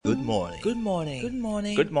morning. Good morning. Good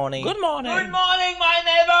morning. Good morning. Good morning. Good morning, my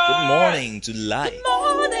neighbor. Good morning to life. Good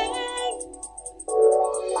morning.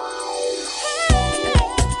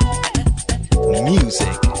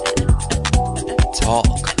 Music, talk,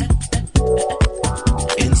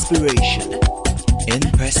 inspiration, in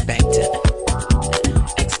perspective.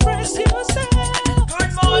 Express yourself.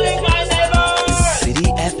 Good morning, my neighbor. City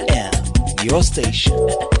FM, your station.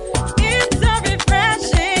 It's a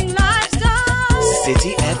refreshing lifestyle.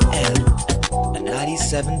 City FM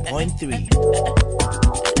 97.3.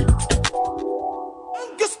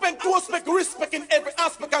 Respect in every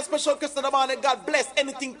aspect and special Christian man and God bless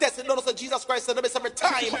anything tested. Don't say Jesus Christ and the best every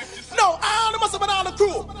time. No, I must have been on the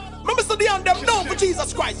crew. Remember to them known for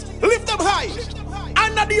Jesus Christ. Lift them high.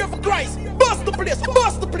 I'm not here for Christ. Bust the place,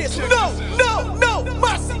 bust the place. No,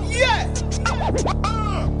 mercy, yeah.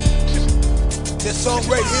 This song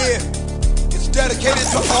right here is dedicated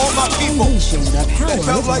to all my people that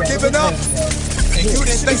felt like giving up and you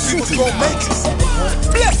didn't think we was gonna make it.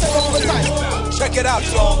 Bless them all the time. Check it out,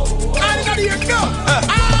 y'all. I ain't got here, no.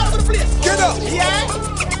 All over the place. Get up. Yeah.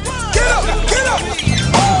 Get up. Get up.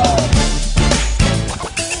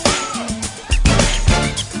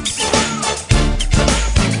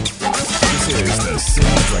 This is the City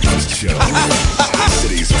Breakfast Show. The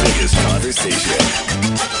city's biggest conversation.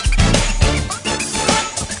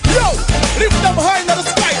 Yo, lift them high in the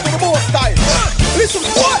sky to the most style. Listen,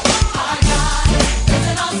 what? Our God is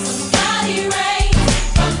an awesome God, He reigns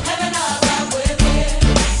from heaven above with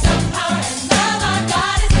wisdom, power, and love. Our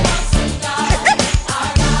God is an awesome God. Our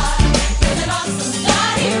God is an awesome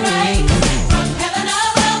God, He reigns from heaven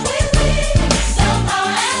above with wisdom,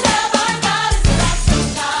 power, and love. Our God is an awesome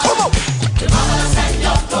God. Come on. You're marvelous and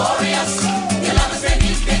you're glorious. Your love has made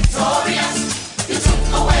me victorious. You took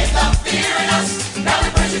away the fear in us. Now we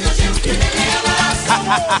praise you 'cause you deliver us. There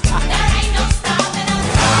ain't no stopping us.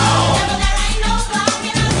 Devil, there ain't no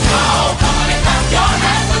blocking us. Come on and clap your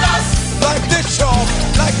hands with us. Like this, y'all.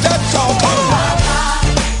 Like that, y'all. Come on. Our God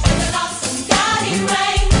is an awesome God. He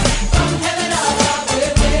reigns from heaven above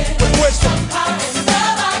with Wisdom. power and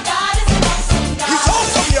love. Our God is an awesome God. He's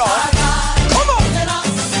awesome, y'all. Our God Come on. is an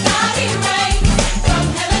awesome God. He reigns from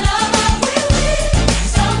heaven above with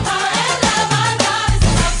wisdom, power, and love. Our God is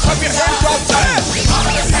an awesome Clap your hands out there.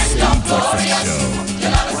 marvelous and you're glorious.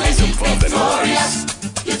 Your love has made me victorious.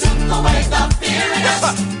 You took away the fear in us.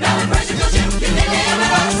 Now we praise you 'cause you deliver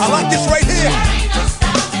us. I like this right here. There ain't no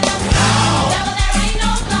stopping us. Devil, there ain't no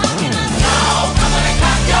blocking us. Come on and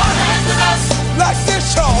clap your hands with us. Like this,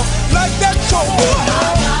 y'all. Like that, y'all. Our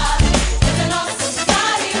God is an awesome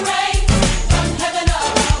God. He reigns from heaven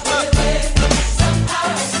above with wisdom,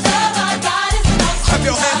 power, and love. Our God is an awesome Clap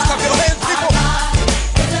your hands, people. God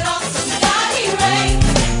is an awesome God. He reigns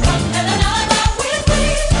from heaven above with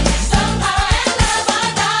wisdom, power, and love. Our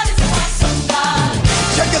God is an awesome God.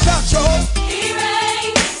 Check this out, y'all. He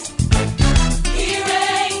reigns. He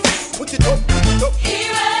reigns. Put it up, He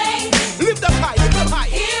reigns. lift them high, lift them high.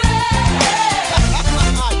 He reigns.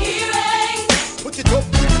 He reigns. Put it up, He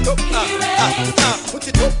reigns. put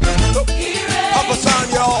it up. He reigns. Papa sign,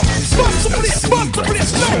 y'all. Bust the place, bust the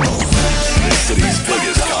place. No. The city's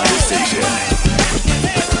biggest conversation.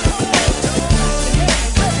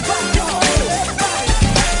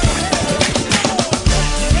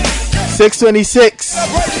 (6:26).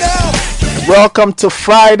 Right now. Welcome to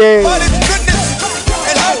Friday, But it's goodness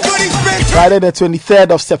and how good he's been to Friday the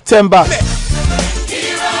 23rd of September. me.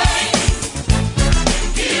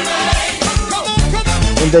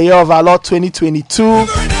 In the year of our Lord 2022.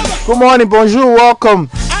 Good morning, bonjour, welcome.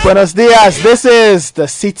 Buenos dias. This is the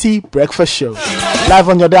City Breakfast Show. Live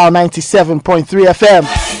on your dial 97.3 FM.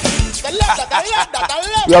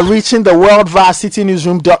 We are reaching the world via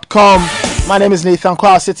citynewsroom.com. My name is Nathan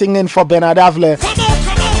Kwao, sitting in for Bernard Avle.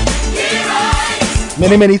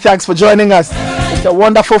 Many thanks for joining us. It's a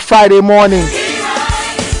wonderful Friday morning.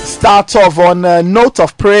 Start off on a note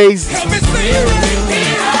of praise.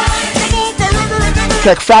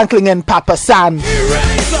 Kirk Franklin and Papa San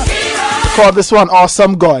call this one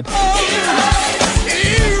Awesome God.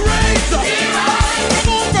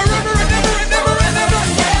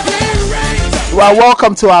 You are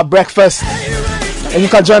welcome to our breakfast, and you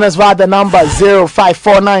can join us via the number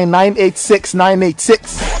 0549-986-986,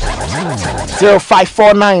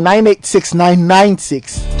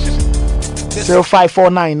 0549-986-996,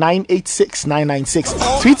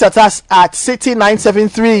 0549-986-996. Tweet at us at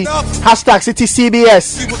City973, hashtag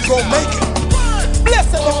CityCBS. We was gonna make it. Bless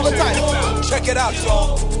them all the time. Check it out,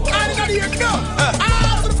 y'all. I ain't got here, no.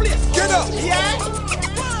 All over the place. Get up. Yeah.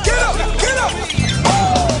 Get up. Get up.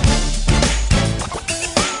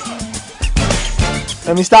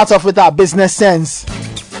 Let me start off with our business sense.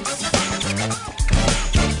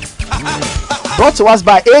 Brought to us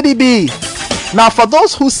by ADB. Now, for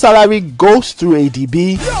those whose salary goes through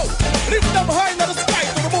ADB, Lift them high in the sky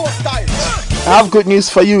to the most high. I have good news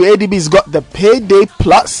for you. ADB's got the Payday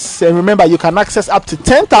Plus, and remember, you can access up to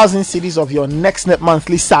 10,000 cedis of your next net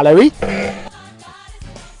monthly salary.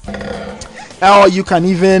 Or you can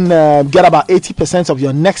even get about 80% of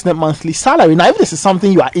your next net monthly salary. Now, if this is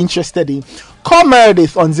something you are interested in, call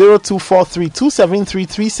Meredith on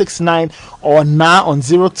 0243-273-369 or now on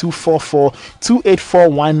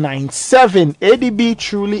 0244-284-197. ADB,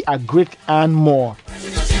 truly a Greek and more.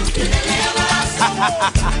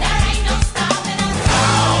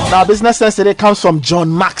 Now, business sense today comes from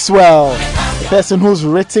John Maxwell, a person who's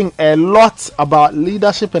written a lot about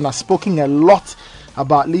leadership and has spoken a lot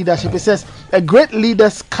about leadership. It says, a great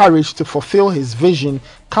leader's courage to fulfill his vision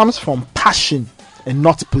comes from passion and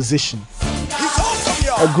not position.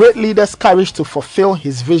 A great leader's courage to fulfill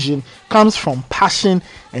his vision comes from passion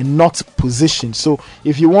and not position. So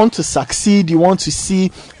if you want to succeed, you want to see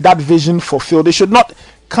that vision fulfilled, it should not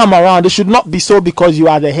come around. It should not be so because you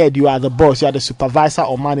are the head, you are the boss, you are the supervisor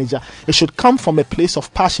or manager. It should come from a place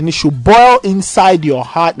of passion. It should boil inside your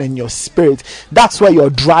heart and your spirit. That's where your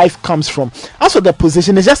drive comes from. As for the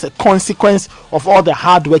position, it's just a consequence of all the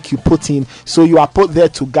hard work you put in. So you are put there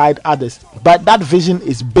to guide others. But that vision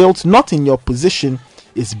is built not in your position,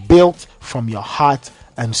 it's built from your heart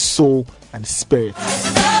and soul and spirit.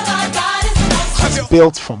 It's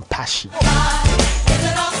built from passion.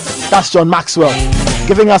 That's John Maxwell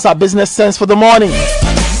giving us our business sense for the morning.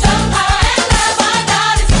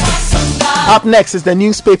 Up next is the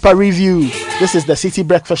newspaper review. This is the City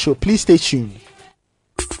Breakfast Show. Please stay tuned.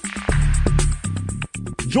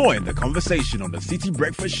 Join the conversation on the City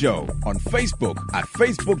Breakfast Show on Facebook at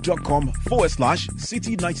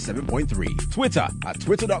facebook.com/City97.3, Twitter at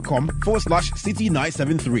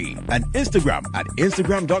twitter.com/City973, and Instagram at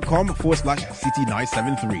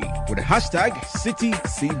instagram.com/City973 with the hashtag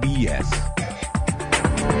CityCBS.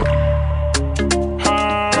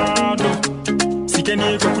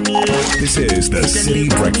 This is the City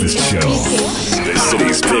Breakfast Show, the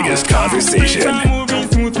city's biggest conversation. Moving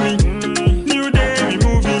smoothly. New day we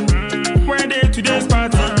moving. Where day today's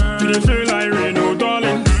party. We dey feel like rain, oh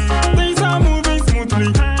darling. Things are moving smoothly.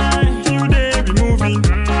 New day we moving.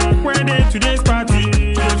 Where day today's party.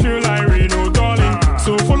 We dey feel like rain, oh darling.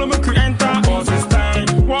 So follow me to enter. Cause it's time.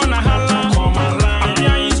 Wanna holla. Come online. I be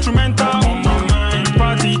an instrumental on my mind.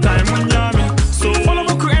 Party time when you're me. So follow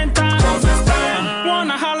me to enter. Cause it's time.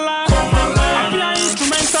 Wanna holla. Come online. I be an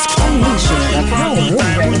instrumental on my mind. Party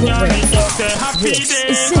time when you're me. It's a happy This day.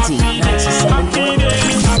 is City 97.3. Happy day,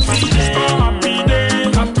 happy day, oh happy day,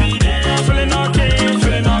 happy day, feeling okay,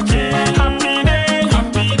 feeling okay. Happy day,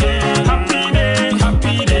 happy day, happy day,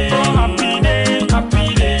 happy day, oh happy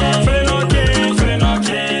day, feeling okay, feeling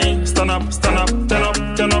okay. Stand up, stand up, stand up,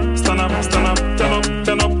 stand up, stand up, stand up, stand up,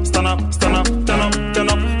 stand up, stand up, stand up, stand up, stand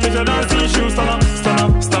up. If your dancing shoes, stand up, stand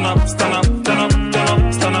up, stand up, stand up, stand up, stand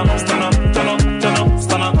up, stand up, stand up, stand up, stand up,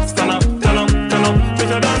 stand up, stand up, stand up, stand up. If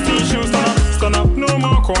your dancing shoes, stand up, stand up. No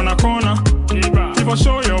more corner, corner. People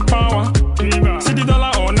show your power. See the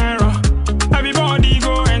dollar or naira. Everybody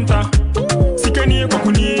go enter. Sikani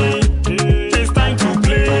kokuni. It's time to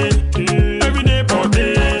play. Every day for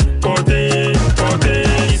day, for day, for day.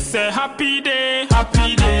 It's a happy day,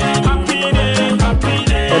 happy day, happy day, happy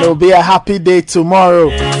day. And it'll be a happy day tomorrow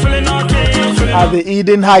Feeling okay, feeling at the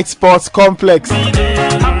Eden Heights Sports Complex.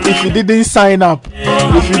 If you didn't sign up,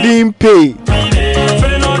 if you didn't pay,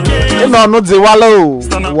 feeling okay. you know, not the wallow.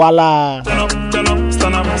 Walla. Stand up, stand up,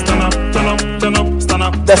 stand up, stand up, stand up, stand up, stand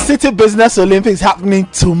up. The City Business Olympics happening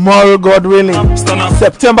tomorrow, God willing.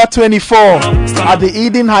 September 24 at the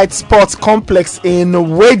Eden Heights Sports Complex in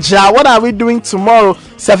Weja. What are we doing tomorrow?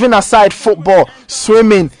 7-a-side football,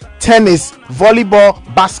 swimming, tennis, volleyball,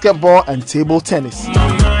 basketball, and table tennis.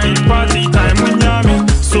 Party time when you're me.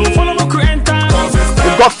 So follow me to enter.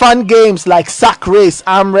 We've got fun games like sack race,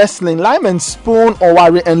 arm wrestling, lime and spoon,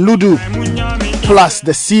 Owari and Ludo. Plus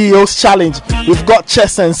the CEO's challenge. We've got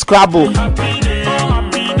chess and Scrabble.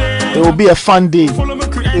 It will be a fun day.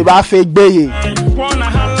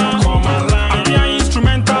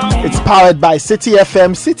 It's powered by City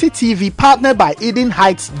FM, City TV, partnered by Eden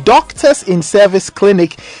Heights Doctors in Service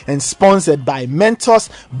Clinic, and sponsored by Mentos,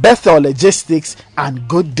 Bethel Logistics, and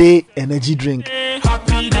Good Day Energy Drink.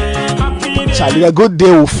 Charlie, a good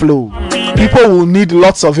day will flow. People will need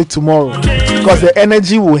lots of it tomorrow because the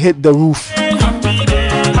energy will hit the roof.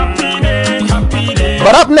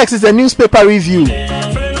 But up next is a newspaper review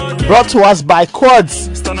brought to us by Quads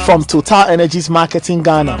from Total Energies Marketing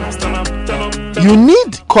Ghana. You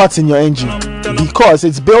need quartz in your engine. Do because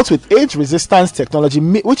it's built with age resistance technology,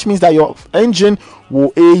 which means that your engine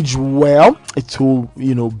will age well. It will,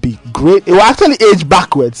 be great. It will actually age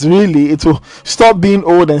backwards, really. It will stop being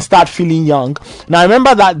old and start feeling young. Now,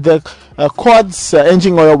 remember that the Quartz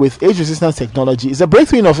engine oil with age resistance technology is a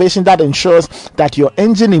breakthrough innovation that ensures that your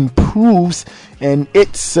engine improves and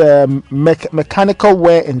its mechanical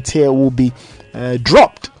wear and tear will be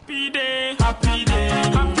dropped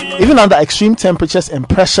even under extreme temperatures and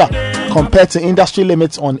pressure compared to industry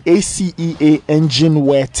limits on ACEA engine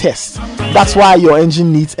wear tests. That's why your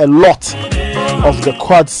engine needs a lot of the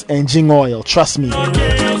Quartz engine oil. Trust me.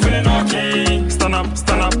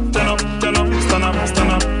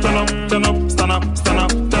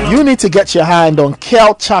 You need to get your hand on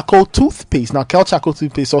Kel Charcoal toothpaste. Now, Kel Charcoal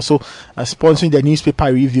toothpaste also sponsoring the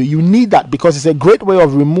newspaper review. You need that because it's a great way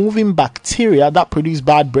of removing bacteria that produce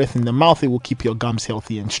bad breath in the mouth. It will keep your gums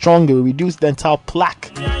healthy and strong. It will reduce dental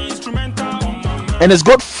plaque. And it's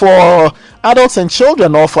good for adults and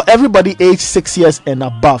children, or for everybody aged 6 years and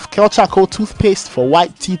above. Kel Charcoal toothpaste for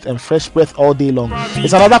white teeth and fresh breath all day long.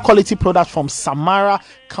 It's another quality product from Samara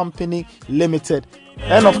Company Limited.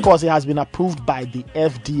 And of course, it has been approved by the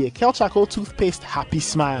FDA. Kel Charcoal toothpaste, happy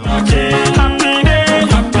smile.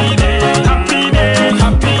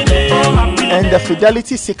 And the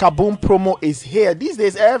Fidelity Sikaboom promo is here. These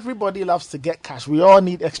days, everybody loves to get cash. We all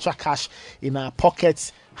need extra cash in our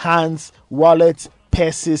pockets, hands, wallets,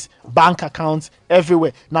 purses, bank accounts,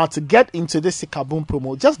 everywhere. Now, to get into this Sikaboom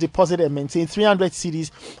promo, just deposit and maintain 300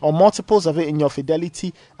 CDs or multiples of it in your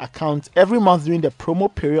Fidelity account every month during the promo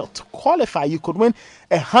period. To qualify, you could win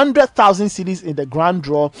 100,000 CDs in the grand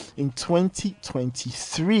draw in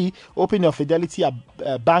 2023. Open your Fidelity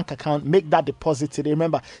bank account, make that deposit today.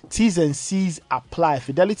 Remember, T's and C's apply.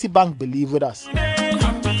 Fidelity Bank, believe with us.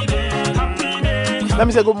 Let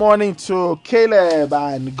me say good morning to Caleb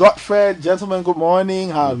and Godfred. Gentlemen, good morning.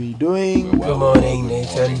 How are we doing? Good morning,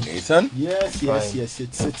 Nathan. Nathan? Yes.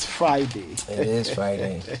 It's Friday. It is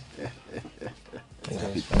Friday.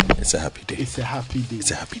 It's a happy day. It's a happy day.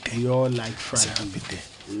 It's a happy day. We all like Friday. It's a happy day.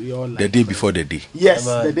 We all like The day before the day. Yes,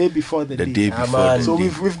 Come on. the day before the The day. day before the So day.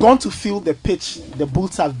 we've gone to field the pitch. The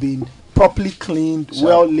boots have been properly cleaned,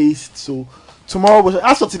 well laced. So tomorrow,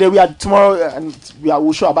 as for today,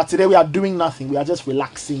 we'll show up. But today we are doing nothing. We are just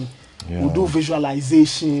relaxing. Yeah. We'll do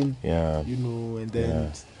visualization. Yeah. And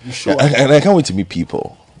then we show Yeah, up. and I can't wait to meet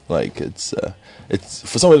people. Like it's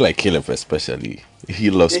for somebody like Caleb especially. He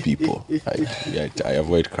loves people. I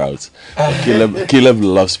avoid crowds. But Caleb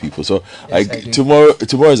loves people. So Yes, I do.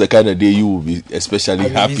 tomorrow is the kind of day you will be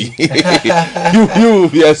especially I'll be happy. you will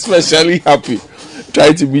be especially happy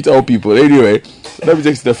trying to meet all people. Anyway, let me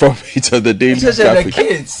take to the front page of the daily Especially the graphic.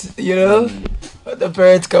 kids, the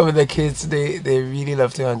parents come with the kids, they really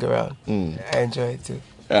love to hang around. I enjoy it too.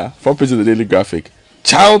 Yeah, front page of the daily graphic.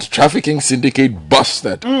 Child trafficking syndicate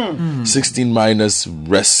busted. 16 minors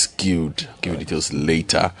rescued. Give you details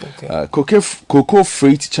later. Okay. Cocoa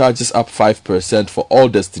freight charges up 5% for all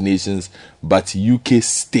destinations, but UK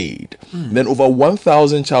stayed. Then over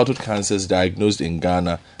 1,000 childhood cancers diagnosed in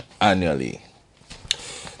Ghana annually.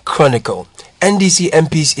 Chronicle. NDC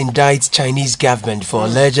MPs indict Chinese government for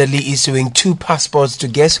allegedly issuing 2 passports to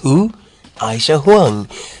guess who? Aisha Huang.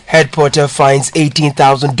 Head porter finds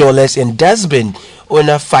 $18,000 in dustbin.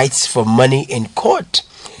 Owner fights for money in court.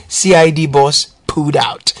 CID boss pulled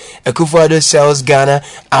out. Akufo-Addo sells Ghana,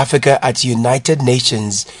 Africa at United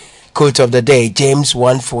Nations. Quote of the day, James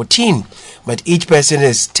 1:14. But each person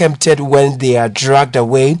is tempted when they are dragged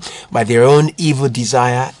away by their own evil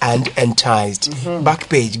desire and enticed. Back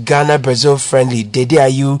page, Ghana-Brazil friendly. Dede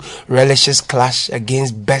Ayew relishes clash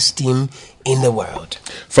against best team in the world.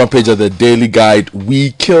 Front page of the Daily Guide.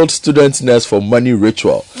 We killed student nurse for money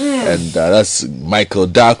ritual. And that's Michael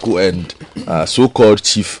Daku and so-called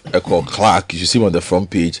Chief Echo Clark. You should see him on the front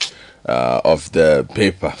page of the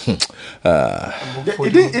paper.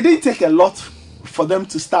 It didn't take a lot for them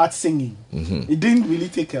to start singing. It didn't really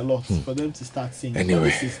take a lot for them to start singing.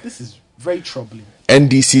 Anyway. But this is very troubling.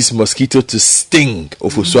 NDC's mosquito to sting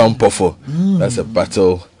Ofusuan Pofo. That's a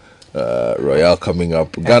battle royale coming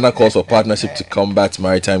up. Ghana calls for partnership to combat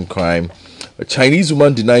maritime crime. A Chinese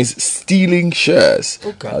woman denies stealing shares.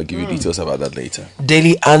 Okay. I'll give you details about that later.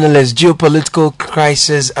 Daily Analyst, geopolitical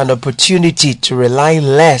crisis and opportunity to rely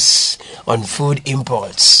less on food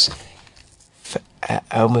imports. I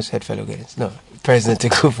almost said fellow Ghanaians. No, President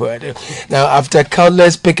Akufo-Addo. Now, after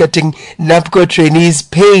countless picketing, NAPCO trainees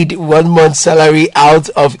paid 1 month's salary out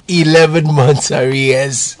of 11 months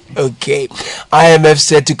arrears. Okay. IMF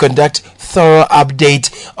said to conduct thorough update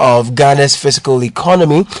of Ghana's fiscal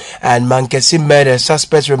economy, and Mankesi murder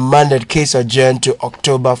suspects remanded, case adjourned to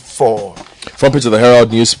October 4. Front page of the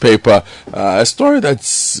Herald newspaper, a story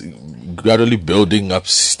that's gradually building up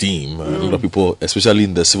steam. A lot of people, especially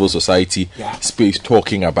in the civil society space,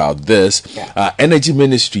 talking about this. Energy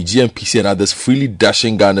Ministry, GMPC and others freely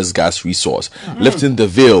dashing Ghana's gas resource, lifting the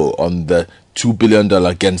veil on the $2 billion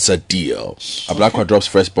Gensa deal. Ablakwa drops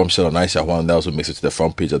fresh bombshell on Aisha Huang. That also makes it to the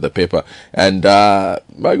front page of the paper. And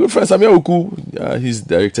my good friend Samia Uku, he's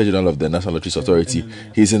Director General of the National Lotteries Authority.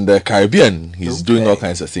 He's in the Caribbean. He's doing all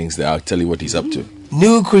kinds of things there. I'll tell you what he's up to.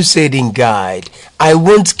 New crusading guide. I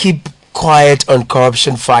won't keep quiet on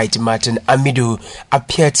corruption fight. Martin Amidu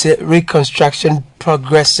appeared to reconstruction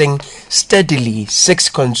progressing steadily. 6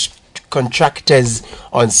 contractors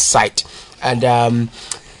on site. And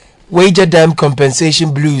Wager Dam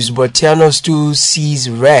compensation blues. Botiano still sees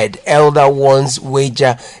red. Elder warns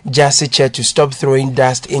Wager Jasiche to stop throwing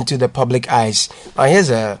dust into the public eyes. Now here's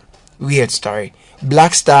a weird story.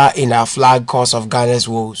 Black star in our flag cause of Ghana's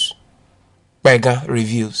woes. Berger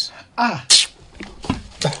reviews. All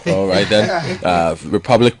right then.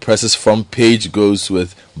 Republic Press's front page goes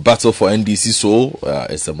with battle for NDC Soul.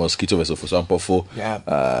 It's a mosquito vs. Fosampofo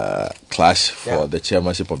clash for the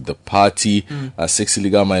chairmanship of the party. 6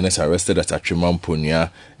 illegal miners arrested at Atrimam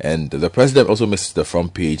Punya, and the president also missed the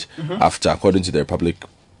front page after, according to the Republic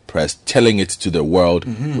Press, telling it to the world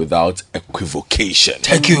without equivocation.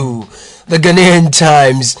 Thank you. The Ghanaian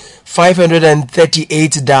Times.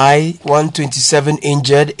 538 die, 127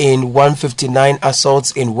 injured in 159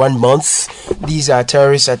 assaults in 1 month. These are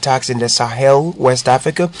terrorist attacks in the Sahel, West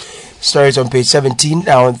Africa. Stories on page 17.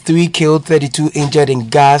 Now, 3 killed, 32 injured in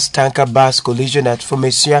gas tanker bus collision at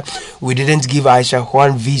Fumesia. We didn't give Aisha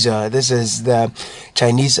Huang visa. This is the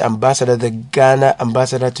Chinese ambassador, the Ghana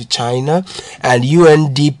ambassador to China. And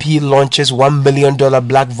UNDP launches $1 million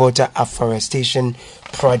black voter afforestation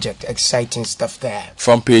project. Exciting stuff there.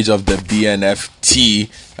 Front page of the BNFT.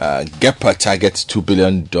 GEPA targets $2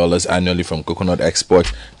 billion annually from coconut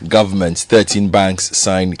export. Governments, 13 banks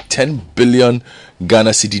sign 10 billion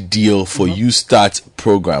Ghana City deal for U-Start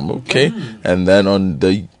program. Okay, and then on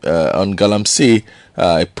the on Galamsey,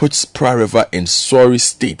 it puts Pra River in sorry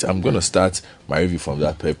state. I'm gonna start my review from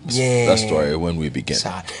that that story when we begin.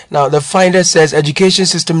 Now, the Finder says education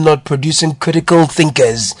system not producing critical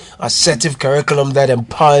thinkers. Assertive curriculum that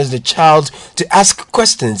empowers the child to ask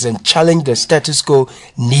questions and challenge the status quo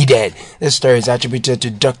needed. This story is attributed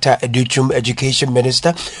to Dr. Educhum, Education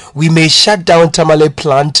Minister. We may shut down Tamale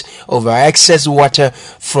plant over excess water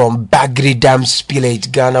from Bagri Dam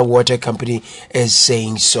spillage. Ghana Water Company is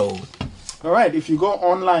saying so. All right, if you go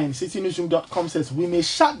online, citynewsroom.com says we may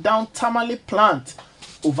shut down Tamale plant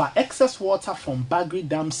over excess water from Bagri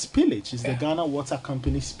Dam spillage. Is the Ghana Water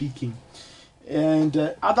Company speaking.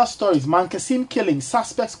 And other stories, Mankasim killing,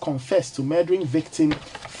 suspects confess to murdering victim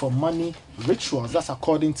for money rituals. That's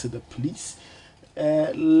according to the police.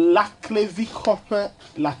 Laclevy-Copper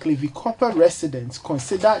residents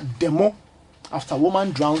consider demo after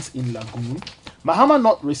woman drowns in lagoon. Mahama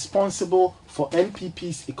not responsible for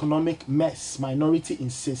NPP's economic mess, minority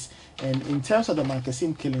insists. And in terms of the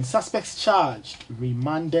Mankasim killing, suspects charged,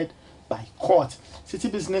 remanded by court.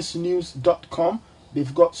 Citybusinessnews.com,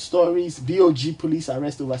 they've got stories. BOG police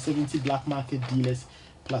arrest over 70 black market dealers,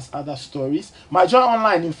 plus other stories. My Joy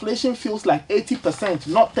Online, inflation feels like 80%,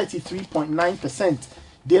 not 33.9%.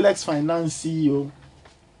 Dalex Finance CEO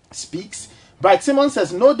speaks. Bright Simmons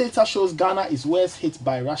says no data shows Ghana is worse hit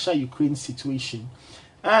by Russia-Ukraine situation.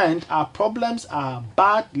 And our problems are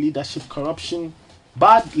bad leadership, corruption.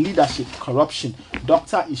 Dr.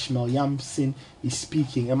 Ishmael Yamson is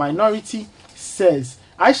speaking. A minority says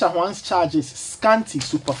Aisha Huang's charges scanty,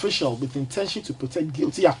 superficial, with intention to protect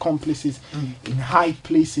guilty accomplices in high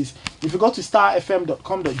places. If you go to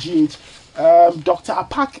starfm.com.gh, Dr.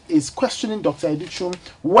 Apak is questioning Dr. Educhum.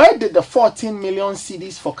 Where did the 14 million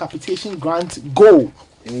cedis for capitation grant go?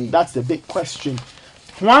 That's the big question.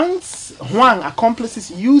 Huang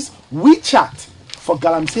accomplices use WeChat for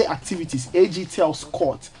Galamsey activities, AG tells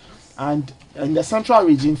court. And in the central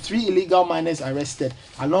region, 3 illegal miners arrested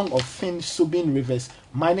along of Fin Subin rivers,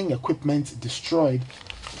 mining equipment destroyed.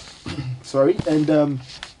 Sorry. And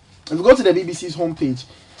if we go to the BBC's homepage,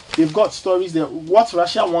 they've got stories there, what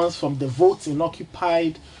Russia wants from the votes in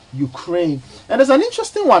occupied Ukraine. And there's an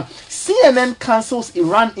interesting one. CNN cancels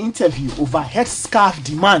Iran interview over headscarf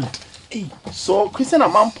demand. So Christian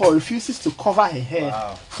Amanpour refuses to cover her hair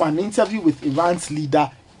for an interview with Iran's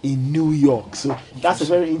leader in New York. So that's a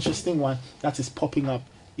very interesting one that is popping up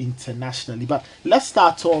internationally. But let's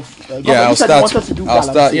start off. I'll start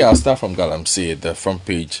from Galamsey. The front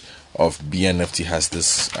page of BNFT has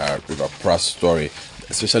this River Pras story,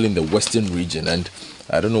 especially in the western region. And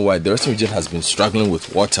I don't know why the western region has been struggling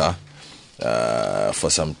with water. for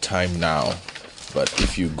some time now. But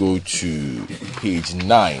if you go to page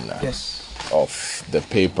 9 of the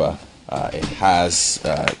paper, it has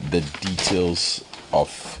the details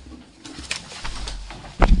of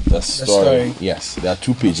the story. Yes, there are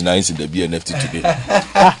 2 page 9s in the BNFT today.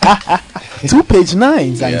 2 page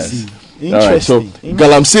 9s, I see. Interesting. All right, so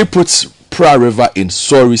Galamsey puts Pra River in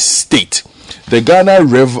sorry state. The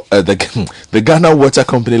Ghana Water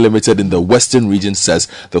Company Limited in the Western Region says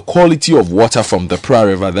the quality of water from the Pra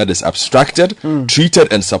River that is abstracted,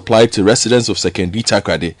 treated, and supplied to residents of Sekondi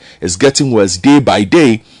Takoradi is getting worse day by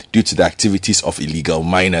day due to the activities of illegal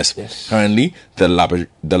miners. Currently, the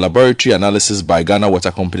laboratory analysis by Ghana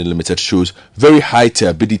Water Company Limited shows very high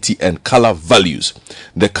turbidity and color values.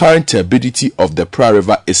 The current turbidity of the Pra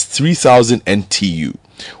River is 3,000 NTU,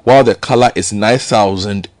 while the color is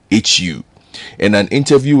 9,000 HU. In an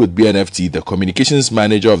interview with BNFT, the communications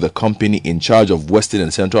manager of the company in charge of Western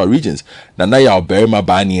and Central regions, Nanaya Oberima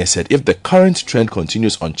Bania, said if the current trend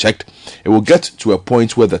continues unchecked, it will get to a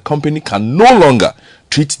point where the company can no longer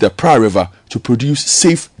treat the Pra River to produce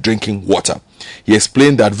safe drinking water. He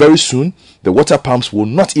explained that very soon, the water pumps will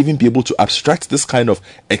not even be able to abstract this kind of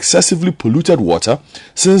excessively polluted water,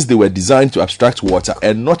 since they were designed to abstract water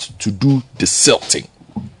and not to do desilting.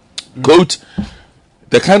 Quote,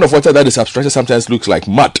 the kind of water that is abstracted sometimes looks like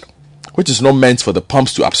mud, which is not meant for the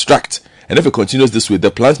pumps to abstract. And if it continues this way,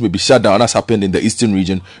 the plants may be shut down, as happened in the eastern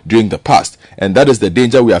region during the past. And that is the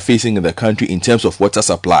danger we are facing in the country in terms of water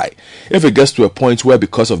supply. If it gets to a point where,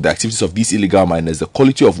 because of the activities of these illegal miners, the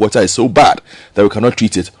quality of water is so bad that we cannot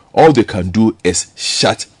treat it, all they can do is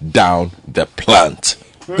shut down the plant.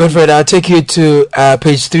 Godfred, I'll take you to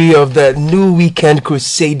page 3 of the New Weekend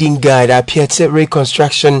Crusading Guide. Apiete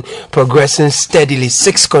reconstruction progressing steadily.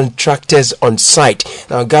 6 contractors on site.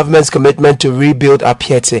 Now, government's commitment to rebuild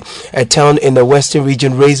Apiete, a town in the western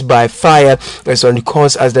region raised by fire, is on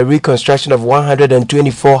course as the reconstruction of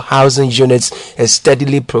 124 housing units is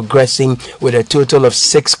steadily progressing with a total of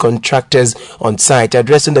 6 contractors on site.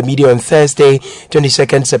 Addressing the media on Thursday,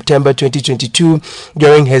 22nd September 2022,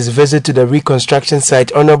 during his visit to the reconstruction site,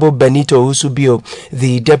 Honorable Benito Usubio,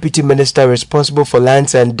 the Deputy Minister responsible for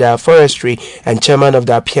lands and forestry and chairman of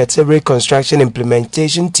the Apiete Reconstruction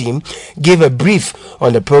Implementation Team, gave a brief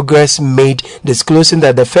on the progress made, disclosing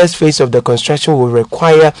that the first phase of the construction will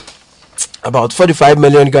require about 45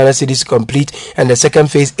 million Ghana cedis to complete, and the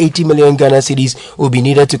second phase 80 million Ghana cedis will be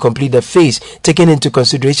needed to complete the phase, taking into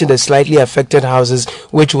consideration the slightly affected houses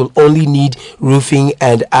which will only need roofing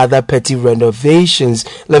and other petty renovations.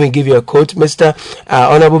 Let me give you a quote. Mr.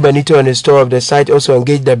 Honorable Benito and his tour of the site also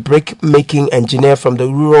engaged the brick making engineer from the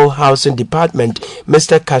Rural Housing Department,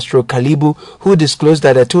 Mr. Castro Kalibu, who disclosed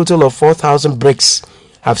that a total of 4,000 bricks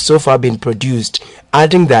have so far been produced,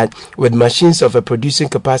 adding that with machines of a producing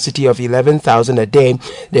capacity of 11,000 a day,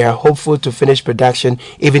 they are hopeful to finish production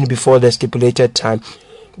even before the stipulated time.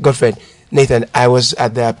 Godfred, Nathan, I was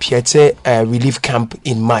at the Apiete relief camp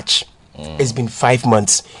in March. It's been 5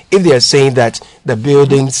 months. If they are saying that the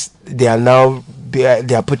buildings they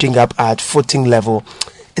are putting up at footing level,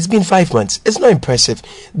 it's been 5 months. It's not impressive.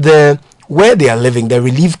 Where they are living, the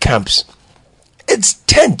relief camps, it's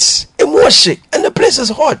tents in Washi, and the place is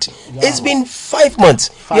hot. Wow. It's been 5 months.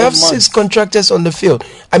 You have 6 contractors on the field.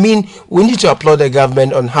 I mean, we need to applaud the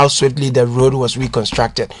government on how swiftly the road was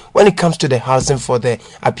reconstructed. When it comes to the housing for the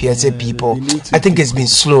Apiete people, I think it's been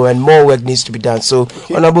slow and more work needs to be done. So,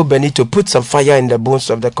 Honorable Benito, put some fire in the bones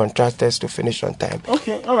of the contractors to finish on time.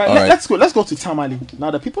 Okay, all right. Let's go to Tamale.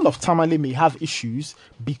 Now, the people of Tamale may have issues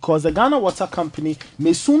because the Ghana Water Company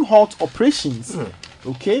may soon halt operations.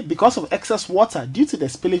 Okay, because of excess water due to the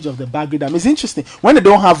spillage of the Bagri Dam. It's interesting. When they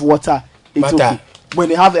don't have water, it's okay. When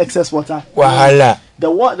they have excess water, wahala.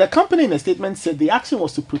 The company in a statement said the action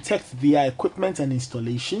was to protect their equipment and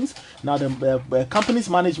installations. Now, the company's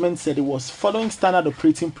management said it was following standard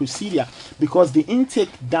operating procedure because the intake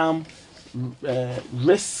dam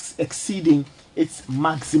risks exceeding its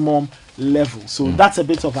maximum level. So that's a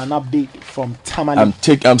bit of an update from Tamale.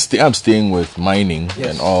 I'm staying with mining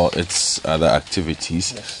and all its other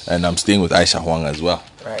activities, and I'm staying with Aisha Huang as well.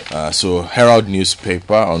 Right. So Herald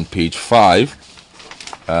newspaper on page 5.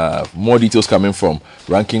 More details coming from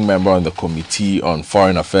ranking member on the Committee on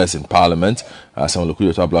Foreign Affairs in Parliament, Samuel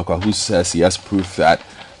Okuyoto Ablakwa, who says he has proof that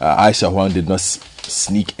Aisha Huang did not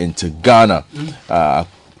sneak into Ghana.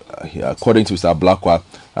 According to Mr. Ablakwa,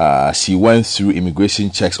 she went through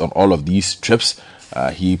immigration checks on all of these trips.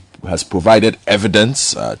 He has provided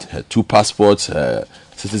evidence, her 2 passports, her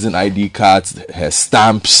citizen ID cards, her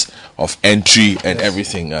stamps of entry and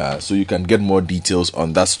everything. So you can get more details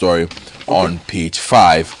on that story on page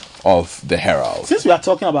 5 of the Herald. Since we are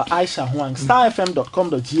talking about Aisha Huang,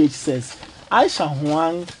 starfm.com.gh says Aisha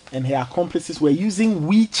Huang and her accomplices were using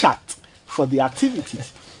WeChat for the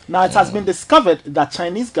activities. Now, it has been discovered that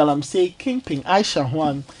Chinese Galamsey kingpin Aisha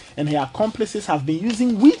Huang and her accomplices have been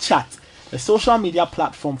using WeChat, a social media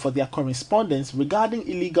platform, for their correspondence regarding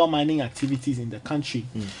illegal mining activities in the country.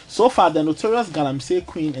 So far, the notorious Galamsey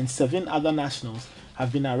queen and 7 other nationals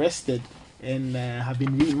have been arrested and have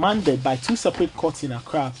been remanded by 2 separate courts in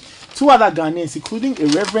Accra. 2 other Ghanaians, including a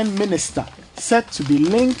reverend minister said to be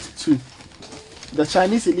linked to the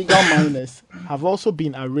Chinese illegal miners, have also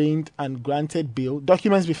been arraigned and granted bail.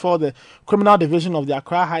 Documents before the Criminal Division of the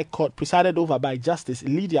Accra High Court, presided over by Justice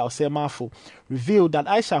Lydia Osemafo, revealed that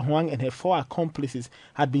Aisha Huang and her 4 accomplices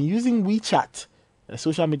had been using WeChat, a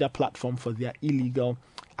social media platform, for their illegal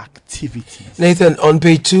activities. Nathan, on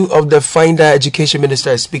page 2 of the Finder, Education Minister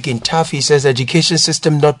is speaking tough. He says education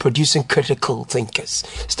system not producing critical thinkers.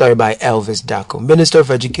 Story by Elvis Dako. Minister of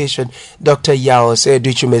Education Dr. Yao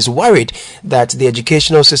Seduchum is worried that the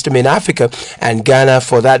educational system in Africa and Ghana,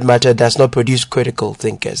 for that matter, does not produce critical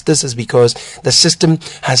thinkers. This is because the system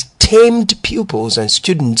has tamed pupils and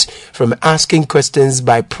students from asking questions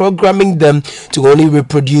by programming them to only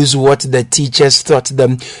reproduce what the teachers taught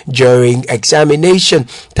them during examination.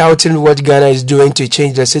 Touting what Ghana is doing to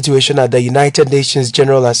change the situation at the United Nations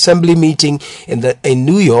General Assembly meeting in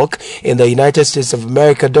New York in the United States of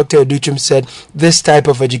America, Dr. Educhum said this type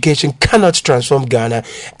of education cannot transform Ghana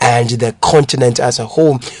and the continent as a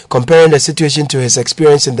whole. Comparing the situation to his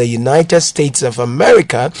experience in the United States of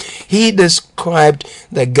America, he described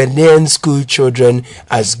the Ghanaian school children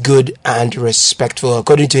as good and respectful.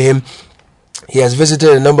 According to him, he has visited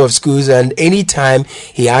a number of schools, and anytime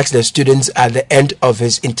he asks the students at the end of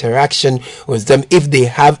his interaction with them if they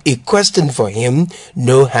have a question for him,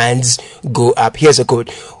 no hands go up. Here's a quote.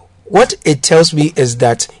 What it tells me is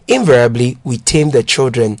that invariably we tame the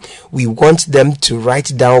children. We want them to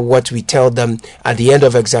write down what we tell them. At the end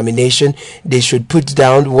of examination, they should put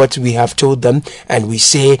down what we have told them, and we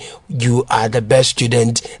say, you are the best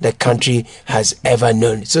student the country has ever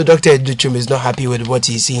known. So Dr. Educhum is not happy with what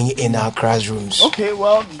he's seeing in our classrooms. Okay,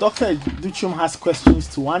 well, Dr. Educhum has questions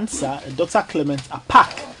to answer. Dr. Clement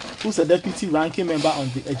Apak, who's a deputy ranking member on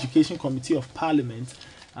the Education Committee of Parliament,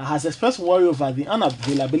 has expressed worry over the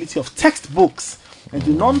unavailability of textbooks and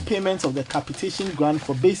the non-payment of the capitation grant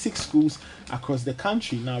for basic schools across the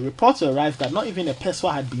country. Now, reports arrived that not even a peso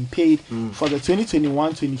had been paid for the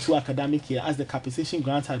 2021-22 academic year, as the capitation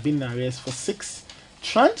grant had been in arrears for 6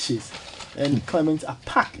 tranches. And Clement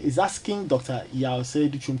Apak is asking Dr. Yao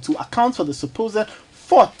Seduchum to account for the supposed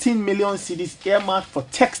 14 million cedis earmarked for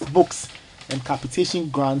textbooks and capitation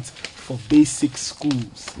grants for basic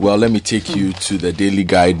schools. Well, let me take you to the Daily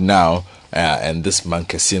Guide now, and this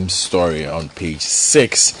Mankasim story on page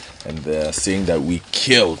 6, and they're saying that we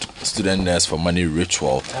killed student nurse for money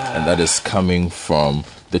ritual, and that is coming from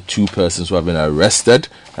the 2 persons who have been arrested,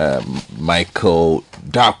 Michael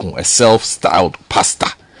Daku, a self-styled pastor,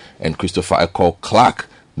 and Christopher Eko Clark,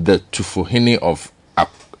 the Tufuhini of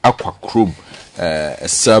Aquacrum, a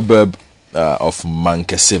suburb of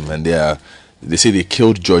Mankasim, and they say they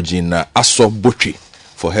killed Georgina Asobotri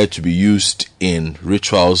for her to be used in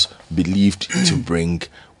rituals believed to bring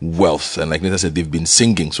wealth. And like Nathan said, they've been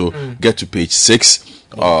singing. So get to page 6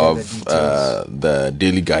 of the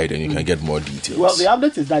Daily Guide and you can get more details. Well, the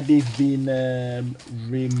update is that they've been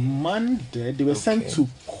remanded. They were sent to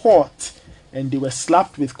court and they were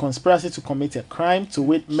slapped with conspiracy to commit a crime, to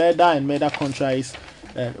wit murder and murder contrary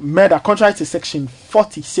to section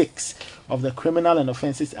 46 of the Criminal and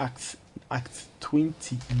Offences Act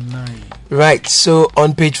 29. Right, so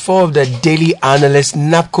on page 4 of the Daily Analyst,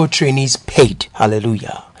 NAPCO trainees paid.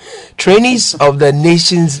 Hallelujah. Trainees of the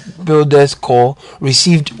Nations Builders Corps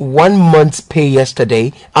received 1 month's pay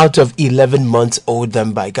yesterday out of 11 months owed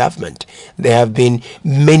them by government. There have been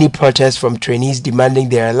many protests from trainees demanding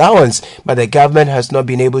their allowance, but the government has not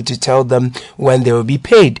been able to tell them when they will be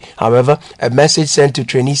paid. However, a message sent to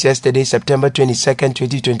trainees yesterday, September 22nd,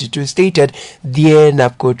 2022 stated, Dear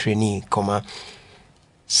NAPCO trainee,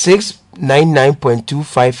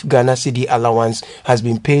 699.25 Ghana Cedi allowance has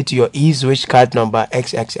been paid to your e-switch card number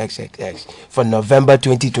XXXXX for November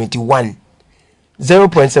 2021.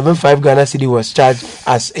 0.75 Ghana Cedi was charged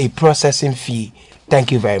as a processing fee. Thank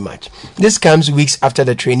you very much. This comes weeks after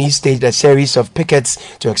the trainees staged a series of pickets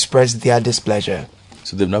to express their displeasure.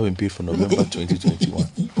 So they've now been paid for November 2021.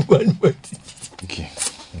 1 month. Okay.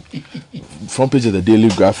 Front page of the Daily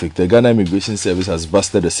Graphic, the Ghana Immigration Service has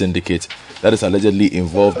busted a syndicate that is allegedly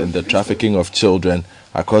involved in the trafficking of children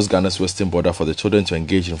across Ghana's western border for the children to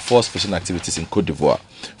engage in forced fishing activities in Cote d'Ivoire.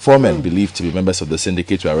 4 men believed to be members of the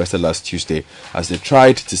syndicate were arrested last Tuesday as they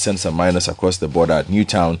tried to send some minors across the border at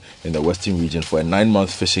Newtown in the western region for a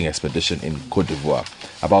 9-month fishing expedition in Cote d'Ivoire.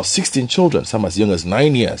 About 16 children, some as young as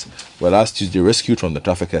 9 years, were last Tuesday rescued from the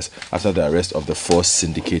traffickers after the arrest of the 4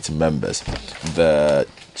 syndicate members. The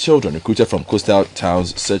children recruited from coastal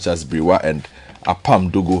towns such as Briwa and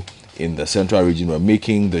Apam Dogo in the central region were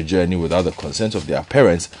making the journey without the consent of their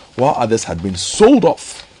parents, while others had been sold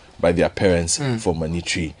off by their parents for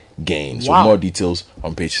monetary gain. So more details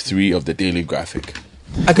on page 3 of the Daily Graphic.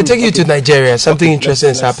 I could take you to Nigeria. Something interesting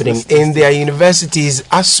is happening. In their universities,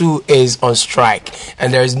 ASU is on strike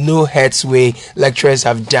and there is no headsway. Lecturers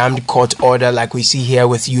have damned court order like we see here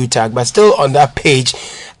with UTAG. But still on that page,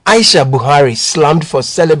 Aisha Buhari slammed for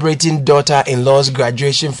celebrating daughter-in-law's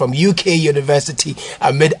graduation from UK University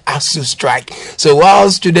amid ASU strike. So while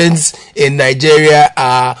students in Nigeria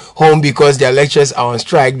are home because their lecturers are on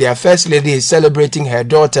strike, their first lady is celebrating her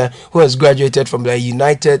daughter who has graduated from the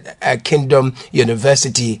United Kingdom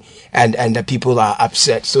University, and the people are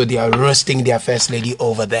upset. So they are roasting their first lady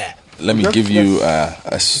over there. Let me give you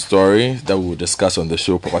a story that we will discuss on the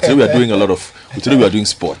show. Today we are doing today we are doing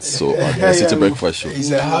sports. So on the City Breakfast show,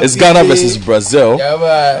 it's Ghana versus Brazil.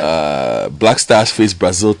 Black Stars face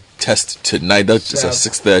Brazil test tonight. That's at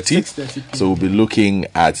 6:30. So we'll be looking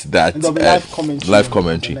at that live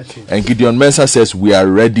commentary. And Gideon Mensah says we are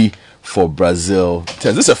ready for Brazil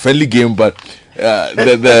test. This is a friendly game, but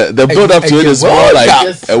the build up to it is more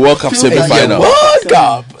like a World Cup semi-final.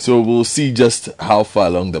 So we'll see just how far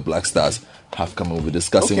along the Black Stars have come. We'll be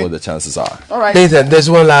discussing what the chances are. All right. Nathan, there's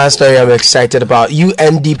one last story I'm excited about.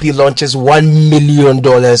 UNDP launches $1 million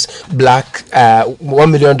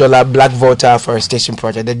 $1 million black voter afforestation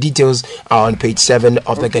project. The details are on page 7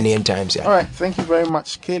 of the Ghanaian Times. All right. Thank you very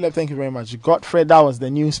much, Caleb. Thank you very much, Godfrey. That was the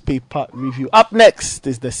newspaper review. Up next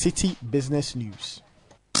is the City Business News.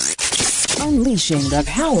 Unleashing the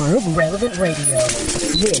power of relevant radio.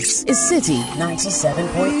 This is City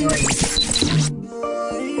 97.3.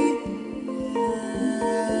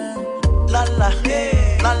 La la,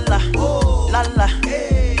 la la, la la,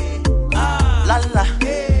 la la,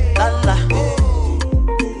 la la.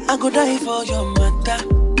 I go die for your mother.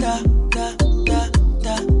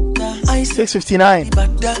 6:59.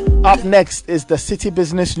 Up next is the City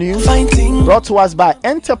Business News, brought to us by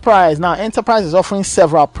Enterprise. Now, Enterprise is offering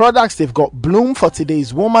several products. They've got Bloom for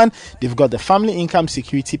Today's Woman, they've got the Family Income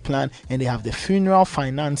Security Plan, and they have the Funeral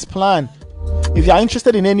Finance Plan. If you are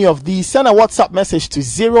interested in any of these, send a WhatsApp message to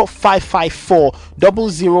 0554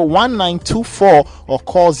 001924 or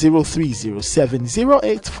call 0307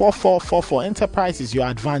 084444. Enterprise is your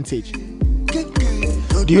advantage.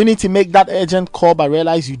 Do you need to make that urgent call but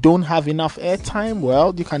realize you don't have enough airtime?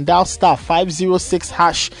 Well, you can dial star 506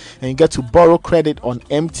 hash and you get to borrow credit on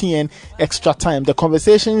MTN Extra Time. The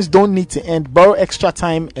conversations don't need to end. Borrow extra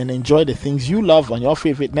time and enjoy the things you love on your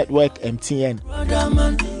favorite network, MTN.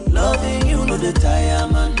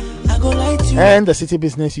 And the City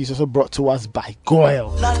Business is also brought to us by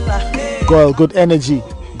Goyle. Goyle, good energy.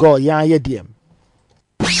 Goyle, yeah, DM.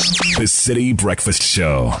 The City Breakfast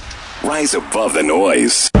Show. Rise above the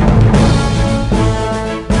noise.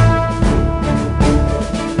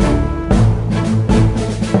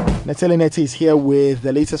 Natalie Neti is here with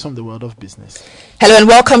the latest from the world of business. Hello and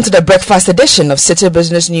welcome to the breakfast edition of City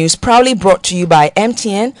Business News, proudly brought to you by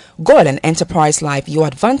MTN, Gold and Enterprise Life, your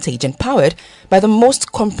advantage, and powered by the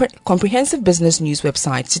most comprehensive business news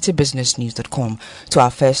website, citybusinessnews.com. To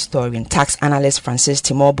our first story, and tax analyst Francis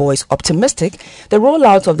Timorbo is optimistic the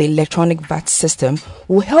rollout of the electronic VAT system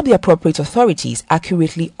will help the appropriate authorities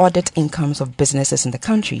accurately audit incomes of businesses in the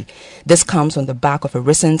country. This comes on the back of a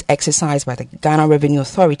recent exercise by the Ghana Revenue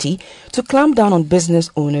Authority to clamp down on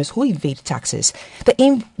business owners who evade taxes.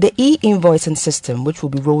 The e-invoicing system, which will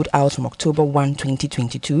be rolled out from October 1,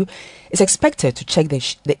 2022, is expected to check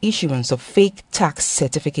the issuance of fake tax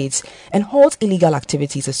certificates and halt illegal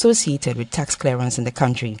activities associated with tax clearance in the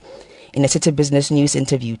country. In a City Business News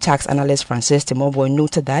interview, tax analyst Francis Timorbo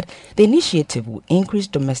noted that the initiative will increase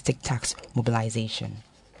domestic tax mobilization.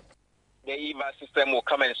 The EVA system will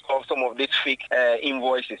come and solve some of these fake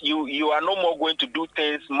invoices. You are no more going to do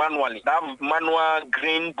things manually. That manual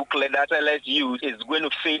green booklet that sellers use is going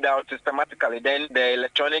to fade out systematically. Then the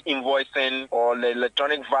electronic invoicing or the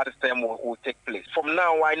electronic VAT system will take place. From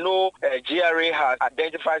now, I know GRA has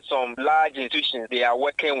identified some large institutions they are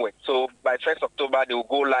working with. So by 1st October, they will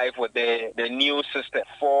go live with the new system.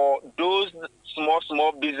 For those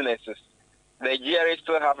small businesses, the GRA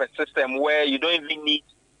still have a system where you don't even need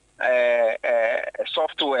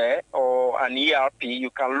software or an ERP. You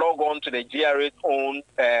can log on to the GRA's own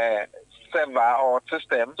server or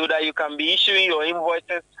system so that you can be issuing your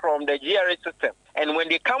invoices from the GRA system. And when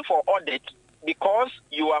they come for audit, because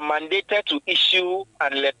you are mandated to issue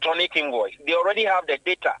an electronic invoice, they already have the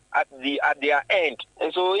data at their end.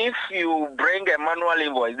 And so if you bring a manual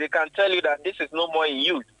invoice, they can tell you that this is no more in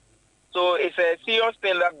use. So it's a serious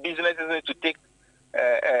thing that businesses need to take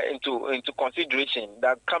into consideration,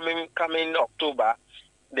 that coming October,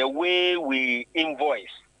 the way we invoice,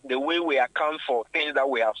 the way we account for things that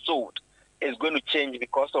we have sold is going to change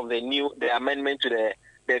because of the amendment to the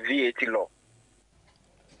VAT law.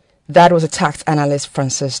 That was a tax analyst,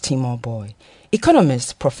 Francis Timor-Boy.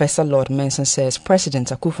 Economist Professor Lord Manson says President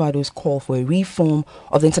Akufo-Addo's call for a reform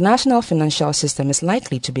of the international financial system is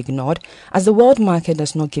likely to be ignored as the world market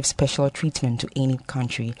does not give special treatment to any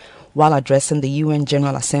country. While addressing the UN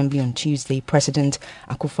General Assembly on Tuesday, President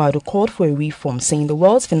Akufo-Addo called for a reform, saying the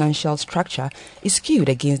world's financial structure is skewed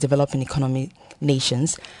against developing economic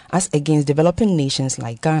nations as against developing nations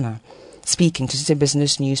like Ghana. Speaking to City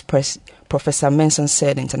Business News Press, Professor Manson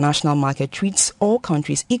said the international market treats all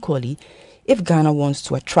countries equally. If Ghana wants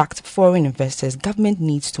to attract foreign investors, government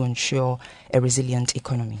needs to ensure a resilient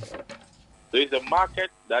economy. There is a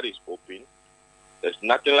market that is open. There's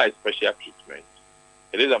nothing like special treatment.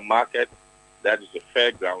 It is a market that is a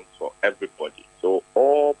fair ground for everybody. So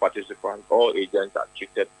all participants, all agents are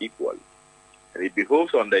treated equally. And it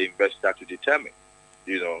behoves on the investor to determine,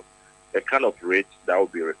 the kind of rate that will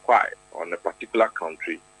be required on a particular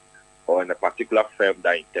country or in a particular firm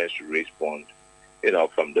that intends to raise funds,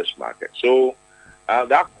 from this market. So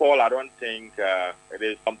that call, I don't think it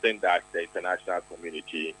is something that the international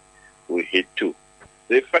community will hit to.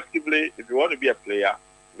 So effectively, if you want to be a player,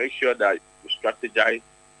 make sure that you strategize,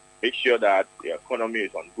 make sure that the economy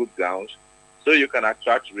is on good grounds, so you can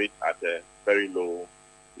attract rates at a very low,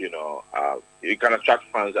 you can attract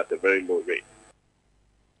funds at a very low rate.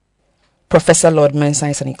 Professor Lord Mensah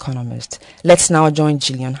is an economist. Let's now join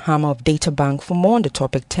Gillian Hammer of DataBank for more on the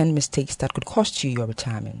topic 10 mistakes that could cost you your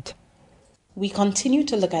retirement. We continue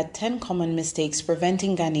to look at 10 common mistakes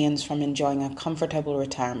preventing Ghanaians from enjoying a comfortable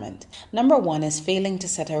retirement. Number 1 is failing to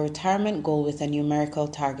set a retirement goal with a numerical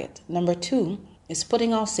target. Number 2 is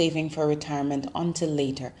putting off saving for retirement until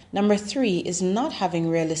later. Number 3 is not having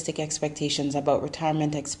realistic expectations about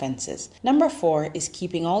retirement expenses. Number 4 is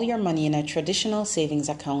keeping all your money in a traditional savings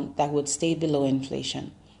account that would stay below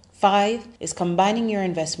inflation. 5 is combining your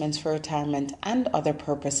investments for retirement and other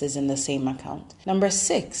purposes in the same account. Number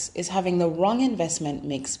 6 is having the wrong investment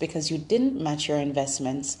mix because you didn't match your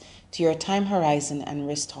investments to your time horizon and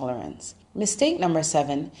risk tolerance. Mistake number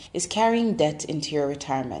 7 is carrying debt into your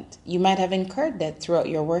retirement. You might have incurred debt throughout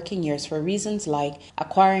your working years for reasons like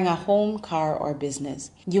acquiring a home, car, or business.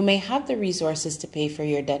 You may have the resources to pay for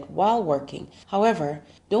your debt while working. However,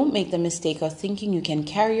 don't make the mistake of thinking you can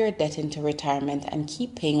carry your debt into retirement and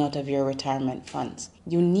keep paying out of your retirement funds.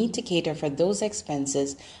 You need to cater for those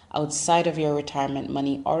expenses outside of your retirement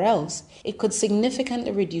money, or else it could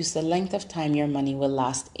significantly reduce the length of time your money will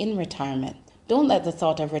last in retirement. Don't let the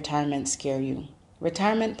thought of retirement scare you.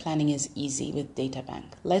 Retirement planning is easy with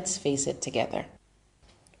DataBank. Let's face it together.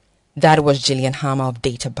 That was Gillian Hammer of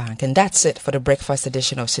DataBank, and that's it for the breakfast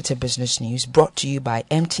edition of City Business News, brought to you by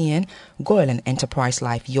MTN, Goil and Enterprise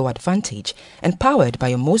Life, Your Advantage, and powered by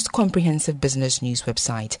your most comprehensive business news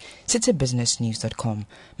website, citybusinessnews.com.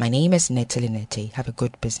 My name is Nettie Linette. Have a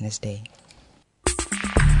good business day.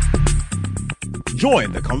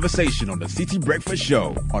 Join the conversation on the City Breakfast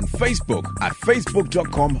Show on Facebook at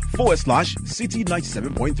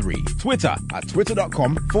facebook.com/City97.3, Twitter at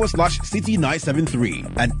twitter.com/City973,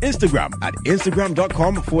 and Instagram at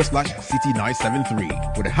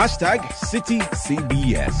instagram.com/City973 with the hashtag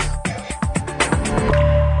CityCBS.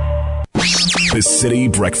 The City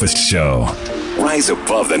Breakfast Show. Rise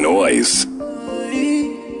above the noise.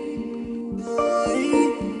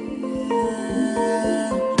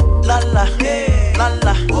 La la, la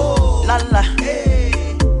la, la la,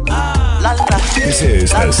 la la. This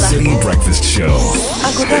is the City Breakfast Show.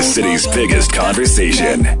 The city's biggest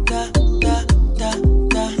conversation.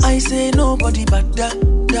 I say nobody but da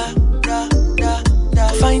da da da da.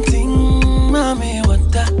 Fighting, mommy,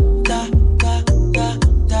 what da da da da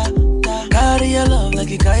da da. Carry your love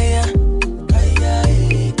like a kaya, kaya,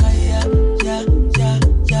 kaya, yeah, yeah,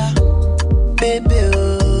 yeah. Baby,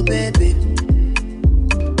 oh baby.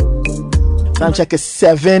 Time check is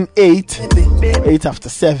 7:08. 8 after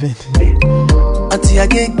 7.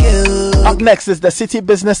 Up next is the City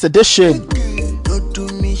Business Edition.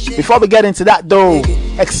 Before we get into that though,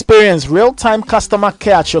 Experience real-time customer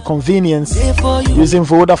care at your convenience using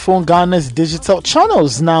Vodafone Ghana's digital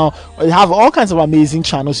channels. Now, we have all kinds of amazing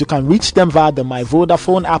channels. You can reach them via the My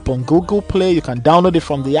Vodafone app on Google Play. You can download it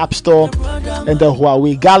from the App Store and the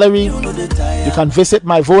Huawei Gallery. You can visit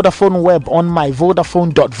My Vodafone web on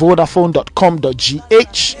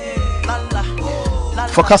myvodafone.vodafone.com.gh.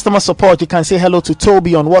 For customer support, you can say hello to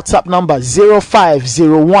Toby on WhatsApp number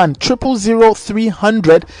 0501 000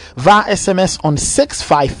 300, via SMS on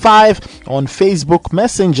 655. On Facebook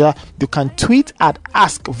Messenger, you can tweet at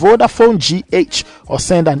Ask Vodafone GH or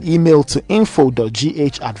send an email to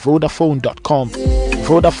info.gh@vodafone.com.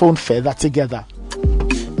 Vodafone, further together.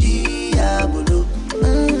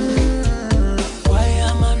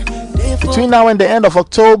 Between now and the end of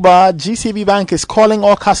October, GCB Bank is calling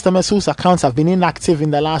all customers whose accounts have been inactive in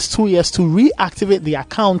the last 2 years to reactivate the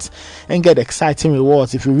accounts and get exciting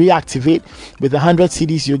rewards. If you reactivate with 100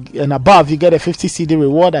 CDs and above, you get a 50 CD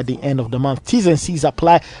reward at the end of the month. T's and C's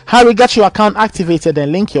apply. Hurry, get your account activated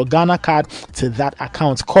and link your Ghana card to that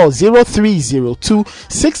account. Call 0302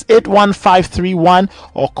 681531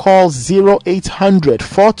 or call 0800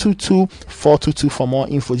 422 422 for more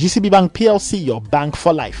info. GCB Bank PLC, your bank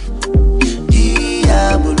for life.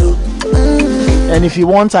 And if you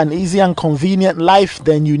want an easy and convenient life,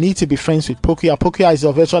 then you need to be friends with Pokia. Pokia is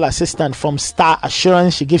your virtual assistant from Star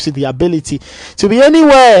Assurance. She gives you the ability to be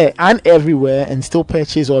anywhere and everywhere and still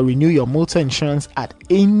purchase or renew your motor insurance at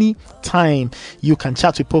any time. You can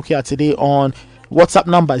chat with Pokia today on WhatsApp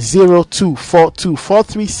number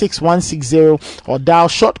 0242436160 or dial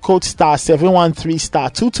short code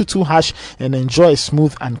 *713*222# and enjoy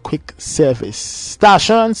smooth and quick service. Star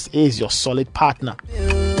Assurance is your solid partner.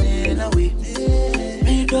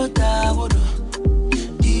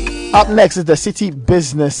 Up next is the City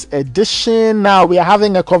Business Edition. Now we are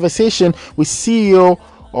having a conversation with CEO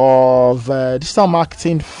of digital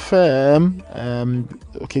marketing firm.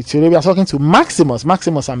 Today we are talking to Maximus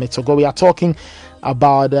Ametogo. We are talking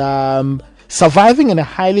about surviving in a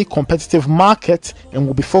highly competitive market, and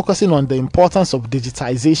we'll be focusing on the importance of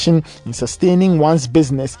digitization in sustaining one's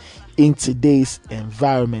business in today's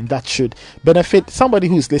environment. That should benefit somebody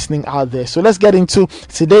who's listening out there. So let's get into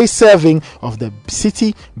today's serving of the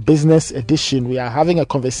City Business Edition. We are having a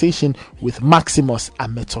conversation with Maximus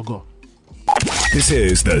Ametogo. This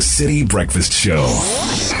is the City Breakfast Show,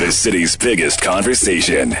 the city's biggest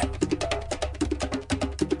conversation.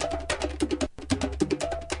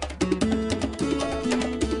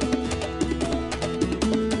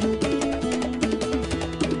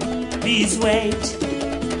 Please wait.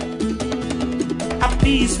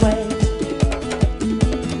 Please wait.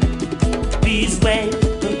 Please wait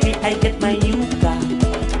until I get my new car.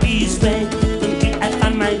 Please wait until I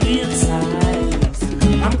find my real size.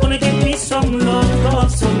 I'm gonna get me some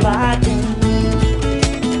love, somebody.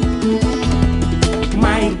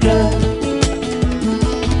 My girl,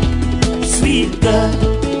 sweet girl,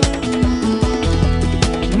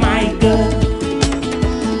 my girl.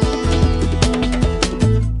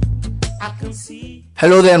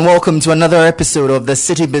 Hello there and welcome to another episode of the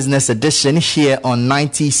City Business Edition here on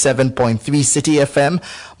 97.3 City FM.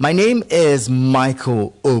 My name is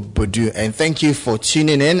Michael Obodu and thank you for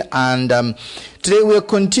tuning in. And today we're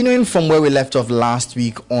continuing from where we left off last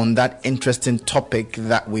week on that interesting topic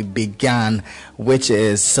that we began, which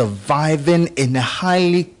is surviving in a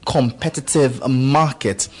highly competitive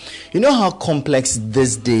market. You know how complex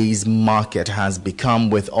this day's market has become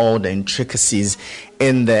with all the intricacies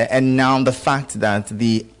in there, and now the fact that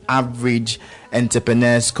the average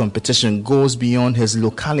entrepreneur's competition goes beyond his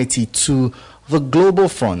locality to the global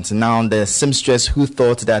front. Now, the seamstress who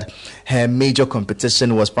thought that her major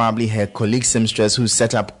competition was probably her colleague seamstress who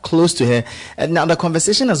set up close to her, and now the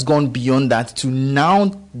conversation has gone beyond that to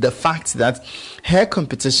now the fact that her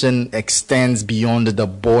competition extends beyond the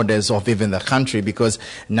borders of even the country, because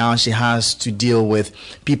now she has to deal with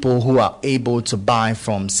people who are able to buy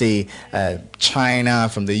from, say, China,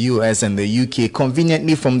 from the US and the UK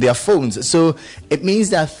conveniently from their phones. So it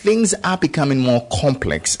means that things are becoming more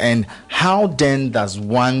complex. And how then does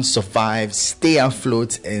one survive, stay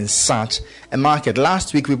afloat in such a market?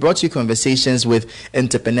 Last week we brought you conversations with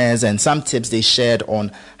entrepreneurs and some tips they shared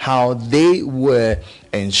on how they were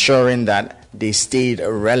ensuring that they stayed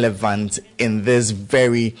relevant in this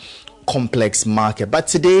very complex market. But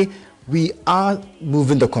today we are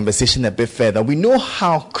moving the conversation a bit further. We know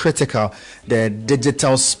how critical the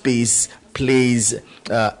digital space is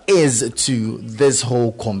to this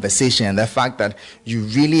whole conversation, and the fact that you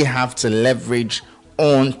really have to leverage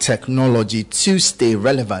on technology to stay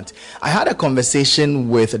relevant. I had a conversation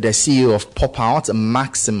with the CEO of Pop Out,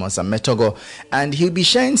 Maximus Ametogo, and he'll be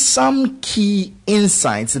sharing some key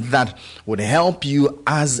insights that would help you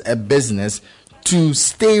as a business to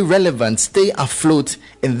stay relevant, stay afloat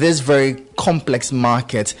in this very complex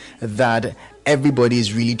market that everybody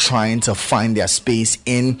is really trying to find their space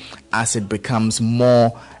in as it becomes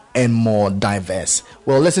more and more diverse.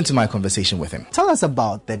 Well, listen to my conversation with him. Tell us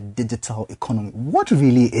about the digital economy. What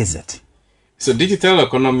really is it? So digital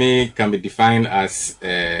economy can be defined as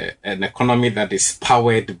an economy that is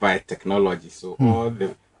powered by technology. So all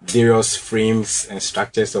the various frames and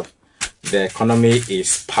structures of the economy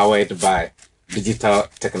is powered by digital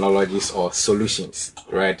technologies or solutions,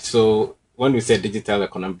 right? So when we say digital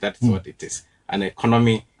economy, that's what it is. An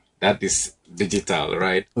economy that is digital,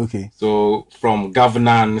 right? Okay. So from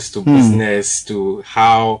governance to business to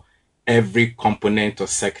how every component or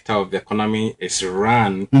sector of the economy is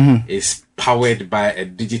run is powered by a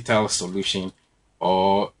digital solution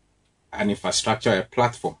or an infrastructure, a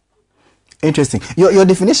platform. Interesting. Your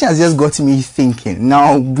definition has just got me thinking.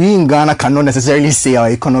 Now, we in Ghana cannot necessarily say our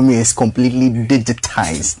economy is completely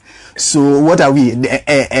digitized. So what are we?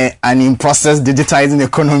 An in-process digitizing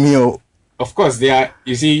economy? Or? Of course,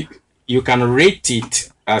 you see, you can rate it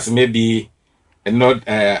as maybe not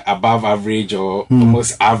above average or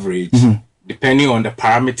almost average, depending on the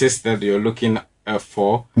parameters that you're looking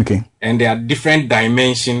for. Okay. And there are different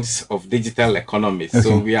dimensions of digital economies. Okay.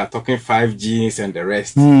 So we are talking 5Gs and the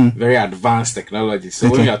rest, very advanced technology. So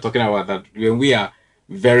when we are talking about that, when we are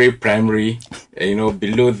very primary,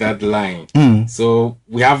 below that line. So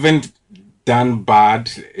we haven't done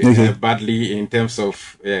badly in terms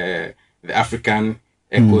of the African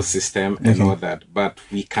ecosystem and all that, but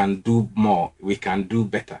we can do more. We can do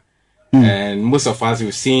better. And most of us,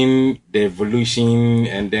 we've seen the evolution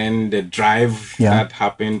and then the drive that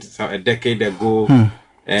happened a decade ago.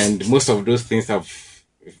 And most of those things have,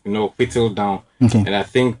 whittled down. And I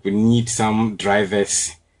think we need some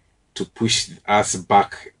drivers to push us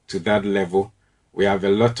back to that level. We have a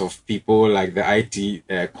lot of people like the IT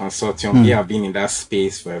consortium. We have been in that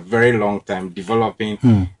space for a very long time, developing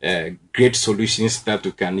great solutions that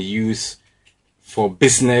we can use for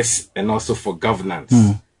business and also for governance.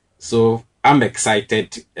 So I'm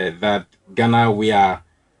excited that Ghana, we are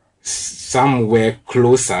somewhere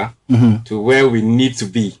closer to where we need to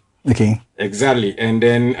be. Okay. Exactly. And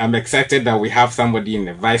then I'm excited that we have somebody in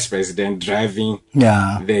the vice president driving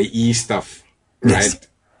the E stuff, right?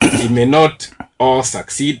 It may not all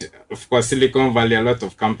succeed. Of course, Silicon Valley, a lot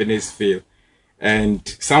of companies fail. And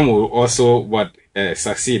some will also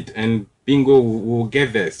succeed. And bingo, we'll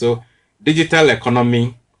get there. So digital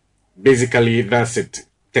economy, basically, that's it.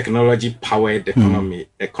 Technology-powered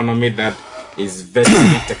economy that is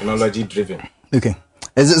very technology-driven. Okay.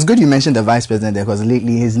 It's good you mentioned the vice president there, because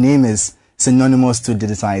lately his name is synonymous to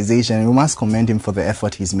digitization. We must commend him for the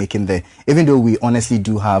effort he's making there, even though we honestly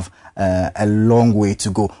do have a long way to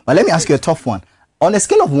go. But let me ask you a tough one. On a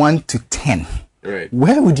scale of 1 to 10,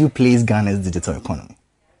 where would you place Ghana's digital economy?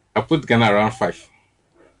 I put Ghana around 5.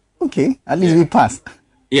 Okay, at least we passed.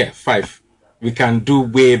 Yeah, 5. We can do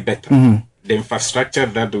way better. The infrastructure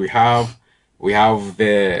that we have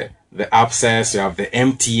the access, we have the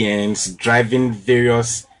MTNs driving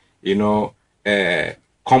various,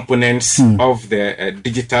 components of the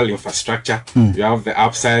digital infrastructure. You have the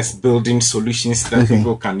upsize building solutions that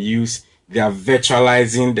people can use. They are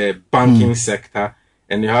virtualizing the banking sector,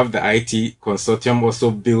 and you have the IT consortium also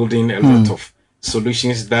building a lot of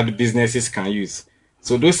solutions that businesses can use.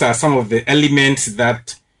 So those are some of the elements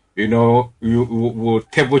that you will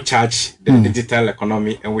turbocharge the digital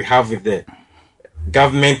economy, and we have it there.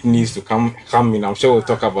 Government needs to come in. I'm sure we'll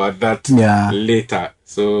talk about that later.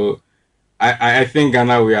 So I think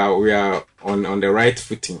Ghana, we are on the right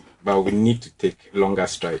footing, but we need to take longer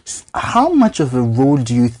strides. How much of a role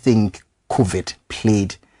do you think COVID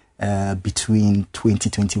played between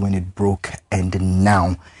 2020 when it broke and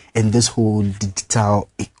now in this whole digital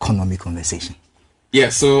economy conversation? Yeah,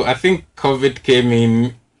 so I think COVID came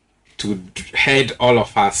in to head all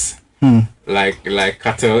of us like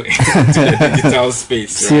cattle into the digital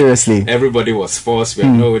space. Right? Seriously. Everybody was forced.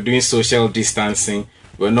 We're doing social distancing.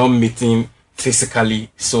 We're not meeting physically.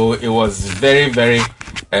 So it was very, very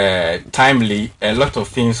timely. A lot of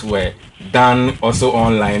things were done also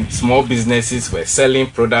online. Small businesses were selling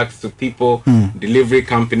products to people. Delivery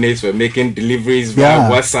companies were making deliveries via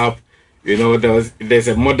WhatsApp. There's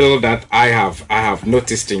a model that I have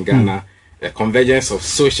noticed in Ghana. The convergence of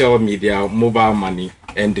social media, mobile money,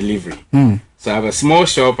 and delivery. So I have a small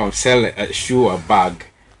shop. I'm selling a shoe or bag.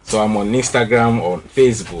 So I'm on Instagram or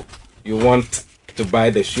Facebook. You want to buy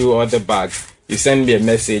the shoe or the bag, you send me a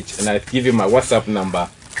message and I give you my WhatsApp number.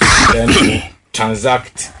 Then you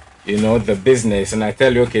transact, the business, and I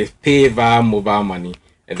tell you, okay, pay via mobile money.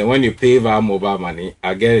 And then when you pay via mobile money,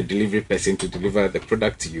 I get a delivery person to deliver the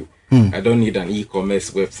product to you. I don't need an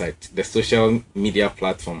e-commerce website. The social media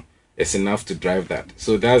platform is enough to drive that.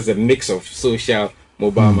 So that's a mix of social,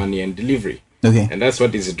 mobile money, and delivery. Okay. And that's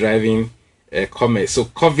what is driving commerce. So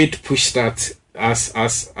COVID pushed that us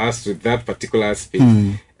to that particular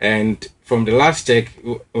space. And from the last check,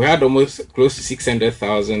 we had almost close to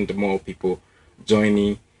 600,000 more people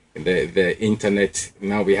joining the internet.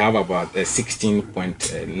 Now we have about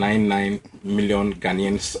 16.99 million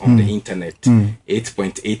Ghanaians on the internet,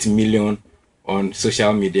 8.8 million on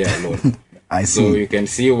social media alone. I see. So you can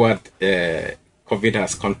see what COVID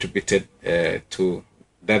has contributed to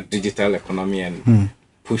that digital economy and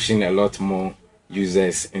pushing a lot more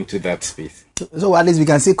users into that space. So at least we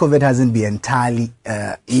can say COVID hasn't been entirely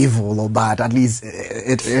evil or bad. At least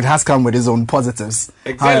it has come with its own positives.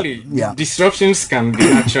 Exactly. Disruptions can be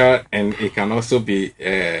natural and it can also be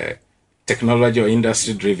technology or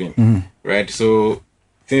industry driven, right? So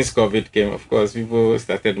since COVID came, of course, people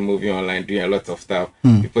started moving online, doing a lot of stuff.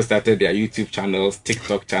 People started their YouTube channels,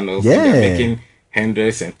 TikTok channels. Yeah. They're making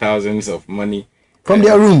hundreds and thousands of money. From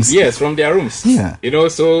their rooms. Yes, from their rooms. Yeah.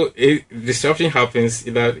 So disruption happens,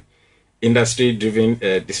 either industry-driven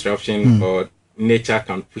disruption or nature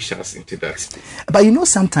can push us into that space. But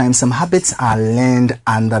sometimes some habits are learned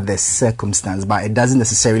under the circumstance, but it doesn't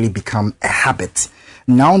necessarily become a habit.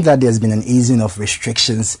 Now that there's been an easing of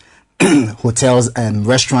restrictions, hotels and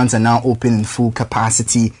restaurants are now open in full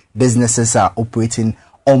capacity. Businesses are operating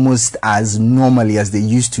almost as normally as they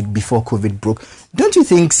used to before COVID broke. Don't you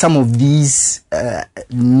think some of these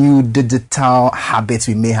new digital habits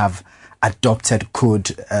we may have adopted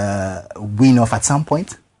could wean off at some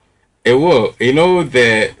point? It will.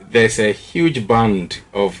 There's a huge band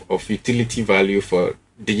of utility value for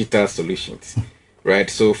digital solutions, right?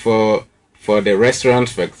 So for the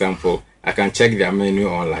restaurants, for example, I can check their menu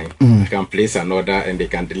online. I can place an order and they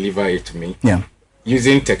can deliver it to me. Yeah.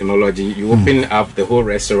 Using technology, you open up the whole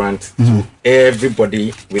restaurant to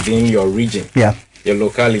everybody within your region, your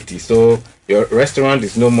locality. So your restaurant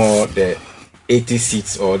is no more the 80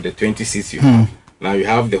 seats or the 20 seats you have. Now you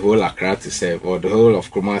have the whole Accra to serve, or the whole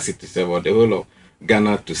of Kumasi to serve, or the whole of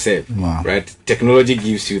Ghana to serve. Wow. Right? Technology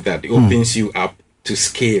gives you that. It opens you up to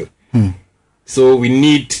scale. So we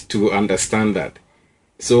need to understand that.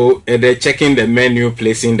 So they're checking the menu,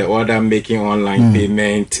 placing the order, making online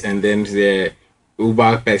payment, and then the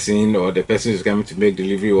Uber person or the person who's coming to make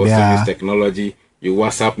delivery also use technology. You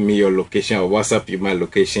WhatsApp me your location or WhatsApp you my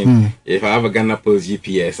location. If I have a Ghana Post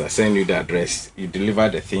GPS, I send you the address. You deliver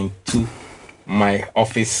the thing to my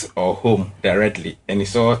office or home directly, and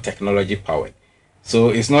it's all technology powered. So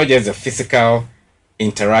it's not just the physical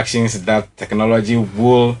interactions that technology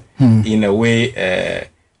will in a way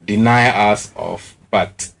deny us of,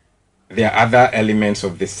 but there are other elements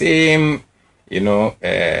of the same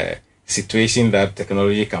situation that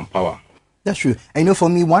technology can power. That's true. And for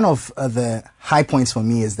me, one of the high points for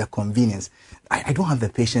me is the convenience. I don't have the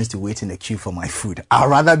patience to wait in a queue for my food. I'd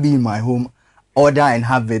rather be in my home, order and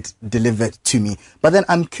have it delivered to me. But then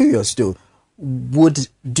I'm curious though,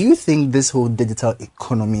 do you think this whole digital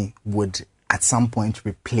economy would at some point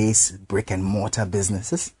replace brick and mortar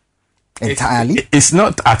businesses entirely? It's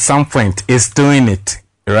not at some point, it's doing it,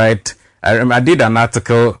 right? I did an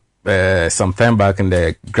article some time back in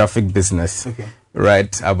the graphic business,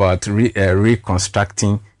 right, about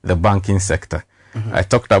reconstructing the banking sector. I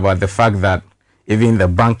talked about the fact that even the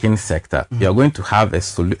banking sector, you're going to have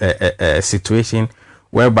a situation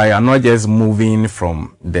whereby you're not just moving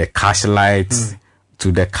from the cash lights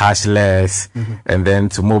to the cashless and then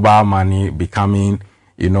to mobile money becoming,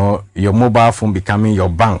 your mobile phone becoming your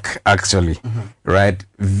bank, actually, right?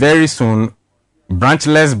 Very soon,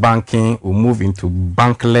 branchless banking will move into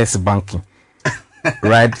bankless banking,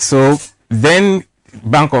 right? So then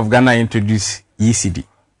Bank of Ghana introduced ECD.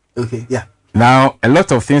 Okay, yeah. Now, a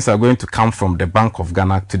lot of things are going to come from the Bank of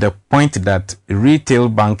Ghana to the point that retail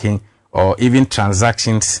banking or even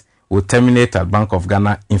transactions will terminate at Bank of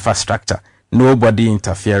Ghana infrastructure. Nobody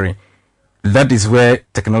interfering. That is where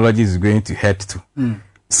technology is going to head to.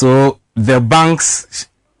 So the banks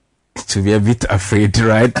should be a bit afraid,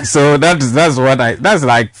 right? So that's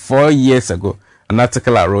like 4 years ago, an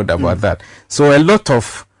article I wrote about that. So a lot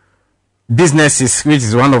of businesses, which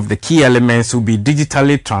is one of the key elements, will be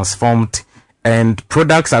digitally transformed, and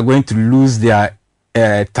products are going to lose their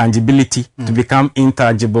tangibility to become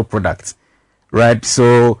intangible products, right?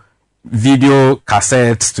 So video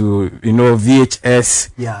cassettes to VHS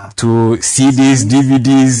Yeah. to CDs,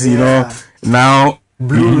 DVDs, now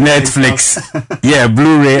Netflix,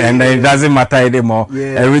 Blu-ray, and then it doesn't matter anymore.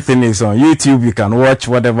 Yeah. Everything is on YouTube. You can watch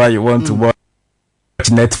whatever you want to watch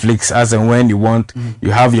Netflix as and when you want. You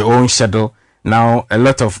have your own schedule. Now, a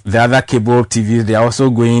lot of the other cable TVs, they are also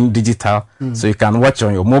going digital. So you can watch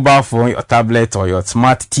on your mobile phone, your tablet, or your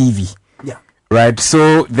smart TV. Yeah. Right?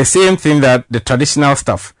 So the same thing that the traditional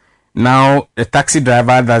stuff. Now, a taxi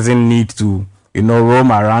driver doesn't need to,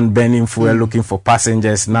 roam around burning fuel looking for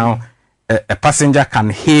passengers. Now, a passenger can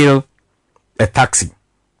hail a taxi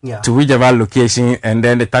to whichever location, and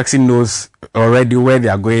then the taxi knows already where they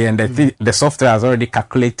are going, and the software has already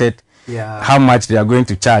calculated how much they are going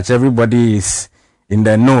to charge. Everybody is in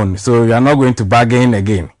the known, so you are not going to bargain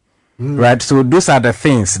again. Right? So those are the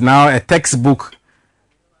things. Now, a textbook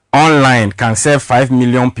online can serve 5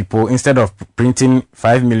 million people instead of printing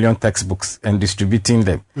 5 million textbooks and distributing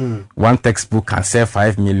them. One textbook can serve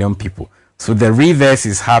 5 million people. So the reverse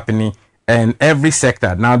is happening in every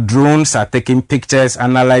sector. Now drones are taking pictures,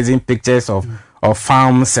 analyzing pictures of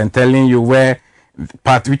farms and telling you which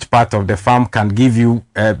part of the farm can give you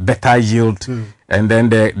a better yield, and then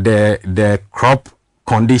the crop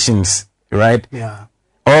conditions, right? Yeah.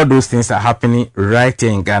 All those things are happening right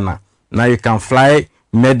here in Ghana. Now you can fly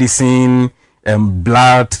medicine and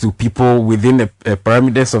blood to people within a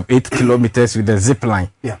parameters of 8 kilometers with a zip line.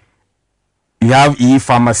 Yeah. You have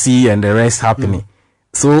e-pharmacy and the rest happening.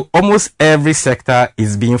 So almost every sector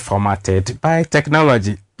is being formatted by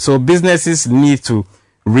technology. So businesses need to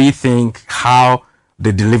rethink how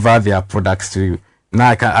they deliver their products to you.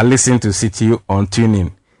 Now I listen to City on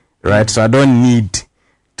tuning, right? So I don't need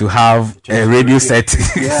to have a radio set,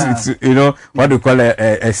 what do you call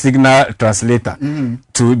a signal translator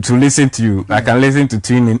to listen to you. I can listen to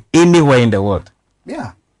tuning anywhere in the world.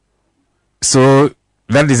 Yeah. So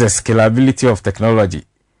that is a scalability of technology.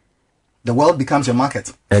 The world becomes your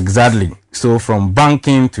market. Exactly. So from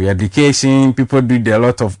banking to education, people did a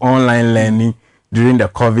lot of online learning during the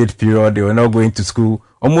COVID period. They were not going to school.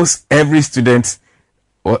 Almost every student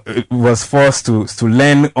was forced to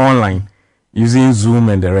learn online using Zoom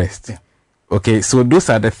and the rest. Yeah. Okay, so those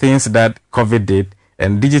are the things that COVID did,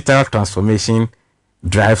 and digital transformation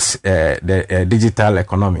drives the digital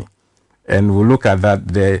economy. And we'll look at that,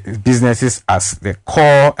 the businesses as the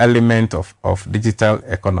core element of digital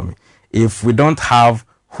economy. If we don't have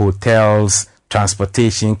hotels,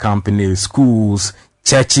 transportation companies, schools,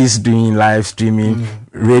 churches doing live streaming,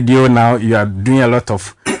 radio now, you are doing a lot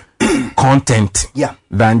of content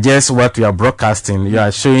than just what you are broadcasting. You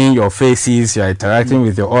are showing your faces, you are interacting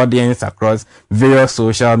with your audience across various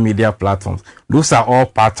social media platforms. Those are all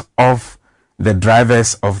part of the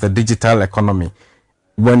drivers of the digital economy.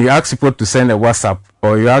 When you ask people to send a WhatsApp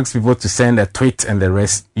or you ask people to send a tweet and the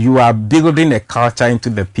rest, you are building a culture into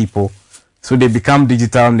the people so they become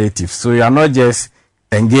digital natives. So you are not just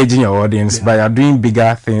engaging your audience, but you are doing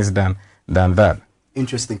bigger things than that.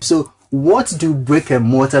 Interesting. So what do brick and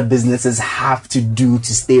mortar businesses have to do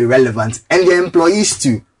to stay relevant, and their employees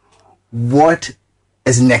too? What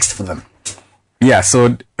is next for them? Yeah,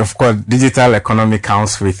 so of course, digital economy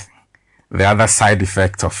comes with the other side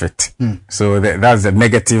effect of it. So that's the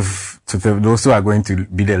negative to those who are going to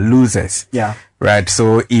be the losers. Yeah. Right.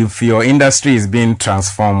 So if your industry is being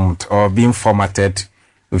transformed or being formatted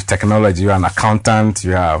with technology, you're an accountant,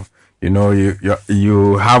 you have,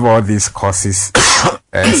 you have all these courses,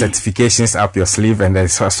 certifications up your sleeve, and then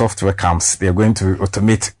software comes. They're going to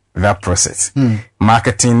automate that process.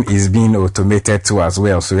 Marketing is being automated too as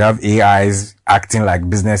well. So you have AIs acting like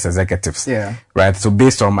business executives. Yeah. Right. So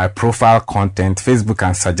based on my profile content, Facebook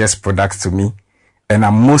can suggest products to me, and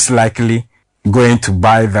I'm most likely going to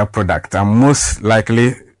buy that product. I'm most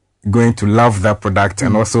likely going to love that product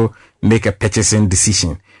and also make a purchasing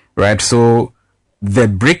decision. Right. So the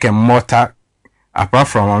brick and mortar, apart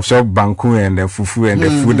from, I'm sure, banku and the fufu and the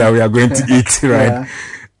food that we are going to eat, right? Yeah.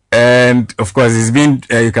 And of course, it's been,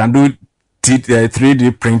 you can do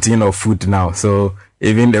 3D printing of food now. So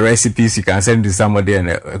even the recipes you can send to somebody, and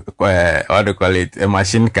what do you call it? A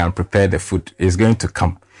machine can prepare the food. It's going to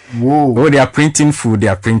come. Whoa. Oh, they are printing food, they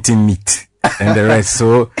are printing meat and the rest.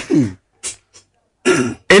 So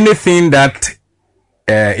anything that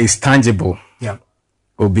is tangible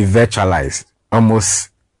will be virtualized. Almost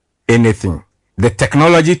anything. The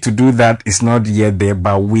technology to do that is not yet there,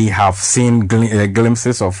 but we have seen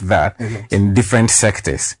glimpses of that in different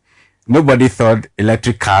sectors. Nobody thought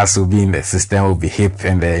electric cars would be in the system, would be hip,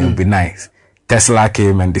 and it would be nice. Tesla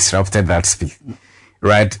came and disrupted that speed.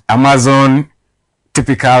 Right? Amazon,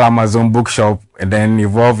 typical Amazon bookshop, and then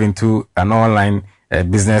evolve into an online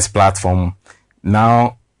business platform.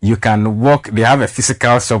 Now you can walk. They have a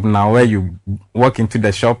physical shop now where you walk into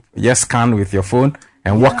the shop, just scan with your phone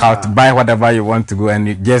and walk out, buy whatever you want to go, and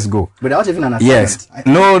you just go. Without even an Yes.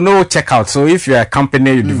 No checkout. So if you're a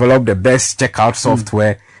company, you develop the best checkout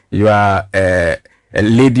software. You are a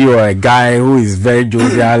lady or a guy who is very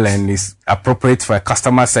jovial and is appropriate for a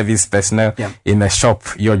customer service personnel in a shop.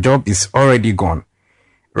 Your job is already gone,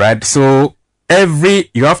 right? So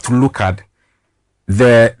you have to look at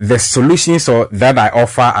the solutions that I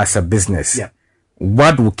offer as a business.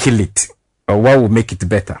 What will kill it or what will make it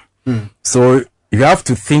better? So you have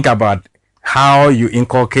to think about how you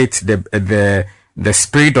inculcate the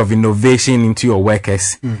spirit of innovation into your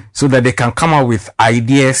workers so that they can come up with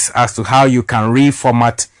ideas as to how you can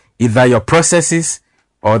reformat either your processes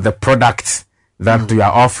or the products that you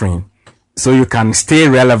are offering, so you can stay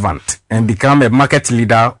relevant and become a market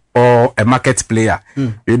leader or a market player.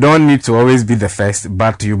 You don't need to always be the first,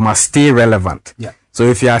 but you must stay relevant. So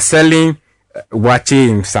if you are selling wache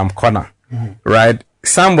in some corner, right,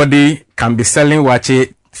 somebody can be selling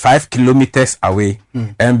wache 5 kilometers away,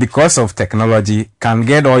 and because of technology can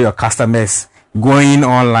get all your customers going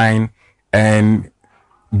online and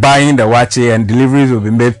buying the wache, and deliveries will be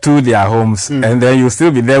made to their homes, and then you'll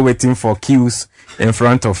still be there waiting for queues in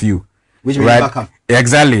front of you. Which means welcome.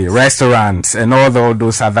 Exactly. Restaurants and all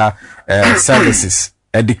those other services.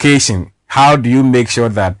 Education. How do you make sure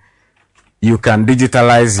that you can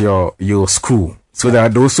digitalize your school so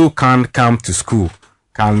that those who can't come to school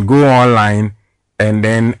can go online and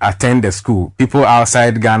then attend the school? People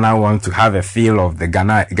outside Ghana want to have a feel of the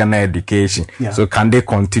Ghana education. So can they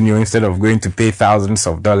continue instead of going to pay thousands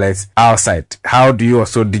of dollars outside? How do you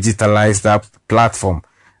also digitalize that platform?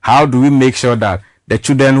 How do we make sure that the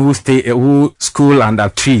children who school under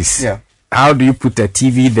trees, how do you put a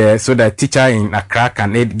TV there so that teacher in Accra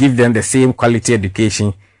can give them the same quality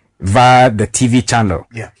education via the TV channel?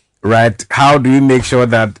 Right? How do you make sure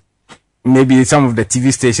that maybe some of the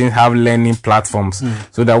TV stations have learning platforms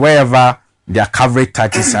so that wherever their coverage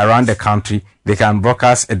touches around the country, they can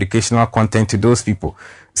broadcast educational content to those people?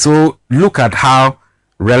 So look at how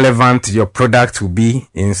relevant your product will be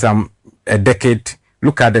in a decade.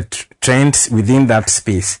 Look at the trends within that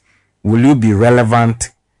space. Will you be relevant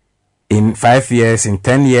in 5 years, in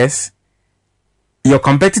 10 years? Your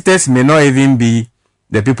competitors may not even be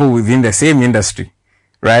the people within the same industry,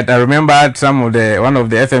 right? I remember one of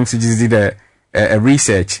the FMCGs did a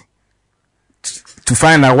research to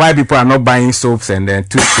find out why people are not buying soaps and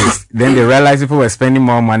toothpaste. Then they realized people were spending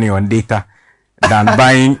more money on data than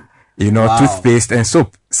buying, toothpaste and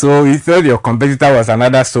soap. So you thought your competitor was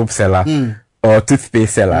another soap seller or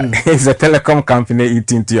toothpaste seller. It's a telecom company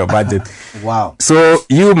eating into your budget. So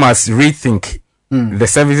you must rethink the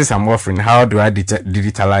services I'm offering. How do I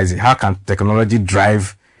digitalize it? How can technology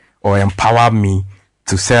drive or empower me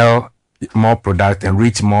to sell more product and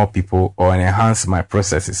reach more people or enhance my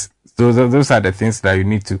processes? Those are the things that you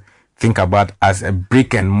need to think about as a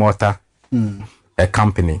brick and mortar a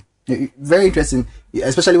company. Very interesting,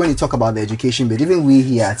 especially when you talk about the education bit. Even we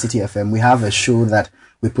here at City FM, we have a show that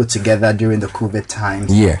we put together during the COVID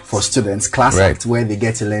times for students, Class Act, where they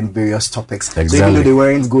get to learn various topics. So even though they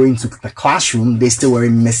weren't going to the classroom, they still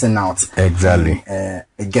weren't missing out.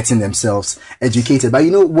 Getting themselves educated. But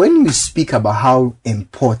when you speak about how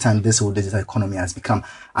important this whole digital economy has become,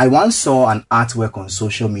 I once saw an artwork on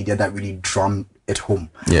social media that really drummed it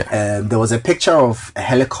home. There was a picture of a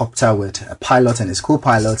helicopter with a pilot and his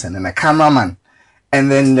co-pilot and then a cameraman.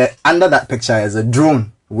 And then under that picture is a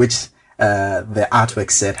drone, which the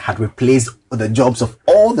artwork said had replaced the jobs of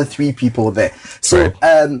all the 3 people there. So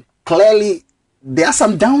clearly there are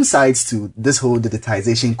some downsides to this whole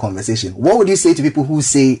digitization conversation. What would you say to people who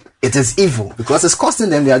say it is evil because it's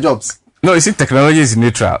costing them their jobs? No, you see, technology is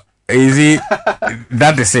neutral.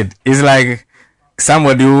 That is it. It's like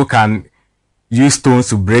somebody who can use stones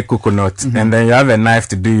to break coconut, and then you have a knife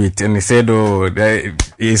to do it, and he said,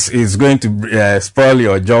 it's going to spoil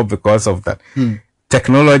your job because of that.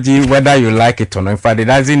 Technology, whether you like it or not, in fact, it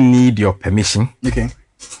doesn't need your permission.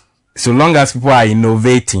 So long as people are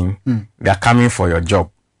innovating, they are coming for your job.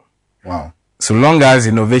 So long as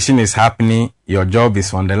innovation is happening, your job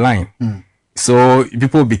is on the line. So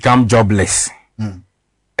people become jobless.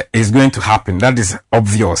 It's going to happen. That is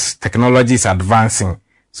obvious. Technology is advancing.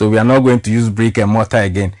 So we are not going to use brick and mortar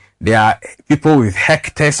again. There are people with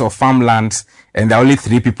hectares of farmlands, and there are only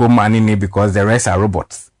 3 people manning it because the rest are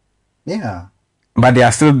robots. But there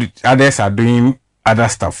are still others are doing other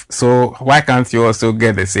stuff. So why can't you also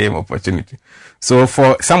get the same opportunity? So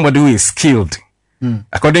for somebody who is skilled,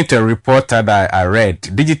 according to a report that I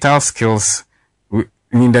read, digital skills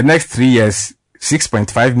in the next 3 years,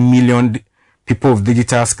 6.5 million people with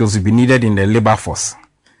digital skills will be needed in the labor force.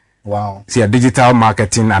 Wow. So, digital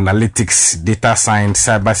marketing, analytics, data science,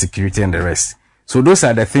 cyber security, and the rest. So those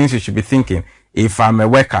are the things you should be thinking. If I'm a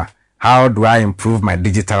worker, how do I improve my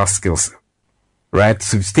digital skills? Right?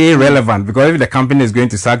 To stay relevant, because if the company is going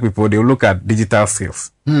to sack people, they'll look at digital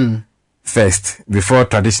skills first before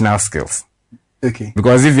traditional skills. Okay.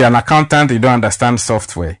 Because if you're an accountant, you don't understand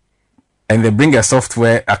software, and they bring a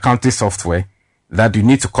software, accounting software, that you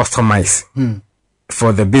need to customize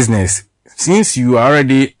for the business. Since you are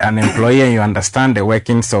already an employee and you understand the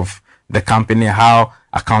workings of the company, how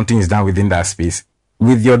accounting is done within that space,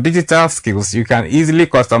 with your digital skills, you can easily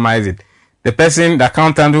customize it. The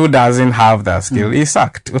accountant who doesn't have that skill is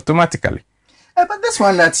sacked automatically. But this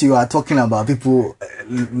one that you are talking about, people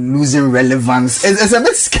losing relevance, it's a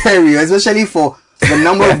bit scary, especially for the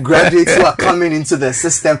number of graduates who are coming into the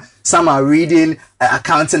system. Some are reading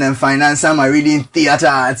accounting and finance, some are reading theater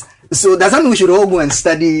arts. So does that mean we should all go and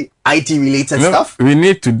study IT-related stuff? We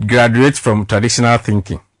need to graduate from traditional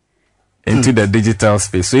thinking into the digital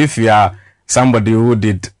space. So if you are somebody who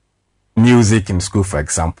did music in school, for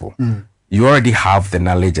example, you already have the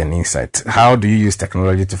knowledge and insight. How do you use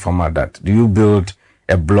technology to format that? Do you build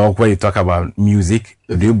a blog where you talk about music?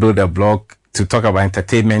 Do you build a blog to talk about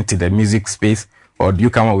entertainment in the music space? Or do you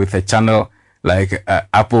come up with a channel like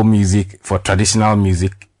Apple Music for traditional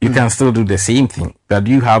music? You can still do the same thing, but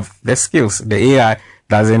you have the skills. The AI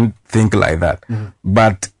doesn't think like that.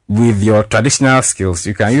 But with your traditional skills,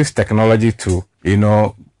 you can use technology to,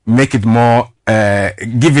 make it more,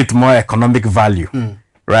 give it more economic value,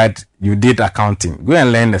 right? You did accounting. Go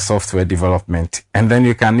and learn the software development, and then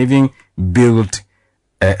you can even build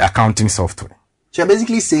accounting software. So you're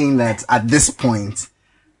basically saying that at this point,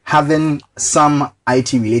 having some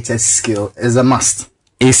IT-related skill is a must.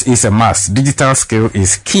 Is a must. Digital skill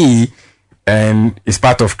is key and is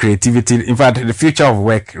part of creativity. In fact, the future of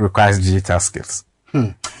work requires digital skills.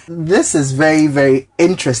 This is very, very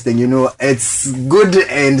interesting. It's good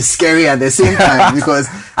and scary at the same time because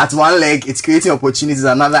at one leg, it's creating opportunities,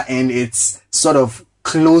 another end, it's sort of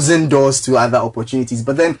closing doors to other opportunities.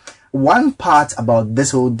 But then one part about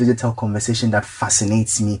this whole digital conversation that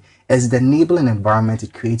fascinates me is the enabling environment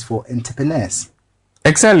it creates for entrepreneurs.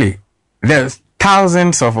 Exactly. There's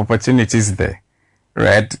thousands of opportunities there,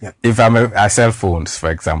 right? Yep. If I sell phones, for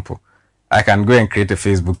example, I can go and create a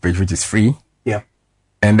Facebook page which is free. Yeah.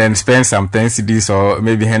 And then spend some 10 CDs or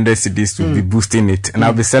maybe 100 CDs to be boosting it. And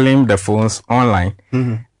I'll be selling the phones online.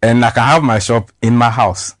 And I can have my shop in my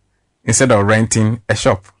house instead of renting a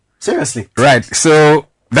shop. Seriously? Right. So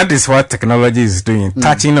that is what technology is doing,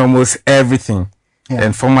 touching almost everything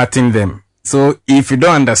and formatting them. So if you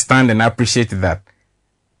don't understand and appreciate that,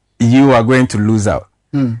 you are going to lose out.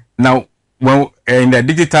 Now, when in the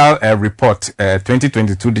digital report,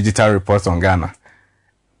 2022 digital report on Ghana,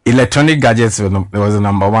 electronic gadgets was the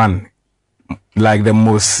number one, like the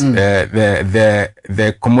most,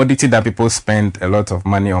 the commodity that people spend a lot of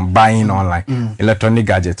money on buying online. Electronic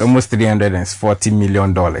gadgets, almost $340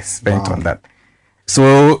 million spent on that.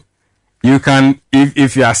 So you can,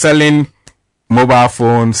 if you are selling mobile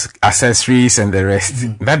phones, accessories, and the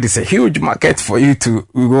rest, that is a huge market for you to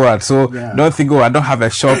go at. So don't think, I don't have a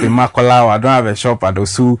shop in Makola, or I don't have a shop at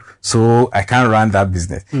Osu, so I can't run that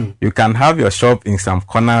business. You can have your shop in some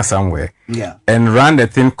corner somewhere and run the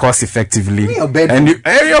thing cost effectively. In your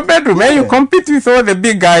bedroom. And you compete with all the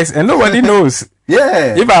big guys and nobody knows.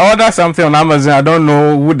 If I order something on Amazon, I don't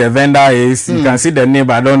know who the vendor is. You can see the name,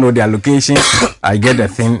 but I don't know their location. I get the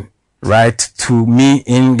thing right to me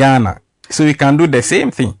in Ghana. So we can do the same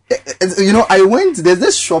thing. There's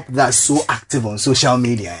this shop that's so active on social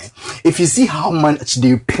media. If you see how much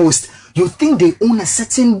they post, you think they own a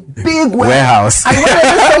certain big warehouse.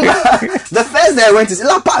 The first day I went to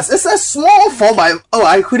La Paz, it's a small 4x.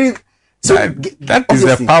 I couldn't. So that is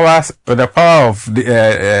the power of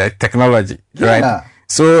the technology, right?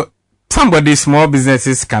 So small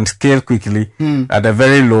businesses can scale quickly at a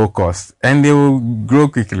very low cost, and they will grow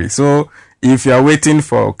quickly. So if you are waiting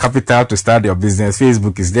for capital to start your business,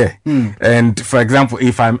 Facebook is there. And for example,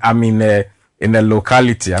 if I'm in a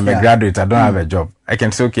locality, I'm a graduate, I don't have a job, I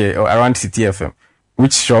can say, okay, around City FM,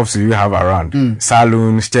 which shops do you have around?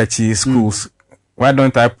 Saloons, churches, schools. Why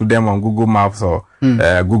don't I put them on Google Maps or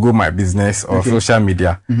Google My Business or social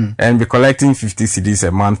media and be collecting 50 CDs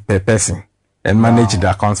a month per person and manage the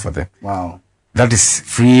accounts for them? Wow. That is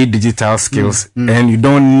free digital skills and you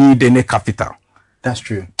don't need any capital. That's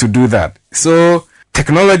true. To do that. So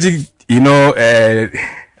technology,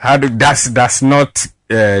 does not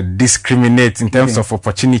discriminate in terms of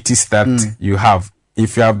opportunities that you have.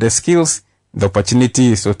 If you have the skills, the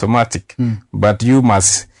opportunity is automatic. But you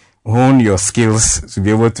must hone your skills to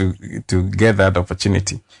be able to get that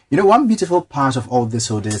opportunity. You know, one beautiful part of all this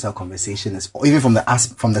whole digital conversation is, even from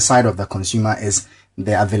the side of the consumer, is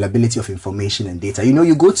the availability of information and data. You know,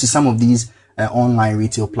 you go to some of these online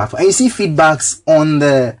retail platforms and you see feedbacks on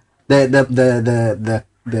the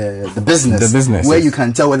business where you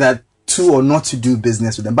can tell whether to or not to do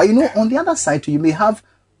business with them. But you know, on the other side too, you may have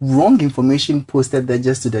wrong information posted there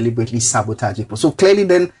just to deliberately sabotage people. So clearly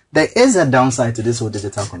then there is a downside to this whole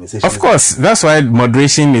digital conversation. Of course, that's why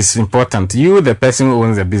moderation is important. You, the person who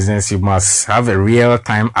owns a business, you must have a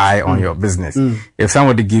real-time eye on your business. If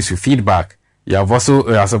somebody gives you feedback, you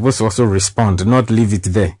are supposed to also respond, not leave it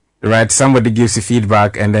there. Right? Somebody gives you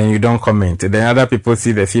feedback and then you don't comment. Then other people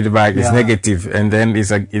see the feedback is negative and then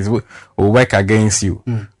it will work against you.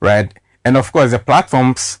 Right? And of course, the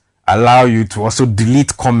platforms allow you to also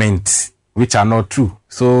delete comments which are not true.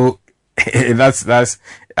 So that's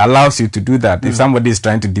allows you to do that. If somebody is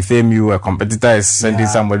trying to defame you, a competitor is sending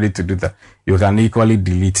somebody to do that, you can equally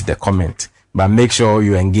delete the comment. But make sure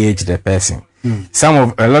you engage the person.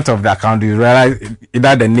 A lot of the accounts, you realize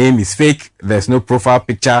either the name is fake, there's no profile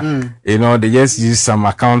picture, you know, they just use some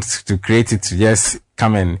accounts to create it to just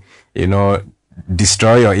come and, you know,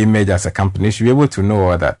 destroy your image as a company. You should be able to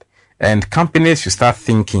know all that. And companies should start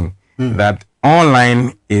thinking that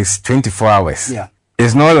online is 24 hours.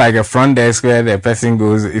 It's not like a front desk where the person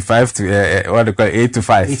goes 8 to 5.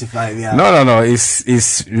 8 to 5, yeah. No.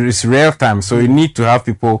 It's real time. So you need to have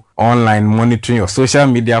people online monitoring your social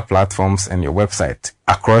media platforms and your website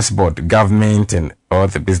across board, government and all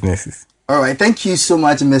the businesses. All right. Thank you so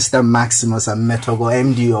much, Mr. Maximus Ametogo,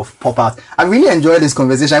 MD of Pop Out. I really enjoyed this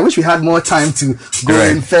conversation. I wish we had more time to go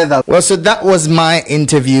in further. Well, so that was my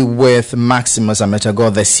interview with Maximus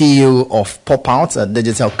Ametogo, the CEO of Pop Out, a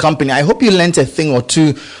digital company. I hope you learned a thing or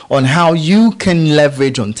two on how you can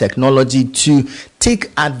leverage on technology to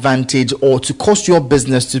take advantage or to cause your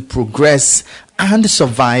business to progress and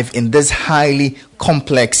survive in this highly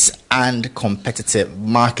complex and competitive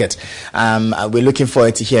market. We're looking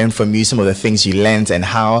forward to hearing from you some of the things you learned and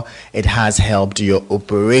how it has helped your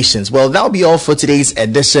operations. Well, that'll be all for today's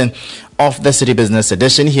edition of the City Business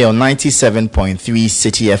Edition here on 97.3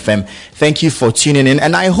 City FM. Thank you for tuning in,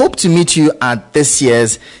 and I hope to meet you at this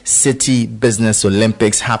year's City Business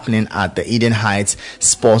Olympics happening at the Eden Heights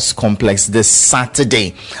Sports Complex this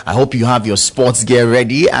Saturday. I hope you have your sports gear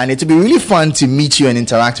ready, and it will be really fun to meet you and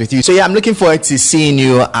interact with you. So yeah, I'm looking forward to seeing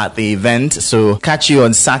you at the event. So catch you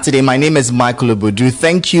on Saturday. My name is Michael Obodu.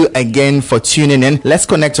 Thank you again for tuning in. Let's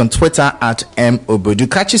connect on Twitter at @mobodu.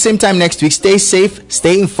 Catch you same time next week. Stay safe,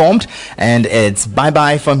 stay informed, and it's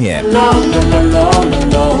bye-bye from here. This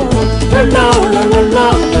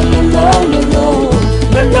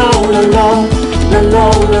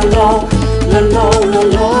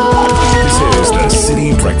is the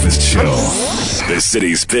City Breakfast Show, the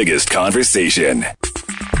city's biggest conversation.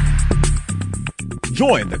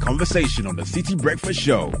 Join the conversation on the City Breakfast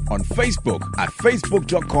Show on Facebook at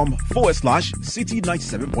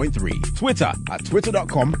facebook.com/City97.3, Twitter at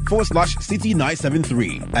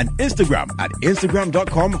twitter.com/City973, and Instagram at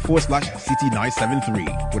instagram.com/City973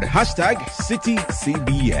 with the hashtag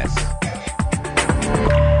CityCBS.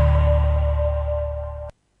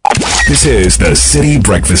 This is the City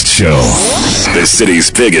Breakfast Show, the city's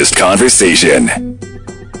biggest conversation.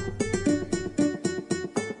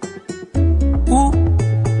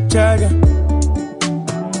 Jaga.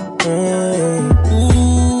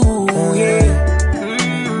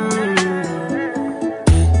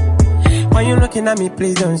 When you looking at me,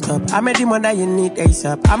 please don't stop. I'm the one that you need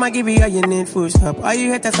ASAP. I'ma give you all you need, full stop. All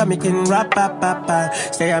you haters are making rap,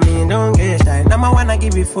 Stay at me, don't get shy. Now I wanna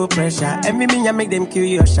give you full pressure. Every me, I make them kill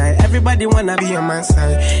your shine. Everybody wanna be on my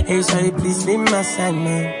side. Hey, sorry, please leave my side,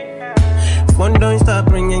 man. Phone don't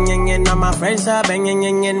stop ringing, now my friends are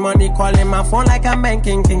banging, money calling my phone like I'm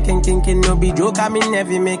banking, king. No be joke, I'm in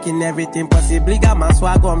heavy, making everything possibly. Got my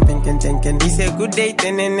swag on, thinking. He said good day,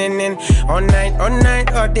 all night,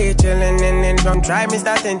 all day, chilling, don't try me,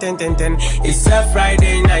 start, ten. It's a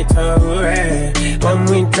Friday night, oh, hey. When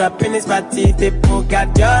we drop in this party, people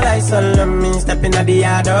got your eyes on me, stepping at the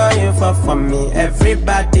yard, oh, you for me.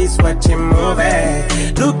 Everybody's watching movie,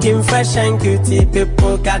 looking fresh and cutie,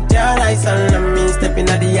 people got your eyes on me, stepping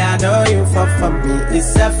at the yard, oh, you for me.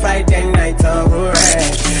 It's a Friday night, oh,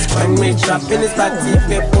 right. When we drop in this party,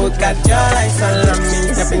 people got your eyes on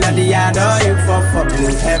me, stepping at the yard, oh, you for me.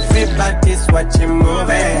 Everybody's watching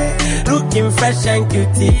movie, looking fresh and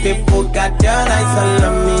cutie, people got your eyes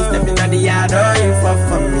on me, stepping at the yard, oh, you for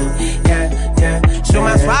me. Yeah. So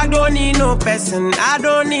my swag don't need no person. I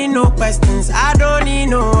don't need no questions. I don't need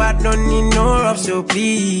no rub. So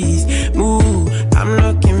please move. I'm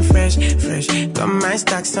looking fresh. Got my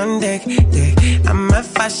stacks on deck. I'm a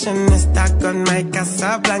fashionista. Got my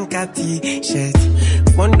Casablanca t-shirt.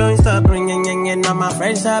 Phone don't stop ringing, now my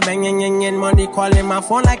friends are banging, money calling my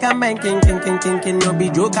phone like I'm banking, thinking, no be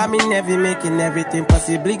joke, I'm in heavy, making everything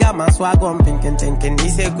possibly, got my swag on, thinking,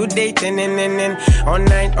 it's a good day, all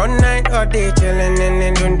night, all day,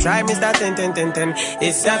 chilling, don't try me, start,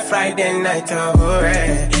 it's a Friday night,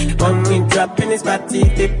 when we drop in this party,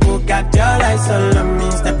 people got your eyes on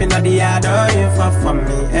me, stepping out the yard, you for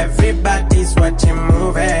me, everybody's watching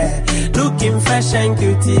movie, looking fresh and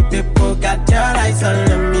cutie, people got your eyes on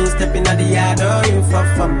me, stepping out the yard, you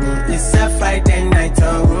for me. It's a Friday night,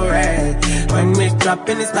 alright. When we drop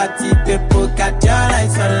in this party, people got your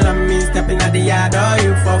eyes on me, stepping out the yard,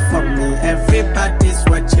 you for me. Everybody's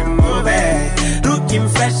watching movie, looking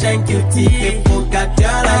fresh and cutie. People got your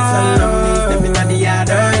eyes on me, stepping out the yard,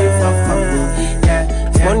 you for me.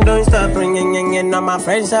 Phone don't stop ringing, now my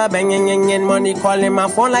friends are banging, money calling my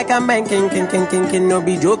phone like I'm banking, thinking, no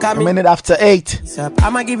be joke, I'm a minute after 8.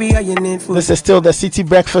 I'ma give you all you need food. This is still the City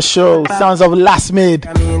Breakfast Show. Sounds of Last Mid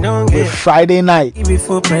with Friday Night. Give you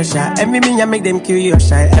full pressure, and me I make them kill your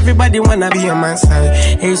shine. Everybody wanna be on my side.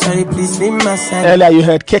 Hey, sorry, please leave my side. Earlier you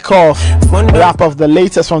heard Kickoff, a wrap of the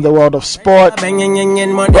latest from the world of sport,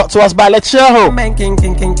 brought to us by Lecheho.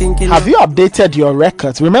 Have you updated your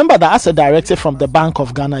records? Remember that as a directive from the Bank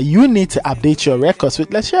of Ghana, you need to update your records with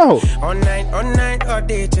Lecheho. All night, all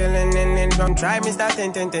day, chilling, and don't try me, start,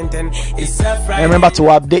 it's a Friday. Remember to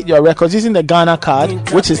update your records using the Ghana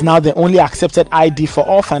card, which is now the only accepted ID for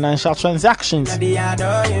all financial transactions. You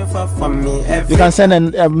can send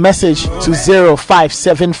a message to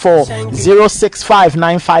 0574 065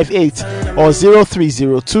 958 or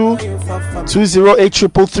 0302 208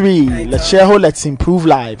 333. Lecheho, let's improve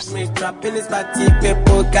lives.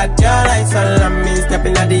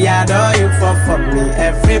 Stepping at the yard, you for me.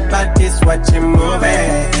 Everybody's watching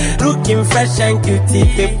movie, looking fresh and cutie.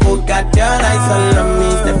 People got your eyes on me.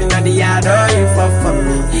 Stepping at the yard, you for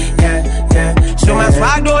me. Yeah. So my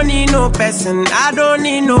swag don't need no person. I don't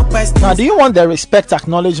need no question. Now, do you want the respect,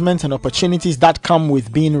 acknowledgement, and opportunities that come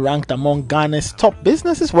with being ranked among Ghana's top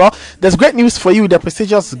businesses? Well, there's great news for you. The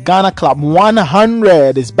prestigious Ghana Club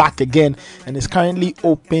 100 is back again and is currently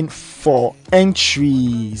open for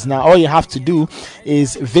entries. Now, all you have to do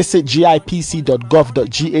is visit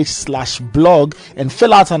gipc.gov.gh/blog and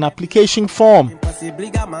fill out an application form.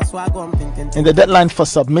 And the deadline for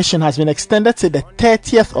submission has been extended to the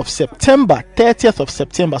 30th of September.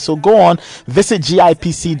 So go on, visit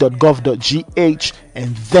gipc.gov.gh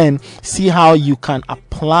and then see how you can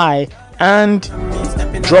apply and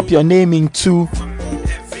drop your name into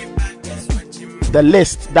the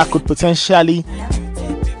list that could potentially,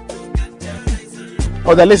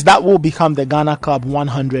 or the list that will become the Ghana Club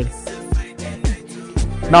 100.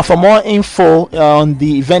 Now, for more info on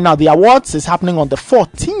the event, now the awards is happening on the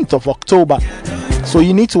 14th of October, so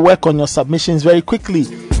you need to work on your submissions very quickly.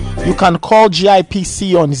 You can call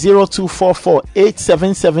GIPC on 0244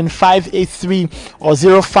 877 583 or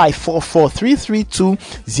 0544 332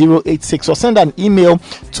 086 or send an email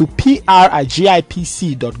to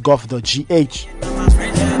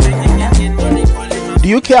pr@gipc.gov.gh. Do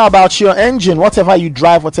you care about your engine? Whatever you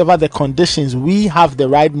drive, whatever the conditions, we have the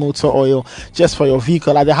right motor oil just for your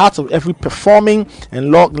vehicle. At the heart of every performing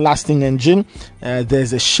and long-lasting engine,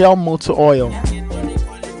 there's a Shell motor oil.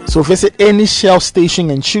 So visit any Shell station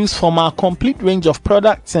and choose from our complete range of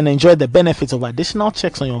products and enjoy the benefits of additional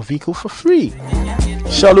checks on your vehicle for free.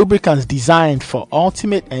 Shell lubricants designed for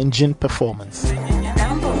ultimate engine performance.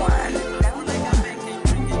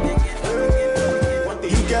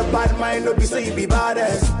 Bad mind, no be say you be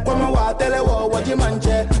badass. Come on, tell her what you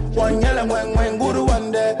manche. One yellow when guru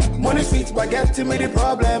one day. Money sweet, but get to me the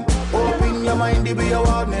problem. Open your mind, to be your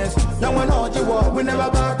awareness. No one knows you walk, we never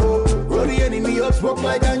back up. Roll the enemy up, smoke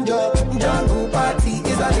like ganja. Jungle party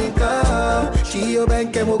is a liquor. She your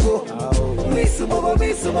bank and go. Miss Bobo,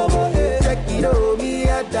 check it on me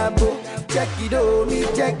at that book. Check it on me,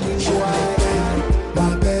 check it.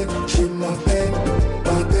 My bed, she my bed.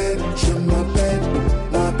 My bed, she my bed.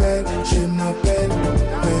 My bed, she my bed.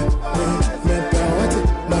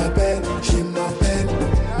 My bed, she my bed.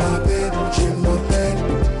 My bed, she my bed.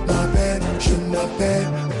 My bed, she my bed.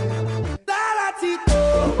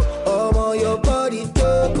 Oh, your body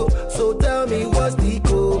coco. So tell me what's the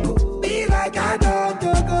coco? Be like I don't.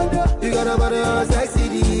 You got a body of a sexy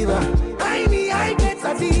diva. I get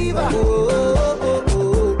sativa.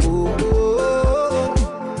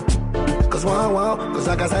 Cause wow, cause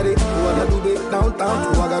I Zakasade, Ouagadougou, downtown to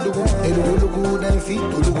Ouagadougou, Elugu, then feet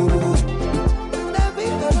to Lugu.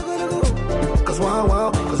 Cause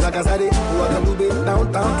wow, cause Zakasade, Ouagadougou,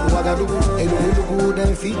 downtown to Ouagadougou, Elugu,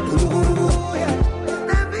 then feet to Lugu.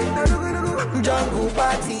 Jungle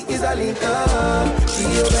party is a link up. She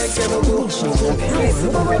a make them go. Check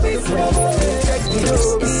it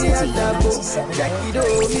out, me at the book. Check it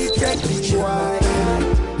out, me check it why.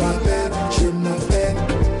 My bed, she my bed.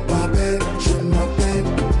 My bed, she my bed.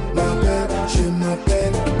 My bed, she my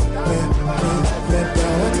bed.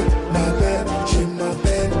 My bed, she my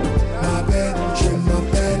bed. My bed, she my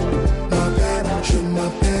bed. My bed, she my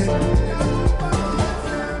bed.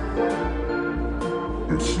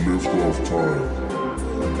 It's lift off time.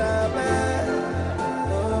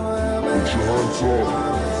 Put your hands up.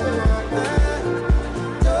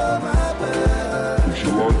 Put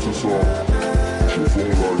your lighters up. Put your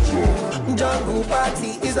phone lights up. Jungle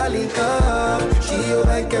party is a link up. She a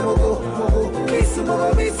make them go. Miss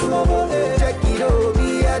Momo. Check it out,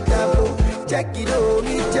 me at the book. Check it out,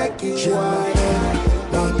 me check it why.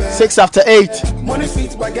 6 after 8.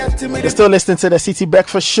 You're still listening to the City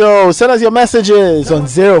Breakfast Show. Send us your messages on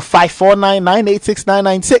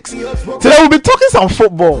 0549986996. Today we'll be talking some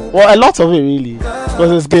football. Well, a lot of it really,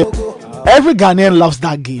 because it's good. Every Ghanaian loves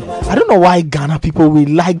that game. I don't know why Ghana people will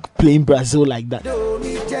like playing Brazil like that.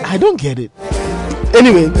 I don't get it.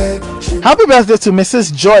 Anyway, happy birthday to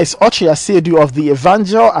Mrs. Joyce Ochiasedu of the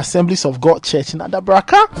Evangel Assemblies of God Church in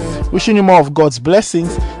Adabraka. Wishing you more of God's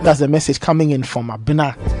blessings. That's the message coming in from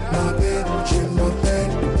Abena.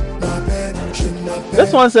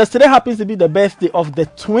 This one says today happens to be the birthday of the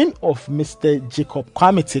twin of Mr. Jacob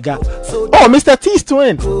Kwame Tiga. Oh, Mr. T's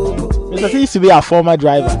twin. Mr. T used to be our former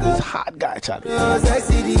driver. He's a hard guy, Charlie.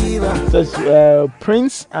 Says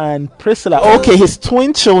Prince and Priscilla. Okay, his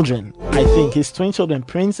twin children. I think his twin children,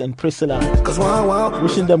 Prince and Priscilla.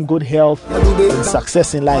 Wishing them good health and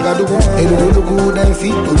success in life.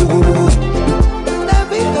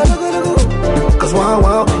 Cause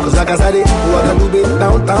cause like I said, Ouagadougou,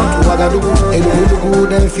 downtown to Ouagadougou, Elugu,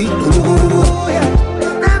 then feet to Lugu.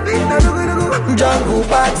 Jungle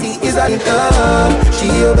party is a link up. She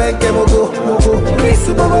a make them go. Miss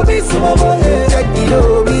Momo. Check it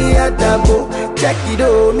out, me at the book. Check it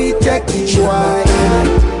out, me check it why.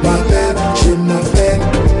 My bed, she my bed.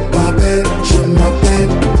 My bed, she my bed.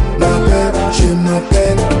 My bed, she my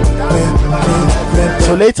bed.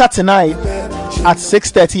 So later tonight at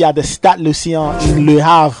 6:30 at the Stade Lucien in Le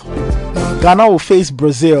Havre, Ghana will face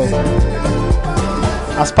Brazil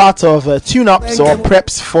as part of tune-ups or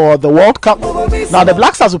preps for the World Cup. Now the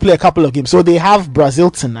Black Stars will play a couple of games. So they have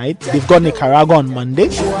Brazil tonight. They've got Nicaragua on Monday.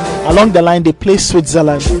 Along the line they play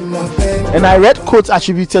Switzerland. And I read quotes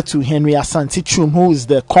attributed to Henry Asante Chum, who is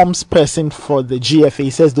the comms person for the GFA.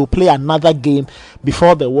 He says they'll play another game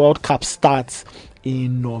before the World Cup starts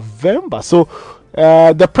in November. So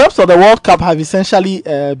the preps for the World Cup have essentially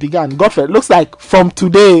begun. Godfrey, looks like from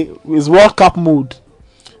today is World Cup mood.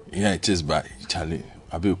 Yeah, it is, but Charlie,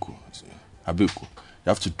 Abeku, you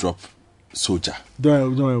have to drop Soldier. No.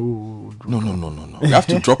 You have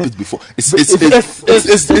to drop it before.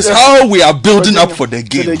 It's how we are building up for the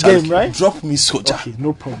game. Right? Drop me Soldier. Okay,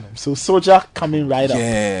 no problem. So Soldier coming right up.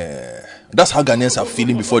 Yeah, that's how Ghanaians are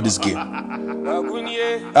feeling before this game.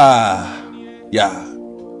 Yeah.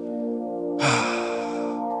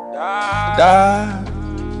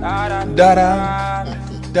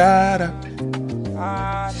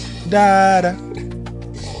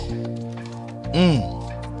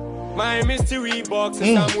 My mystery box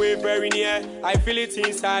is somewhere very near. I feel it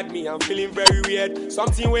inside me, I'm feeling very weird.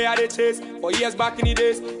 Something where I did chase for years back in the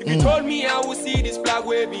days. If you told me I would see this flag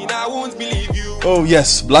waving, I won't believe you. Oh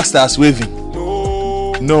yes, Black Stars waving.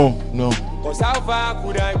 No. Cause how far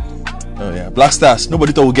could I? Oh yeah, Black Stars.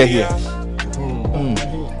 Nobody thought we'd get here.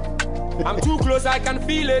 I'm too close, I can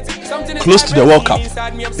feel it. Something is close to the World Cup.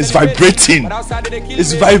 It's vibrating.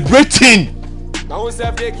 It's vibrating. My own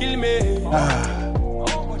self, they kill me. My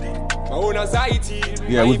own anxiety.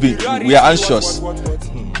 Yeah, we are anxious.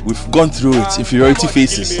 We've gone through it. Inferiority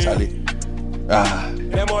faces, Charlie.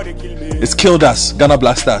 It's killed us, Ghana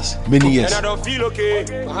Black Stars, many years. And I don't feel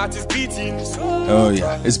okay. My heart is beating. Oh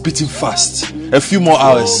yeah, it's beating fast. A few more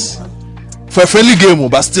hours for a friendly game,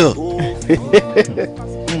 but still.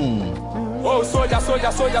 Oh, soldier.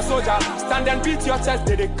 Stand and beat your chest.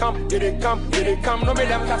 Did they come? No, make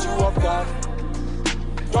them catch you off guard.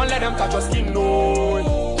 Don't let them touch your skin,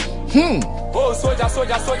 no. Oh, soldier.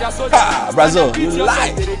 Brazil, you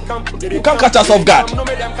lie. You can't catch us off guard. No,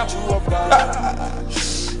 make them catch you off guard.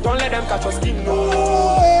 Don't let them catch your skin, no.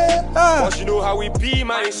 But you know how we be,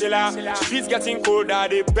 my Sheila. Streets getting colder,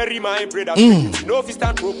 they bury my brother. You know if you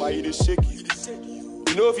stand proper, it shake you.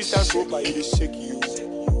 You know if you stand proper, it shake you.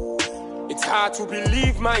 It's hard to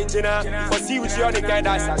believe, my Jenna. For see with you on the guy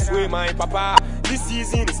that's I swear, my papa. This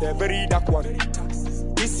season is a very dark one.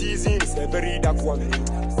 This season is a very dark one.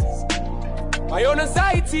 My own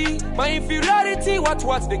anxiety, my inferiority, what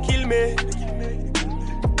they kill me.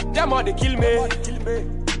 Them all they kill me.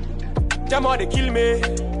 Them all they kill me.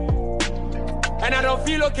 And I don't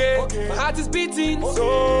feel okay. My heart is beating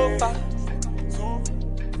so fast.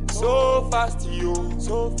 So fast, you.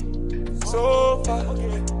 So fast.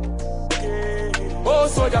 Oh,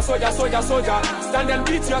 soldier, soldier, soldier, soldier. Stand and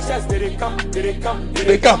beat your chest. They come, they come,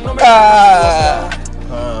 they come. No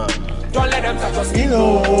don't let them touch your skin.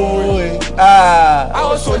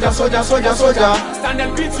 Oh, soldier, soldier, soldier, soldier. Stand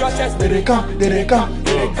and beat your chest. They come, they come,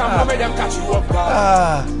 they come. Don't let them catch you up.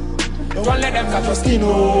 Don't let them touch your skin.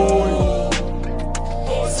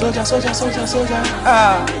 Soldier, soldier, soldier, soldier.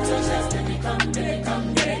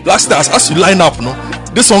 Black Stars, as you line up, no,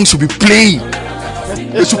 this song should be playing.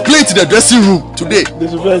 They should play it in the dressing room today. They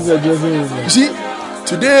should play it in the dressing room. You see,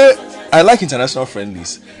 today I like international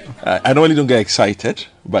friendlies. I normally don't get excited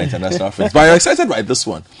by international friends, but I'm excited by this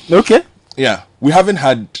one. Okay. Yeah, we haven't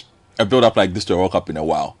had a build-up like this to a World Cup in a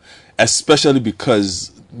while, especially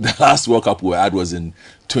because the last World Cup we had was in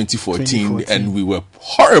 2014, and we were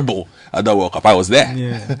horrible at that World Cup. I was there.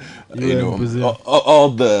 Yeah. You know, all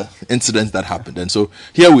the incidents that happened. And so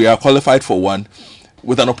here we are, qualified for one,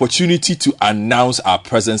 with an opportunity to announce our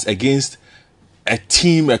presence against a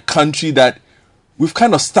team, a country that we've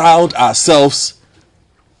kind of styled ourselves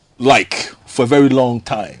like for a very long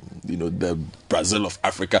time. You know, the Brazil of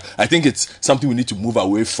Africa. I think it's something we need to move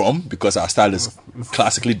away from because our style is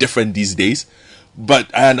classically different these days.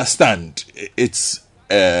 But I understand it's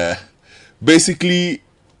basically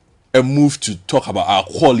a move to talk about our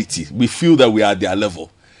quality. We feel that we are at their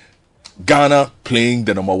level. Ghana playing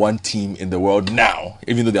the number one team in the world now,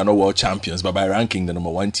 even though they are not world champions, but by ranking the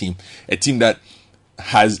number one team, a team that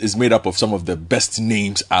is made up of some of the best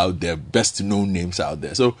names out there, best known names out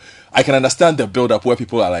there. So I can understand the build up where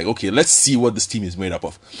people are like, okay, let's see what this team is made up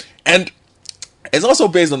of. And it's also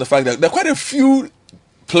based on the fact that there are quite a few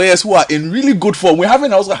players who are in really good form. We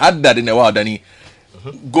haven't also had that in a while, Danny.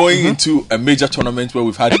 Going into a major tournament where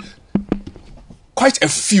we've had quite a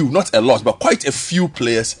few, not a lot, but quite a few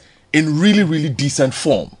players in really, really decent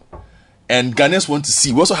form. And Ghanaians want to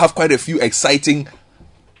see. We also have quite a few exciting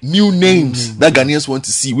new names that Ghanaians want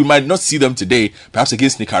to see. We might not see them today, perhaps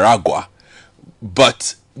against Nicaragua,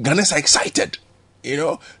 but Ghanaians are excited, you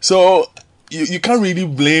know? So you can't really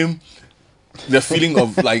blame the feeling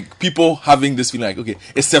of like people having this feeling like, okay,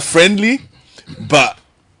 it's a friendly, but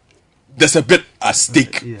there's a bit at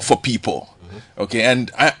stake for people. Okay,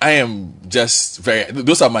 and I am just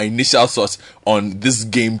those are my initial thoughts on this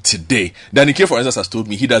game today. Danny K, for instance, has told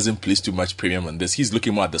me he doesn't place too much premium on this. He's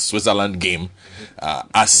looking more at the Switzerland game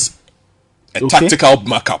as a tactical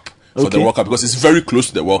markup for the World Cup because it's very close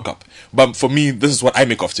to the World Cup. But for me, this is what I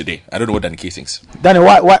make of today. I don't know what Danny K thinks. Danny,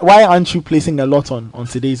 why aren't you placing a lot on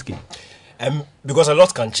today's game? Because a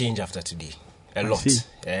lot can change after today. A lot.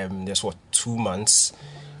 There's 2 months.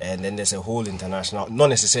 And then there's a whole international, not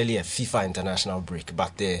necessarily a FIFA international break,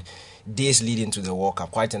 but the days leading to the World Cup,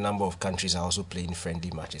 quite a number of countries are also playing friendly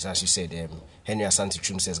matches. As you said, Henry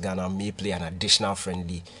Asante-Chum says Ghana may play an additional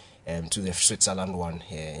friendly to the Switzerland one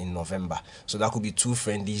in November. So that could be 2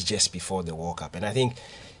 friendlies just before the World Cup. And I think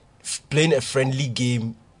playing a friendly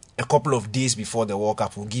game a couple of days before the World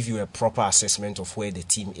Cup will give you a proper assessment of where the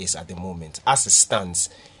team is at the moment. As it stands,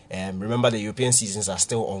 remember the European seasons are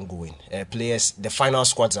still ongoing. Players, the final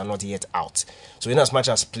squads are not yet out. So in as much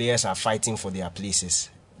as players are fighting for their places,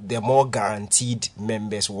 the more guaranteed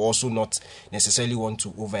members will also not necessarily want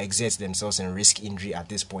to overexert themselves and risk injury at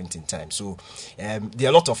this point in time. So there are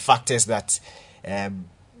a lot of factors that,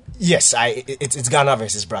 yes, it's Ghana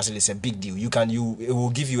versus Brazil. It's a big deal. It will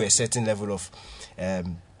give you a certain level of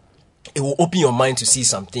it will open your mind to see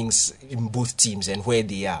some things in both teams and where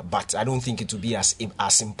they are. But I don't think it will be as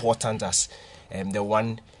important as the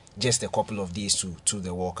one just a couple of days to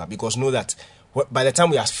the World Cup. Because know that by the time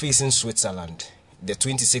we are facing Switzerland, the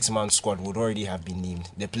 26-man squad would already have been named.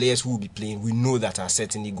 The players who will be playing, we know that are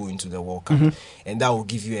certainly going to the World Cup. And that will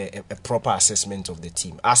give you a proper assessment of the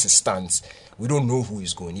team. As it stands, we don't know who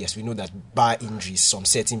is going. Yes, we know that bar injuries, some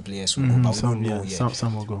certain players will go, but we don't know yet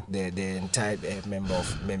some will go. The entire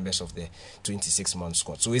members of the 26-man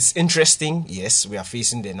squad. So it's interesting. Yes, we are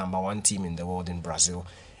facing the number one team in the world in Brazil.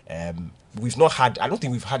 I don't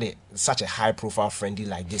think we've had such a high-profile friendly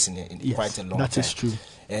like this in quite a long time. That is true.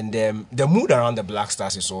 And the mood around the Black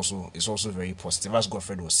Stars is also very positive, as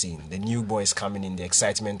Godfred was saying. The new boys coming in, the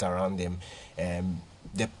excitement around them,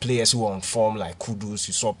 the players who are on form like Kudus,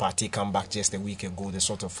 you saw Partey come back just a week ago, the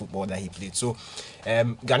sort of football that he played. So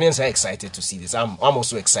Ghanaians are excited to see this. I'm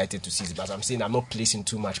also excited to see this, but I'm saying I'm not placing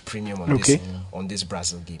too much premium on this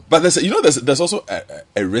Brazil game. But there's also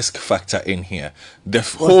a risk factor in here. The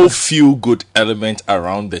whole feel good element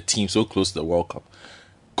around the team so close to the World Cup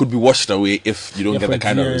could be washed away if you don't get the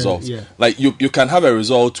kind of results. Yeah. Like you can have a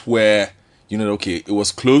result where it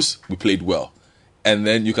was close, we played well. And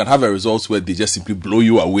then you can have a result where they just simply blow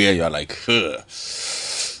you away and you're like,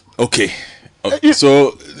 okay.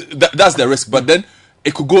 So that's the risk. But then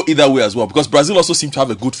it could go either way as well, because Brazil also seem to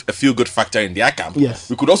have a feel-good factor in their camp.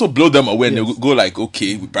 Yes. We could also blow them away and they would go like,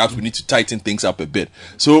 okay, perhaps we need to tighten things up a bit.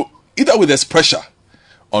 So either way, there's pressure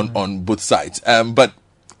on both sides. But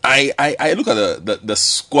I look at the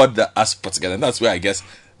squad that has put together, and that's where I guess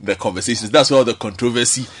the conversations, that's where all the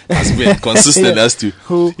controversy has been consistent as to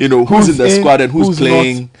who's in the squad and who's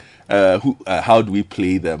playing, how do we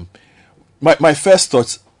play them. My first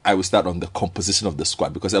thoughts, I will start on the composition of the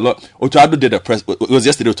squad, because Otuado did a press. It was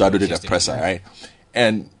yesterday Otuado did a presser, right?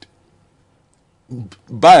 And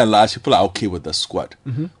by and large, people are okay with the squad,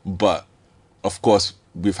 but of course,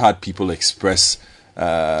 we've had people express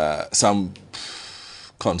some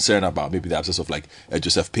concern about maybe the absence of like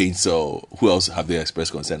Joseph Paintsel. Who else have they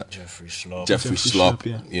expressed concern? Jeffrey Schlupp.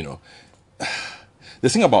 Yeah. The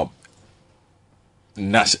thing about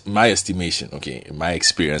my estimation, in my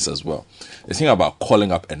experience as well, the thing about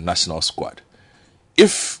calling up a national squad,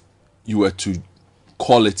 if you were to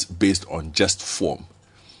call it based on just form,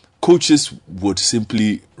 coaches would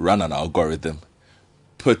simply run an algorithm,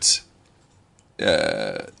 put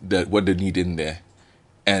what they need in there,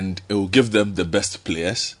 and it will give them the best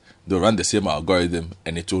players. They'll run the same algorithm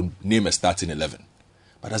and it will name a starting 11.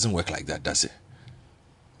 But it doesn't work like that, does it?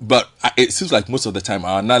 But it seems like most of the time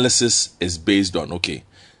our analysis is based on,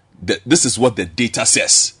 this is what the data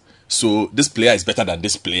says. So this player is better than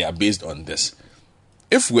this player based on this.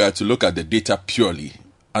 If we are to look at the data purely,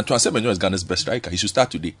 Antoine Semenyo is Ghana's best striker. He should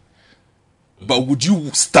start today. But would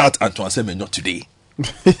you start Antoine Semenyo today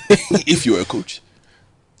if you're a coach?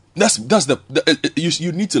 That's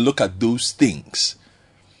you need to look at those things.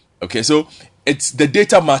 Okay, so it's the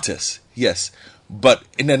data matters, yes, but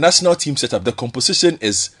in a national team setup, the composition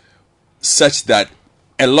is such that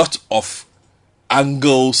a lot of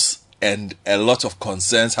angles and a lot of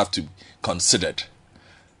concerns have to be considered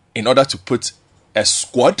in order to put a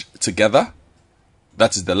squad together.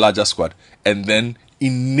 That is the larger squad, and then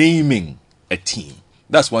in naming a team,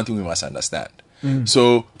 that's one thing we must understand.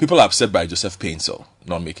 So people are upset by Joseph Paintsel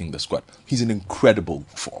not making the squad. He's in incredible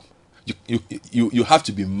form. You have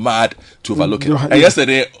to be mad to overlook it. And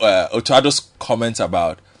yesterday, Otuado's comments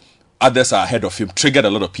about others are ahead of him triggered a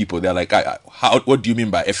lot of people. They're like, what do you mean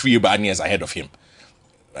by Efri Ibani is ahead of him?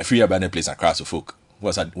 Efri Ibani plays across the folk.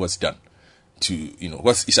 What's done? What's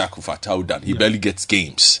Ishaku Fatau done? He barely gets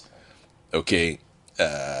games. Okay.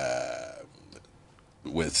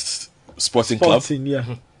 With Sporting Club.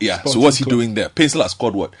 Yeah. So what's he doing there? Paintsel has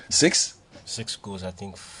scored what? 6? 6 goals, I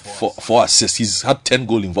think. 4 assists. He's had 10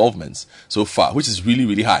 goal involvements so far, which is really,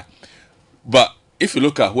 really high. But if you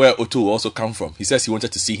look at where Otto also come from, he says he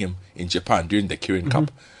wanted to see him in Japan during the Kirin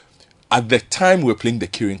Cup. At the time we were playing the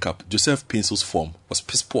Kirin Cup, Joseph Paintsel's form was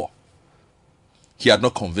piss poor. He had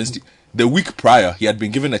not convinced. The week prior, he had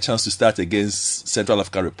been given a chance to start against Central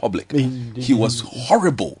African Republic. He was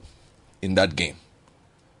horrible in that game.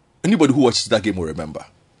 Anybody who watched that game will remember.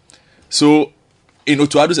 So, in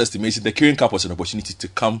Otuado's estimation, the Kirin Cup was an opportunity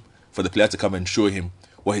for the player to come and show him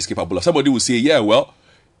what he's capable of. Somebody will say,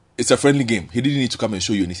 it's a friendly game. He didn't need to come and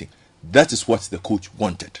show you anything. That is what the coach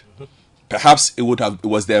wanted. Perhaps it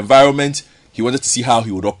was the environment. He wanted to see how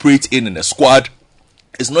he would operate in a squad.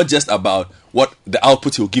 It's not just about what the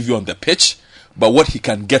output he'll give you on the pitch, but what he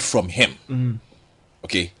can get from him.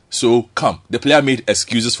 Okay, so come. The player made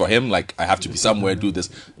excuses for him, like, I have to be somewhere, do this.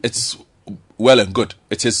 It's well and good.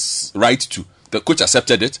 It's his right to. The coach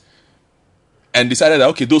accepted it and decided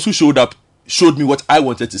that, those who showed up showed me what I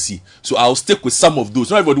wanted to see. So I'll stick with some of those.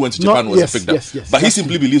 Not everybody went to Japan was picked up. But he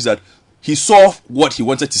simply believes that he saw what he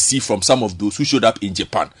wanted to see from some of those who showed up in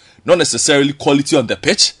Japan. Not necessarily quality on the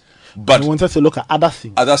pitch, but he wanted to look at other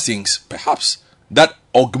things. Other things, perhaps, that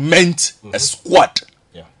augment a squad.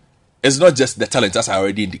 It's not just the talent, as I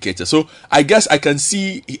already indicated. So I guess I can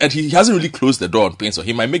see, and he hasn't really closed the door on Paintsel, so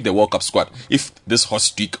he might make the World Cup squad if this hot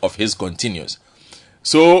streak of his continues.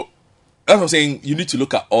 So that's what I'm saying. You need to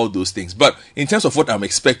look at all those things. But in terms of what I'm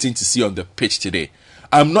expecting to see on the pitch today,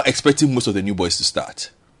 I'm not expecting most of the new boys to start.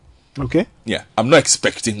 Okay. Yeah, I'm not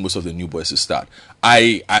expecting most of the new boys to start.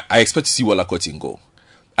 I expect to see Walakot in goal.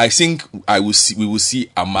 I think we will see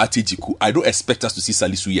Amate Jiku. I don't expect us to see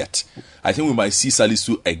Salisu yet. I think we might see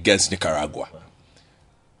Salisu against Nicaragua.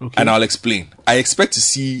 Okay. And I'll explain. I expect to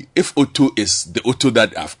see if Otto is the Otto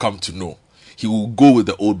that I've come to know. He will go with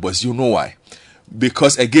the old boys. You know why?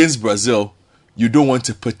 Because against Brazil, you don't want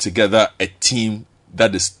to put together a team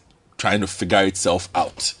that is trying to figure itself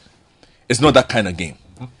out. It's not that kind of game.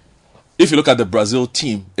 If you look at the Brazil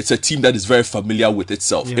team, it's a team that is very familiar with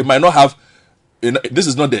itself. Yeah. It might not have... This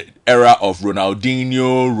is not the era of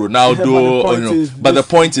Ronaldinho, Ronaldo, but the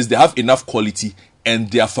point is they have enough quality and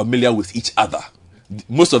they are familiar with each other.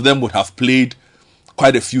 Most of them would have played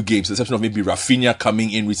quite a few games, exception of maybe Rafinha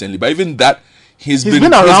coming in recently. But even that, he's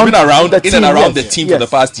been around the team for the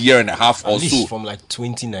past year and a half or so. From like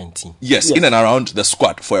 2019. Yes, in and around the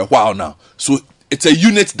squad for a while now. So it's a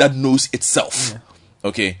unit that knows itself. Yeah.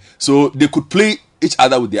 Okay, so they could play each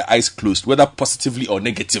other with their eyes closed, whether positively or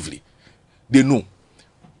negatively. They know.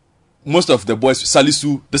 Most of the boys,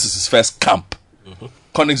 Salisu, this is his first camp.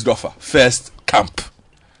 Koningsdorfer, first camp.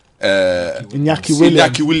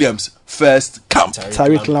 Iñaki Williams, first camp.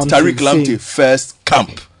 Tariq Lamptey, first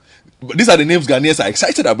camp. But these are the names Ghanaians are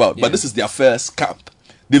excited about, but this is their first camp.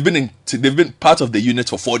 They've been part of the unit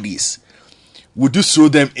for 4 days. Would you throw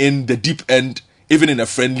them in the deep end, even in a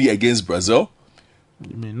friendly against Brazil?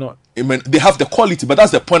 You may not. They have the quality, but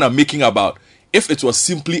that's the point I'm making about if it was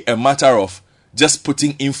simply a matter of just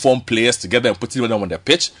putting informed players together and putting them on the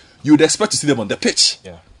pitch, you would expect to see them on the pitch.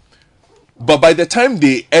 Yeah. But by the time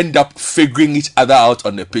they end up figuring each other out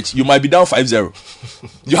on the pitch, you might be down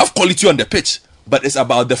 5-0. You have quality on the pitch, but it's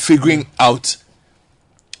about the figuring out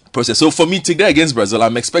process. So for me, today against Brazil,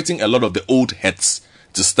 I'm expecting a lot of the old heads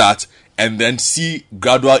to start and then see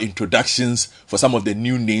gradual introductions for some of the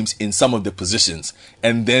new names in some of the positions,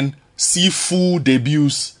 and then see full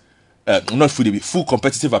debuts. Full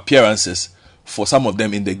competitive appearances for some of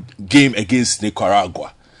them in the game against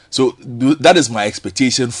Nicaragua. So that is my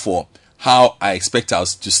expectation for how I expect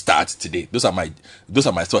us to start today. Those are my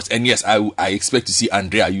thoughts. And yes, I expect to see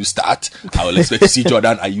Andre Ayew start. I will expect to see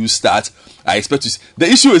Jordan Ayew start. I expect to see. The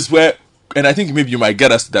issue is where, and I think maybe you might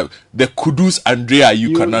get us to that, the Kudus Andre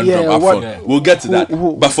Ayew conundrum up front. We'll get to that.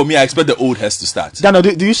 But for me, I expect the old heads to start. Dano,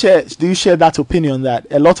 do you share that opinion that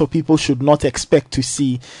a lot of people should not expect to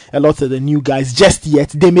see a lot of the new guys just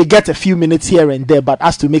yet? They may get a few minutes here and there, but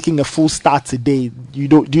as to making a full start today,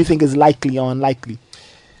 do you think is likely or unlikely?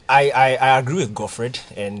 I agree with Godfred,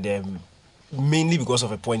 and mainly because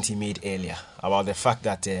of a point he made earlier about the fact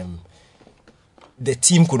that the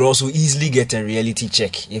team could also easily get a reality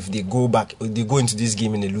check if they go into this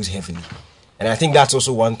game and they lose heavily. And I think that's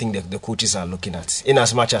also one thing that the coaches are looking at. In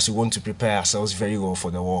as much as we want to prepare ourselves very well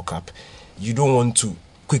for the World Cup, you don't want to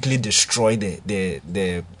quickly destroy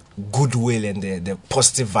the goodwill and the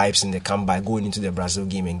positive vibes in the camp by going into the Brazil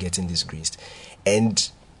game and getting disgraced. And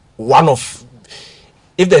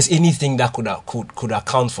if there's anything that could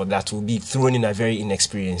account for that, will be throwing in a very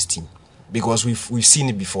inexperienced team, because we've seen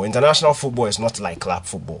it before. International football is not like club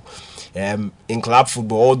football. In club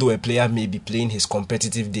football, although a player may be playing his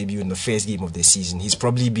competitive debut in the first game of the season, he's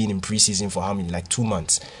probably been in preseason for how many, like 2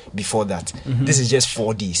 months before that. Mm-hmm. This is just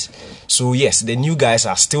 4 days. So yes, the new guys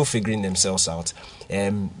are still figuring themselves out.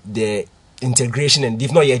 The integration, and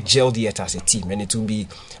they've not yet gelled yet as a team, and it will be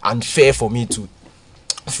unfair for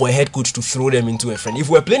a head coach to throw them into a friend. If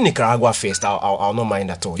we're playing Nicaragua first, I'll not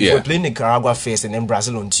mind at all. If we're playing Nicaragua first and then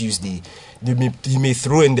Brazil on Tuesday, you may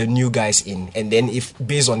throw in the new guys in, and then if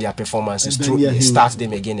based on their performances, start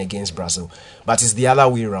them again against Brazil. But it's the other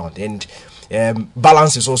way around, and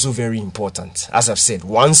balance is also very important. As I've said,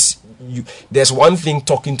 there's one thing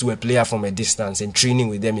talking to a player from a distance and training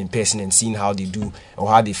with them in person and seeing how they do or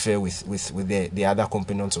how they fare with the other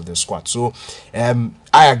components of the squad. So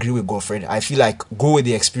I agree with Godfred. I feel like go with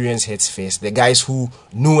the experienced heads first, the guys who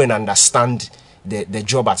know and understand the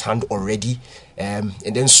job at hand already, and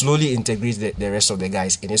then slowly integrate the rest of the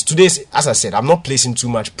guys in. It's today's, as I said, I'm not placing too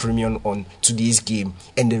much premium on today's game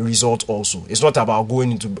and the result also. It's not about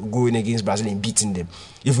going against Brazil and beating them.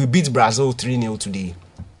 If we beat Brazil 3-0 today,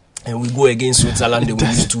 and we go against Switzerland and we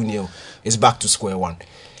lose 2-0, it's back to square one.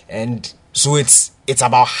 And so it's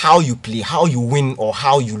about how you play, how you win or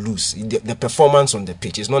how you lose. The performance on the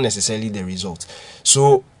pitch is not necessarily the result.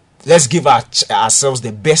 So let's give ourselves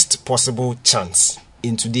the best possible chance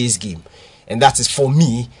in today's game. And that is, for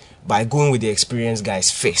me, by going with the experienced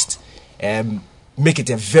guys first. Make it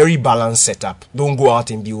a very balanced setup. Don't go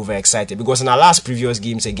out and be overexcited, because in our last previous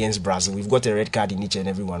games against Brazil, we've got a red card in each and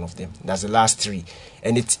every one of them. That's the last 3.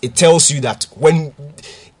 And it tells you that when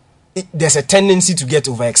there's a tendency to get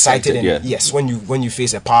overexcited, and Yeah. yes, when you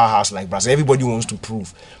face a powerhouse like Brazil, everybody wants to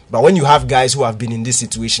prove. But when you have guys who have been in this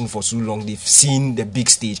situation for so long, they've seen the big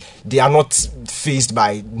stage. They are not faced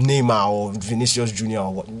by Neymar or Vinicius Junior.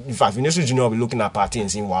 Or what. In fact, Vinicius Junior will be looking at Partey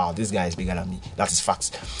and saying, "Wow, this guy is bigger than me." That is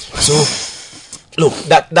facts. So, look,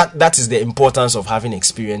 that is the importance of having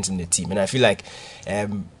experience in the team, and I feel like.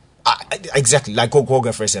 Exactly like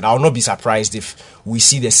Gogo first said, I will not be surprised if we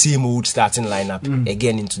see the same old starting lineup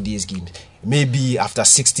again in today's game. Maybe after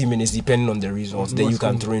 60 minutes, depending on the results, then you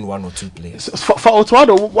can throw in 1 or 2 players. For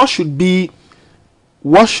Otuado, what should be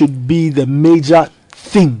the major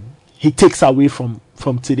thing he takes away from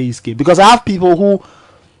today's game? Because I have people who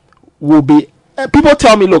will be. People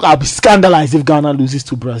tell me, look, I'll be scandalized if Ghana loses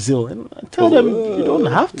to Brazil, and I tell them you don't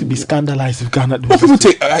have to be scandalized if Ghana loses.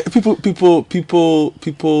 People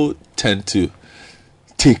tend to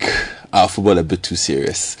take our football a bit too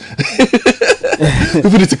serious.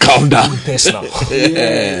 People need to calm down. Personal.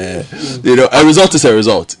 Yeah. You know, a result is a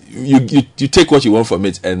result. You take what you want from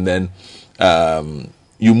it, and then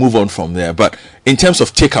you move on from there. But in terms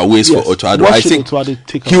of takeaways for Otuado, I think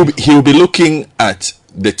he'll be looking at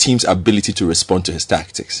the team's ability to respond to his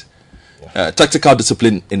tactics. Tactical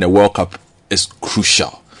discipline in the World Cup is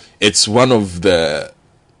crucial. It's one of the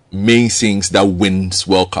main things that wins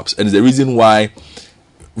World Cups, and it's the reason why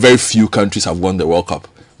very few countries have won the World Cup,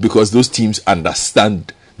 because those teams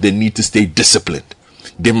understand they need to stay disciplined.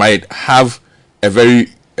 They might have a very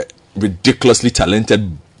ridiculously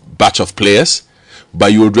talented batch of players,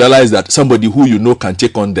 but you would realize that somebody who you know can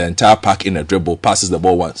take on the entire pack in a dribble passes the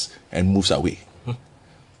ball once and moves away.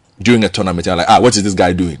 During a tournament, you're like, what is this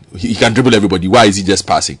guy doing? He can dribble everybody. Why is he just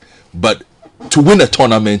passing? But to win a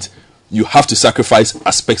tournament, you have to sacrifice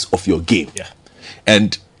aspects of your game. Yeah.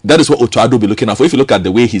 And that is what Otuado will be looking out for. If you look at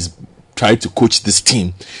the way he's tried to coach this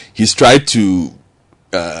team, he's tried to,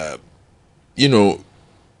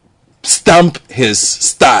 stamp his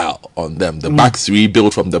style on them. The back three,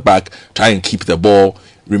 build from the back, try and keep the ball,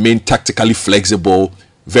 remain tactically flexible,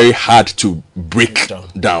 very hard to break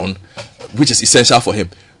down, which is essential for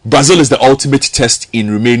him. Brazil is the ultimate test in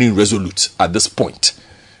remaining resolute at this point.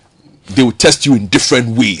 They will test you in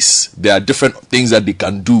different ways. There are different things that they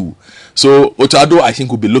can do. So Otuado, I think,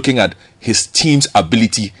 will be looking at his team's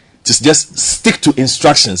ability to just stick to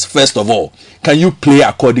instructions. First of all, can you play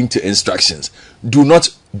according to instructions? Do not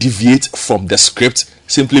deviate from the script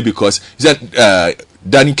simply because he said,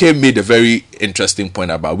 Danny K made a very interesting point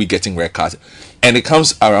about we getting red cards, and it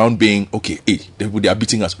comes around being okay. Hey, they are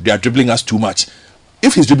beating us. They are dribbling us too much.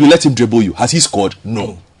 If he's dribbling, let him dribble you. Has he scored?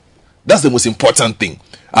 No. That's the most important thing.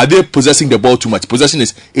 Are they possessing the ball too much? Possession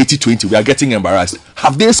is 80-20. We are getting embarrassed.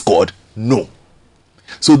 Have they scored? No.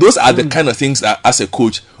 So those are the kind of things that, as a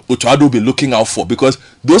coach, Otuado will be looking out for, because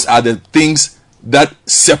those are the things that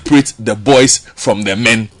separate the boys from the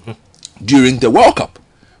men during the World Cup.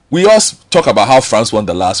 We also talk about how France won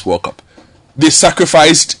the last World Cup. They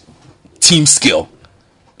sacrificed team skill,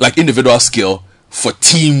 like individual skill, for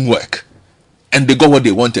teamwork, and they got what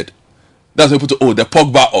they wanted. That's why people say, the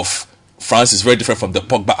Pogba of France is very different from the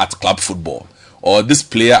Pogba at club football, or this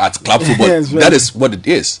player at club football. That is what it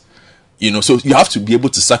is. So you have to be able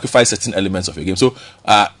to sacrifice certain elements of your game. So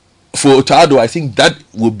for Otuado, I think that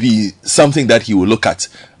will be something that he will look at.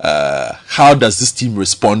 How does this team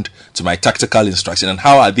respond to my tactical instruction, and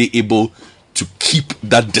how are they able to keep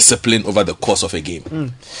that discipline over the course of a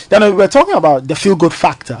game? Then we're talking about the feel-good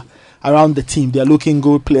factor around the team. They're looking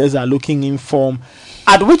good, players are looking in form.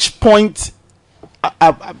 At which point,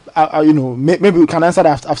 maybe we can answer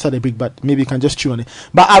that after the break, but maybe you can just chew on it.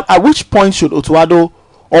 But at which point should Otuado,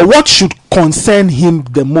 or what should concern him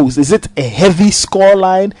the most? Is it a heavy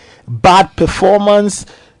scoreline, bad performance?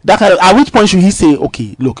 At which point should he say,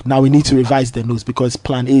 okay, look, now we need to revise the notes because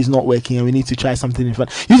plan A is not working and we need to try something different?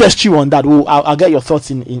 You just chew on that. I'll get your thoughts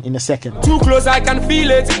in a second. Too close, I can feel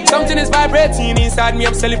it. Something is vibrating inside me.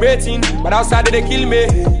 I'm celebrating, but outside they kill me.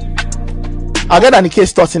 I'll get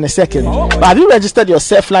Anike's thoughts in a second. But have you registered your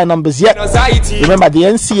Selfline numbers yet? Remember, the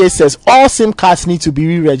NCA says all SIM cards need to be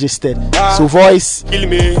re-registered. So voice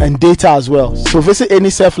and data as well. So visit any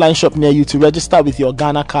Selfline shop near you to register with your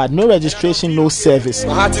Ghana card. No registration, no service.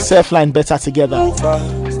 Selfline, better together.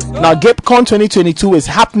 Now, GapeCon 2022 is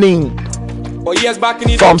happening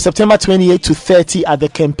from September 28 to 30 at the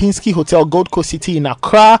Kempinski Hotel, Gold Coast City in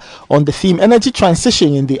Accra, on the theme Energy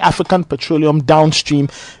Transition in the African Petroleum Downstream.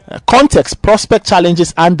 context, prospect,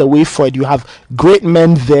 challenges, and the way forward. You have great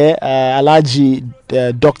men there. Alhaji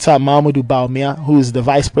Dr. Mahmoud Baumia, who is the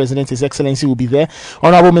Vice President, His Excellency, will be there.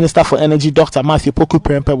 Honorable Minister for Energy, Dr. Matthew Poku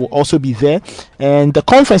Prempe, will also be there. And the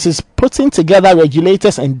conference is putting together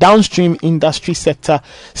regulators and downstream industry sector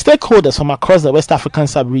stakeholders from across the West African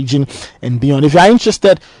sub-region and beyond. If you are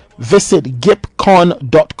interested, visit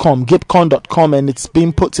gipcon.com, and it's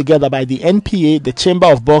being put together by the NPA, the Chamber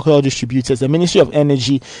of Bulk Oil Distributors, the Ministry of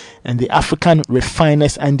Energy, and the African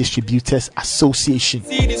Refiners and Distributors Association.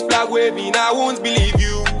 See this flag waving, I won't believe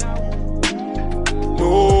you.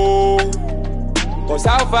 No, cause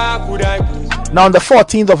how far could I be? Now on the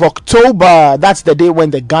 14th of October, that's the day when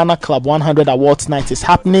the Ghana Club 100 Awards Night is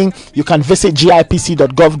happening. You can visit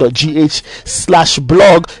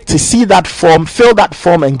gipc.gov.gh/blog to see that form, fill that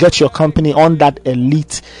form, and get your company on that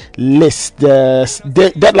elite list.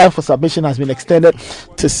 The deadline for submission has been extended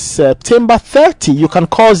to September 30. You can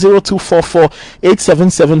call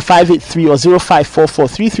 0244-877-583 or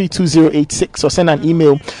 0544-332-086 or send an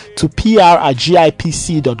email to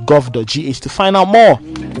pr@gipc.gov.gh to find out more.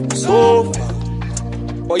 So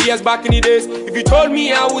for years back in the days, if you told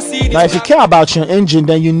me I would see this. Now, if you care about your engine,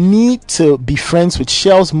 then you need to be friends with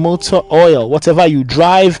Shell's Motor Oil. Whatever you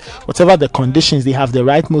drive, whatever the conditions, they have the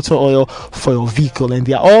right motor oil for your vehicle. And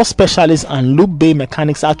their oil specialists and lube bay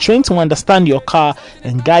mechanics are trained to understand your car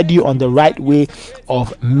and guide you on the right way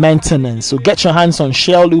of maintenance. So get your hands on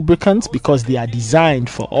Shell lubricants because they are designed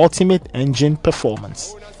for ultimate engine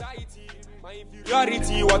performance.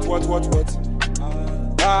 Purity, what?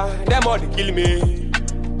 Them all they kill me.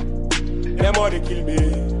 Them all they kill me.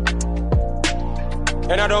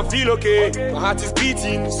 And I don't feel okay. My heart is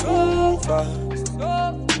beating so fast.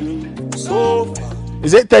 So fast.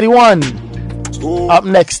 Is it 31? Up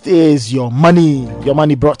next is Your Money. Your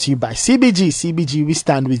Money brought to you by CBG. CBG, we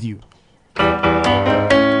stand with you.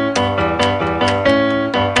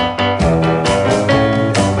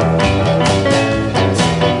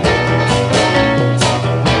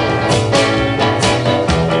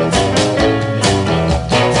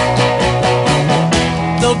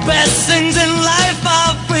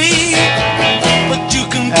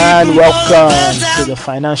 And welcome to the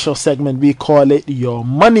financial segment. We call it Your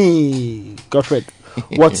Money. Godfred,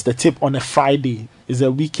 what's the tip on a Friday? It's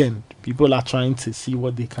a weekend. People are trying to see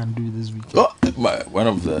what they can do this weekend. One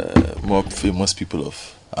of the more famous people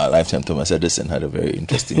of our lifetime, Thomas Edison, had a very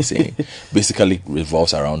interesting saying. Basically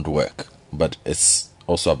revolves around work, but it's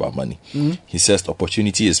also about money. Mm-hmm. He says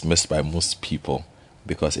opportunity is missed by most people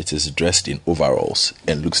because it is dressed in overalls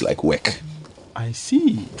and looks like work. I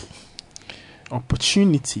see.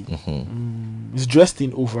 Opportunity is dressed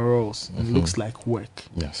in overalls and looks like work.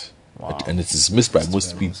 Yes. Wow. And it is missed by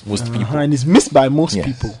most people. And it's missed by most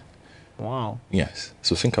people. Wow. Yes.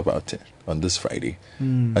 So think about it on this Friday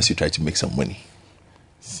as you try to make some money.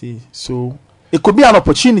 See, so it could be an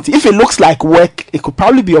opportunity. If it looks like work, it could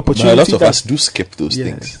probably be opportunity. Now, a lot of us do skip those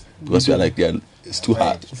things because we are like, it's too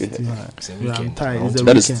hard. It's too hard. I'm tired.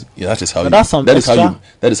 That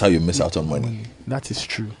is how you miss out on money. That is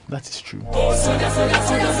true. That's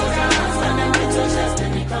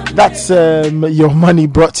Your Money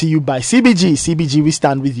brought to you by CBG. CBG, we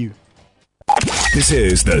stand with you. This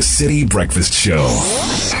is the City Breakfast Show,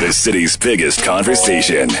 the city's biggest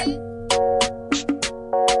conversation.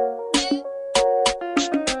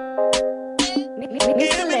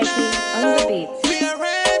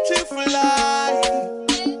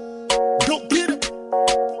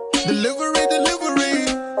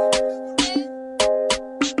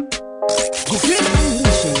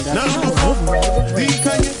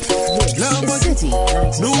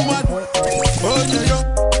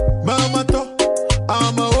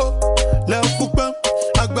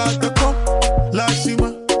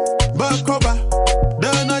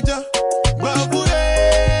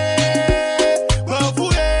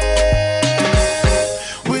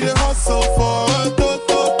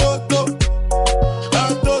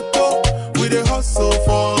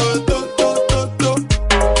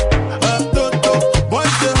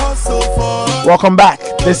 Welcome back.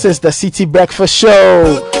 This is the City Breakfast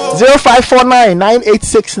Show.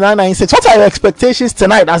 0549-986-996. What are your expectations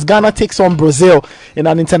tonight as Ghana takes on Brazil in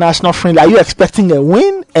an international friendly? Are you expecting a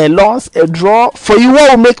win, a loss, a draw? For you, what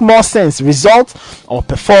will make more sense, result or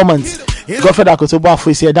performance? Godfred Akotobo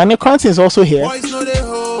is here. Daniel Cranton is also here. And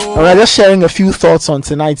we're just sharing a few thoughts on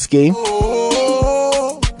tonight's game.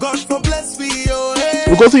 We'll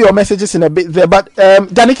go through your messages in a bit there. But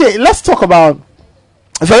Danike, let's talk about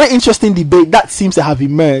a very interesting debate that seems to have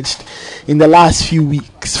emerged in the last few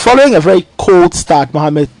weeks. Following a very cold start,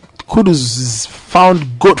 Mohamed Kudus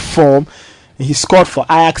found good form He scored for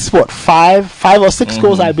Ajax, five or six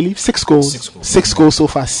goals, I believe. Six goals so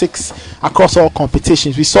far. 6 across all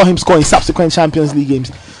competitions. We saw him score in subsequent Champions League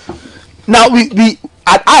games. Now, we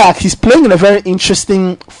at Ajax, he's playing in a very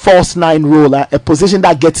interesting false 9 role, a position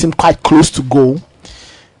that gets him quite close to goal.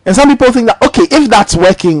 And some people think that, okay, if that's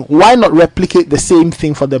working, why not replicate the same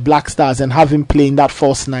thing for the Black Stars and have him play in that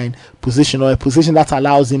false 9 position, or a position that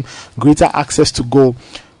allows him greater access to goal?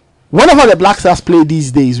 Whenever the Black Stars play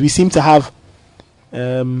these days, we seem to have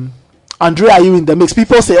Andre Ayew in the mix.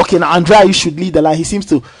 People say, okay, now Andre Ayew should lead the line. He seems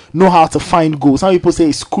to know how to find goals. Some people say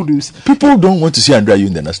it's Kudus. People don't want to see Andre Ayew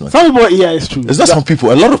in the national team. Some people, yeah, it's true. It's not some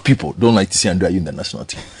people. A lot of people don't like to see Andre Ayew in the national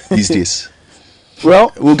team these days.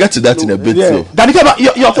 Well, we'll get to that in a bit. Yeah.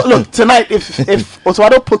 Look, tonight, if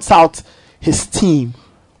Otuado puts out his team,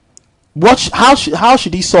 how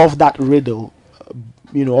should he solve that riddle?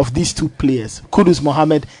 Of these 2 players, Kudus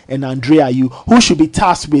Mohammed and Andre Ayew, who should be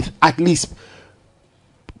tasked with at least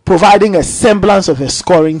providing a semblance of a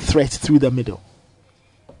scoring threat through the middle.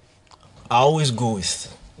 I always go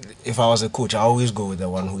with, if I was a coach, I always go with the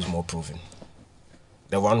one who's more proven,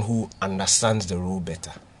 the one who understands the role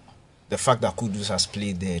better. The fact that Kudus has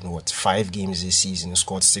played there in 5 games this season and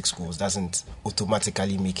scored 6 goals doesn't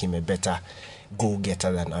automatically make him a better goal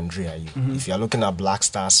getter than Andre Ayew. Mm-hmm. If you're looking at Black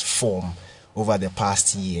Stars' form over the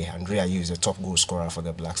past year, Andre Ayew is the top goal scorer for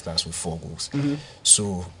the Black Stars with 4 goals. Mm-hmm.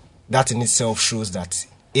 So that in itself shows that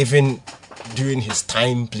even during his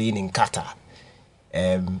time playing in Qatar,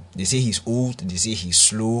 they say he's old, they say he's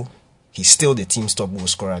slow, he's still the team's top goal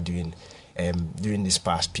scorer during this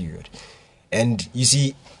past period. And you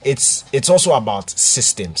see, it's also about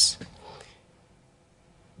systems.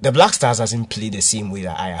 The Black Stars hasn't played the same way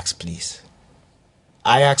that Ajax plays.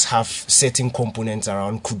 Ajax have certain components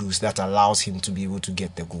around Kudus that allows him to be able to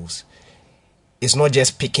get the goals. It's not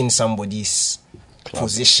just picking somebody's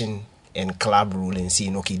position and club role and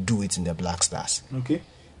saying, okay, do it in the Black Stars. Okay.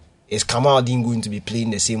 Is Kamaldeen going to be playing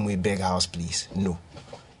the same way Berghaus plays? No.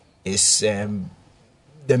 Is the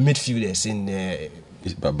midfielders in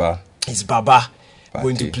Is Baba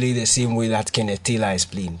going to play the same way that Kenneth Taylor is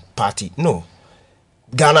playing? Party? No.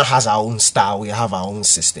 Ghana has our own style. We have our own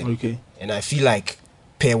system. Okay. And I feel like,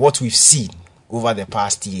 per what we've seen over the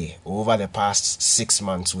past year, or over the past 6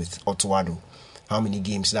 months with Otuado, how many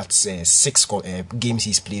games? That's 6 games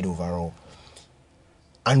he's played overall.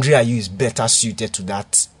 Andre Ayew is better suited to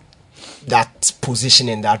that position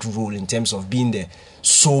and that role in terms of being the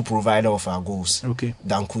sole provider of our goals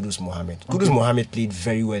than Kudus Mohammed. Kudus Mohammed played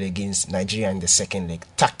very well against Nigeria in the second leg.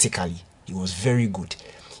 Tactically, he was very good.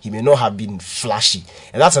 He may not have been flashy.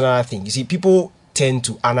 And that's another thing. You see, people tend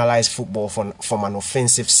to analyze football from an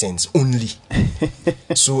offensive sense only.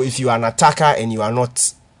 So if you are an attacker and you are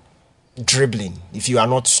not dribbling, if you are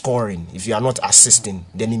not scoring, if you are not assisting,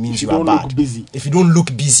 then it means you are bad. If you don't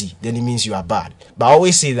look busy, then it means you are bad. But I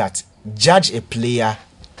always say that judge a player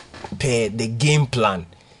per the game plan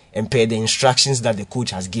and per the instructions that the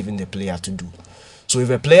coach has given the player to do. So if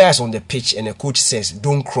a player is on the pitch and the coach says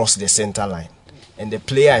don't cross the center line, and the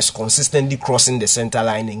player is consistently crossing the center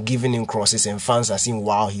line and giving him crosses, and fans are saying,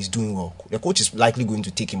 wow, he's doing well, the coach is likely going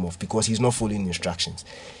to take him off because he's not following instructions.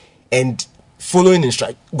 And following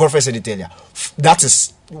instructions, Godfrey said it earlier, that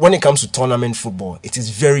is, when it comes to tournament football, it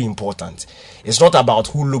is very important. It's not about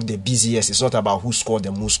who looked the busiest, it's not about who scored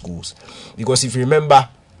the most goals. Because if you remember,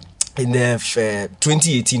 in the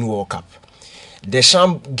 2018 World Cup,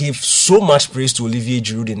 Deschamps gave so much praise to Olivier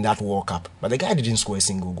Giroud in that World Cup, but the guy didn't score a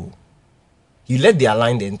single goal. He led their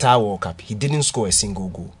line the entire World Cup. He didn't score a single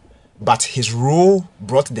goal. But his role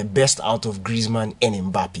brought the best out of Griezmann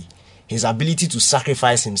and Mbappe. His ability to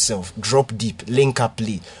sacrifice himself, drop deep, link up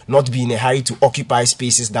play, not be in a hurry to occupy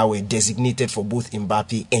spaces that were designated for both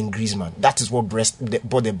Mbappe and Griezmann. That is what brought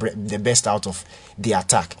the best out of the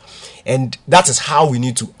attack. And that is how we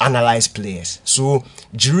need to analyze players. So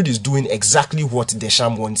Giroud is doing exactly what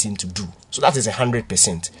Deschamps wants him to do. So that is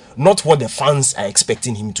 100%. Not what the fans are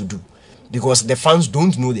expecting him to do. Because the fans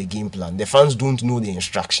don't know the game plan. The fans don't know the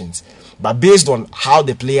instructions. But based on how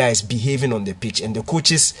the player is behaving on the pitch and the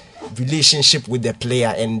coach's relationship with the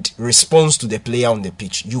player and response to the player on the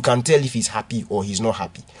pitch, you can tell if he's happy or he's not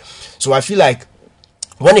happy. So I feel like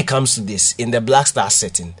when it comes to this, in the Black Star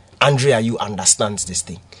setting, Andre Ayew understands this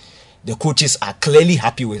thing. The coaches are clearly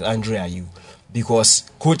happy with Andre Ayew because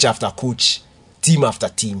coach after coach, team after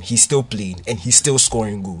team, he's still playing and he's still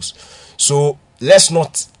scoring goals. So let's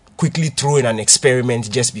not quickly throw in an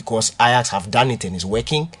experiment just because Ajax have done it and is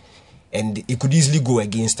working, and it could easily go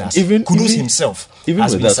against us. Kudus himself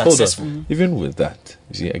has been successful. Even with that,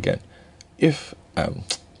 you see, again, if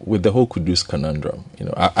with the whole Kudus conundrum, you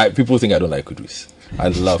know, people think I don't like Kudus. I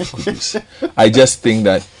love Kudus. I just think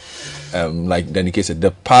that, like Danike said,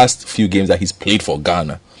 the past few games that he's played for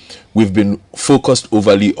Ghana, we've been focused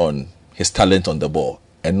overly on his talent on the ball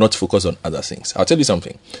and not focused on other things. I'll tell you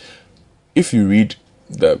something. If you read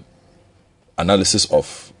the analysis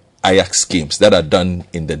of Ajax games that are done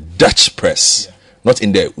in the Dutch press, not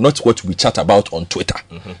what we chat about on Twitter,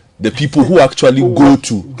 the people who actually go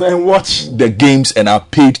to and watch the games and are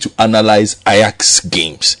paid to analyze Ajax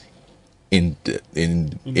games in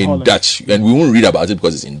Dutch, and we won't read about it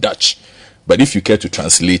because it's in Dutch, but if you care to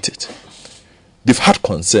translate it, they've had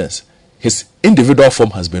concerns. His individual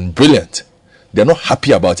form has been brilliant. They're not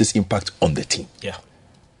happy about his impact on the team. Yeah.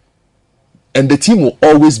 And the team will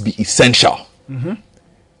always be essential.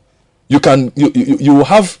 You will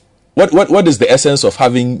have what is the essence of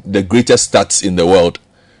having the greatest stats in the world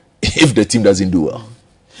if the team doesn't do well?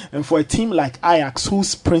 And for a team like Ajax,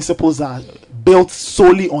 whose principles are built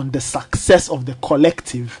solely on the success of the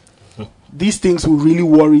collective, these things will really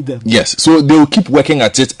worry them. Yes, so they will keep working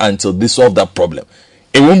at it until they solve that problem.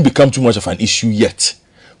 It won't become too much of an issue yet.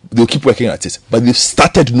 They'll keep working at it, but they've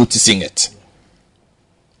started noticing it.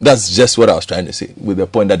 That's just what I was trying to say with the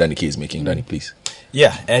point that Danny is making. Danny, please.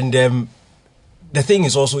 Yeah, and the thing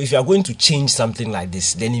is also, if you are going to change something like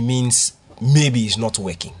this, then it means maybe it's not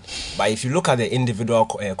working. But if you look at the individual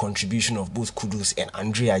contribution of both Kudus and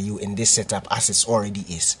Andre Ayew in this setup as it already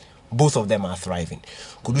is, both of them are thriving.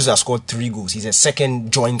 Kudus has scored 3 goals. He's the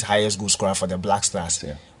second joint highest goal scorer for the Black Stars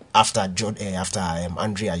after Andre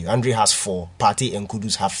Ayew. Andre has 4. Partey and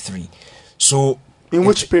Kudus have 3. So in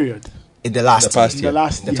which period? In the last year. The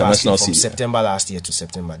last year. From September last year to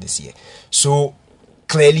September this year. So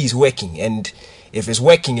clearly it's working, and if it's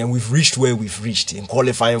working and we've reached where we've reached in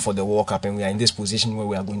qualifying for the World Cup and we are in this position where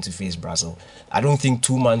we are going to face Brazil, I don't think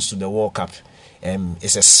 2 months to the World Cup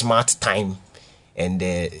is a smart time and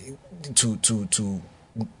to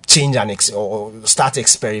change or start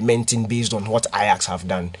experimenting based on what Ajax have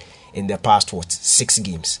done in the past 6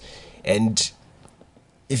 games. And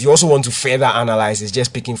if you also want to further analyze, it's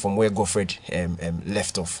just picking from where Goffred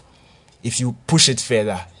left off. If you push it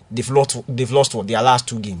further, they've lost their last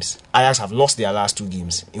 2 games. Ajax have lost their last 2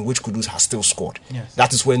 games in which Kudus has still scored. Yes.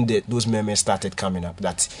 That is when those murmurs started coming up,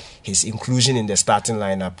 that his inclusion in the starting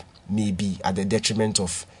lineup may be at the detriment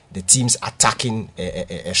of the team's attacking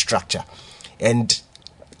a structure. And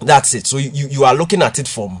that's it. So you are looking at it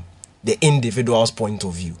from the individual's point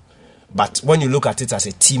of view. But when you look at it as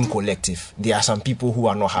a team collective, there are some people who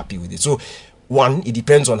are not happy with it. So, one, it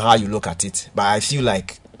depends on how you look at it. But I feel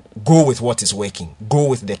like go with what is working. Go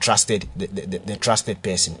with the trusted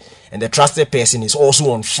person. And the trusted person is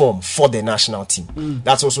also on form for the national team.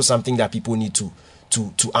 That's also something that people need to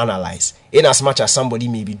analyze. In as much as somebody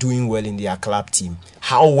may be doing well in their club team,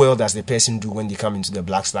 how well does the person do when they come into the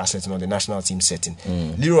Black Star setting or the national team setting?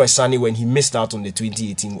 Leroy Sané, when he missed out on the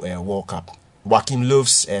 2018 World Cup, Joachim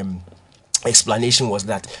Löw's explanation was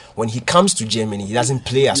that when he comes to Germany, he doesn't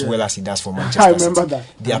play as well as he does for Manchester I remember City. that.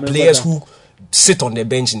 There are players who sit on the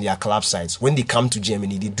bench in their club sides. When they come to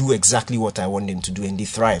Germany, they do exactly what I want them to do and they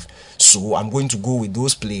thrive. So I'm going to go with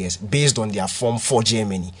those players based on their form for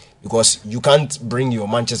Germany, because you can't bring your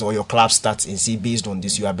Manchester or your club stats and say based on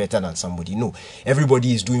this you are better than somebody. No,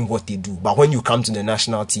 everybody is doing what they do. But when you come to the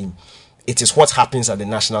national team, it is what happens at the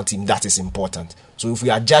national team that is important. So if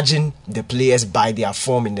we are judging the players by their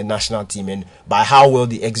form in the national team and by how well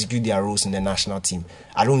they execute their roles in the national team,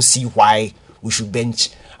 I don't see why we should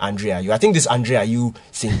bench Andre Ayew. I think this Andre Ayew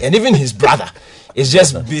thing, and even his brother, is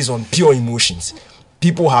just based on pure emotions.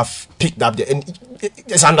 People have picked up and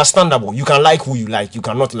it's understandable. You can like who you like, you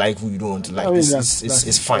cannot like who you don't want to like.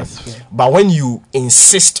 It's fine. But when you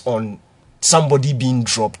insist on somebody being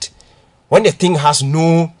dropped, when the thing has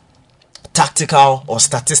no tactical or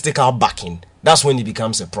statistical backing, that's when it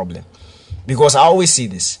becomes a problem. Because I always see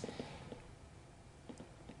this.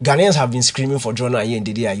 Ghanaians have been screaming for Jordan Ayew and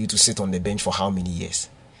Dede Ayew to sit on the bench for how many years?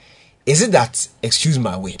 Is it that, excuse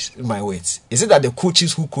my words, is it that the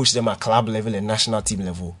coaches who coach them at club level and national team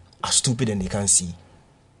level are stupid and they can't see?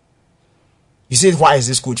 You say, why is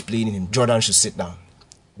this coach playing him? Jordan should sit down.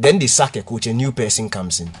 Then they sack a coach, a new person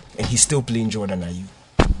comes in, and he's still playing Jordan Ayew.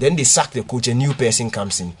 Then they sack the coach, a new person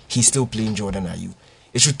comes in, he's still playing Jordan Ayew.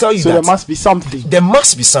 It should tell you that there must be something. There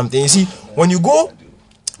must be something. You see, when you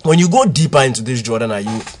go deeper into this Jordan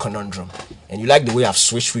Ayew conundrum, and you like the way I've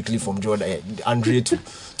switched quickly from Andre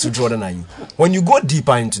to Jordan Ayew. When you go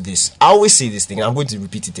deeper into this, I always say this thing, and I'm going to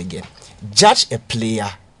repeat it again. Judge a player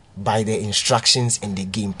by the instructions and the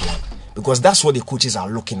game plan, because that's what the coaches are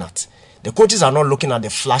looking at. The coaches are not looking at the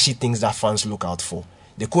flashy things that fans look out for.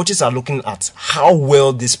 The coaches are looking at how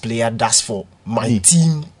well this player does for my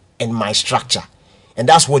team and my structure. And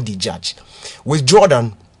that's what they judge. With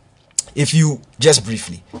Jordan, if you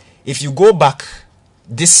go back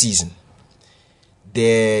this season,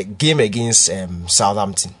 the game against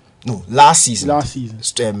Southampton, last season,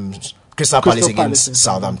 Crystal Palace against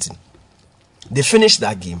Southampton, they finished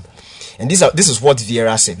that game. And this is what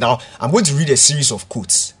Vieira said. Now, I'm going to read a series of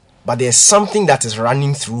quotes, but there's something that is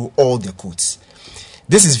running through all the quotes.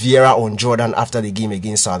 This is Vieira on Jordan after the game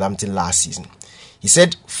against Southampton last season. He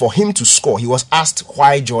said for him to score, he was asked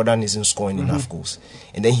why Jordan isn't scoring enough goals.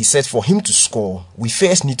 And then he said for him to score, we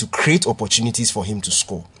first need to create opportunities for him to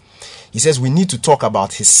score. He says we need to talk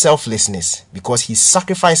about his selflessness because he's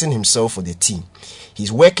sacrificing himself for the team.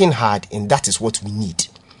 He's working hard and that is what we need.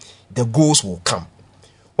 The goals will come.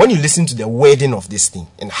 When you listen to the wording of this thing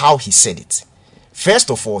and how he said it,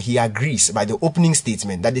 first of all, he agrees by the opening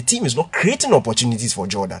statement that the team is not creating opportunities for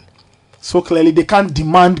Jordan. So clearly they can't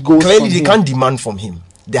demand goals can't demand from him.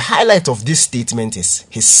 The highlight of this statement is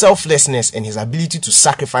his selflessness and his ability to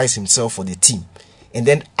sacrifice himself for the team. And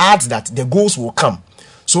then adds that the goals will come.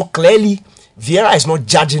 So clearly, Vieira is not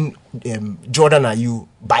judging Jordan Ayew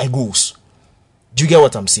by goals. Do you get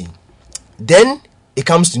what I'm saying? Then it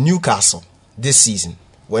comes to Newcastle this season.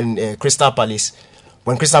 When Crystal Palace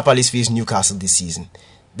faced Newcastle this season.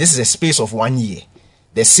 This is a space of 1 year.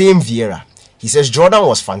 The same Vieira. He says Jordan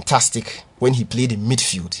was fantastic when he played in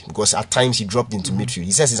midfield because at times he dropped into midfield.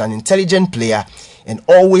 He says he's an intelligent player and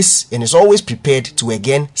is always prepared to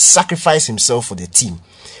again sacrifice himself for the team.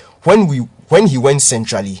 When he went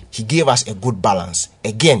centrally, he gave us a good balance.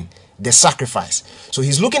 Again, the sacrifice. So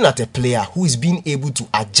he's looking at a player who is being able to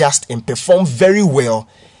adjust and perform very well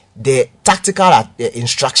the tactical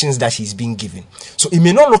instructions that he's being given. So it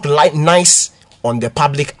may not look nice on the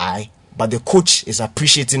public eye, but the coach is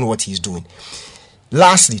appreciating what he's doing.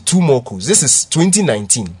 Lastly, two more quotes. This is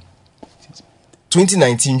 2019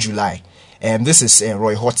 July. This is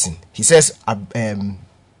Roy Hodgson. He says,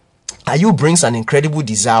 Ayew brings an incredible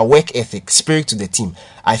desire, work ethic, spirit to the team.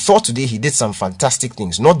 I thought today he did some fantastic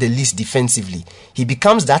things, not the least defensively. He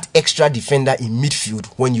becomes that extra defender in midfield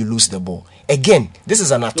when you lose the ball. Again, this is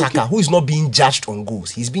an attacker who is not being judged on goals.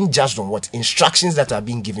 He's being judged on what? Instructions that are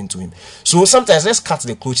being given to him. So sometimes let's cut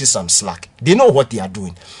the coaches some slack. They know what they are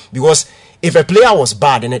doing. Because if a player was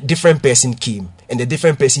bad and a different person came and the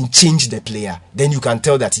different person changed the player, then you can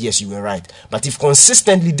tell that yes, you were right. But if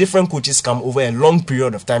consistently different coaches come over a long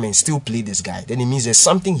period of time and still play this guy, then it means there's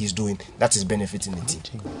something he's doing that is benefiting the team.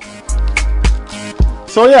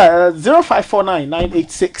 So yeah,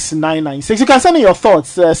 0549-986-996. You can send in your thoughts.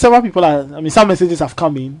 Several people some messages have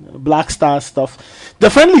come in. Black Star stuff. The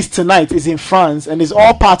friendlies tonight is in France and is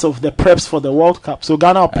all part of the preps for the World Cup. So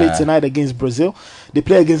Ghana will play tonight against Brazil. They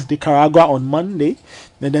play against Nicaragua on Monday.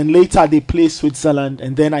 And then later they play Switzerland.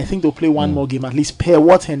 And then I think they'll play one more game, at least per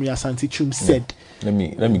what Henry Asanti-Chum said. Let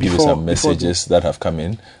me give you some messages that have come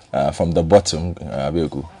in. From the bottom,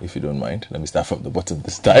 Abiyoku, if you don't mind. Let me start from the bottom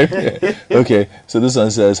this time. Okay, so this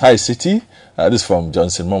one says, hi City. This is from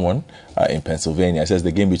Johnson Momon in Pennsylvania. It says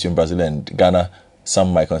the game between Brazil and Ghana,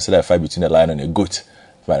 some might consider a fight between a lion and a goat,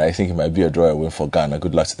 but I think it might be a draw, a win for Ghana.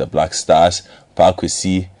 Good luck to the Black Stars.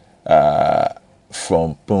 Parkwesi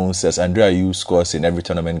from Boone says, Andrea Ayew scores in every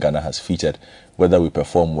tournament Ghana has featured, whether we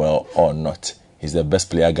perform well or not. He's the best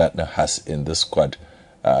player Ghana has in this squad,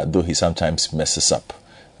 though he sometimes messes up.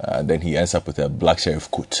 Then he ends up with a black sheriff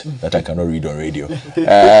quote that I cannot read on radio.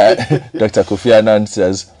 Dr. Kofi Annan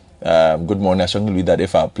says, good morning. I strongly believe that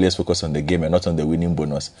if our players focus on the game and not on the winning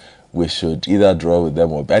bonus, we should either draw with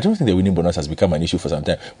them or... I don't think the winning bonus has become an issue for some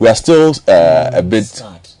time. We are still a bit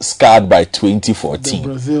scarred by 2014.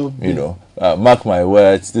 Brazil, mark my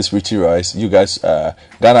words, this Richie Royce, you guys,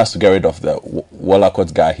 Ghana has to get rid of the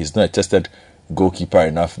Wallacott guy. He's not a tested goalkeeper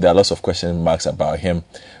enough. There are lots of question marks about him.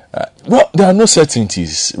 Well, there are no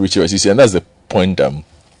certainties, Richie Royce, and that's the point.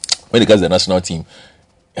 When it comes to the national team,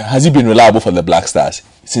 has he been reliable for the Black Stars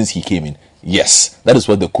since he came in? Yes, that is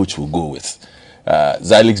what the coach will go with.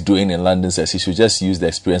 Zylix doing in London says he should just use the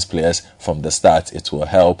experienced players from the start. It will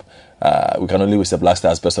help. We can only wish the Black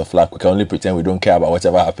Stars best of luck. We can only pretend we don't care about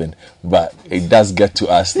whatever happened, but it does get to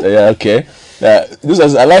us. Okay.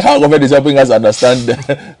 I like how government is helping us understand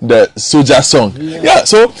the soldier song. Yeah.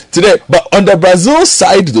 So today, but on the Brazil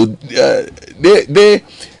side, though,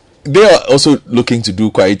 they are also looking to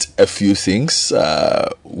do quite a few things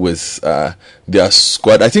with their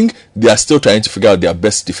squad. I think they are still trying to figure out their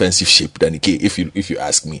best defensive shape. If you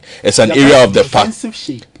ask me, it's an area of the park.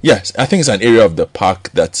 Shape. Yes, I think it's an area of the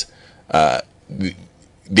park that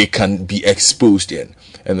they can be exposed in,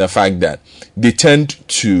 and the fact that they tend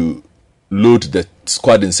to load the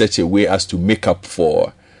squad in such a way as to make up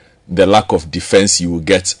for the lack of defense you will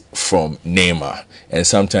get from Neymar and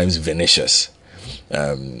sometimes Vinicius.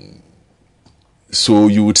 So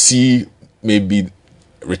you would see maybe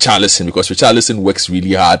Richarlison, because Richarlison works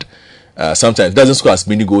really hard. Sometimes doesn't score as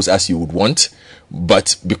many goals as you would want,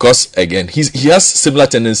 but because again he has similar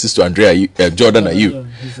tendencies to Jordan Ayew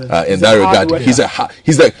in that regard. He's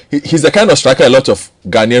the kind of striker a lot of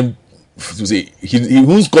Ghanaian to say he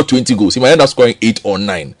won't score 20 goals. He might end up scoring 8 or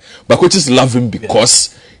 9, but coaches love him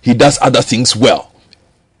because he does other things well.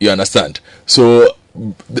 You understand? So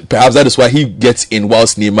perhaps that is why he gets in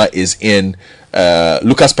whilst Neymar is in.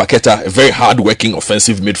 Lucas Paqueta, a very hard-working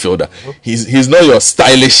offensive midfielder. He's not your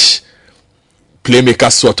stylish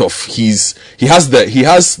playmaker sort of. He has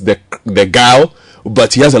the guile,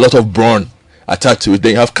 but he has a lot of brawn attached to it.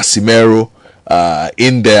 Then you have Casemiro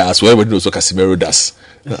in there as well. Everybody knows what Casemiro does.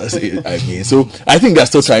 So I think they're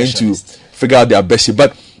still trying to figure out their best shape.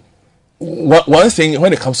 But one thing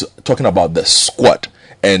when it comes to talking about the squad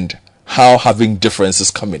and how having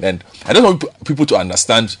differences come in, and I don't want people to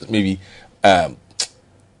understand maybe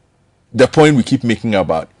the point we keep making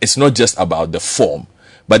about it's not just about the form,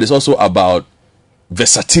 but it's also about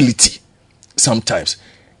versatility. Sometimes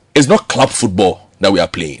it's not club football that we are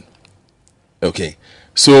playing. Okay,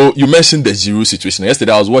 so you mentioned the Giroud situation.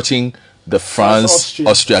 Yesterday I was watching the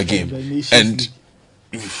France-Austria game, and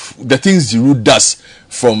the things Giroud does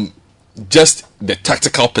from just the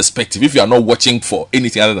tactical perspective, if you are not watching for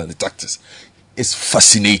anything other than the tactics, it's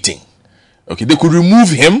fascinating. Okay, they could remove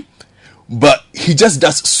him, but he just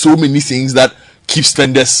does so many things that keeps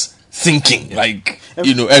defenders thinking,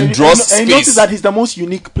 and draws space. And notice that he's the most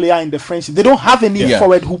unique player in the French. They don't have any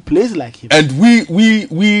forward who plays like him. And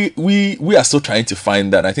we are still trying to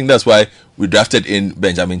find that. I think that's why we drafted in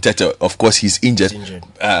Benjamin Tete. Of course, he's injured.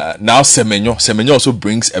 Now Semenyo also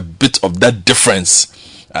brings a bit of that difference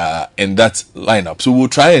in that lineup. So we'll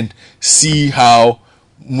try and see how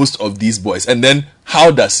most of these boys, and then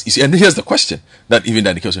how does you see? And here's the question that even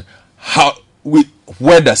Danny question: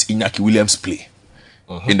 where does Iñaki Williams play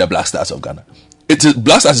in the Black Stars of Ghana?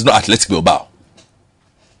 Black Stars is not Athletic Bilbao.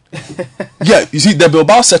 Yeah, you see the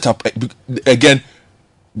Bilbao setup again.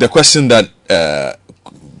 The question that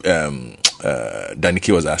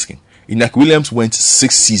Danike was asking: Iñaki Williams went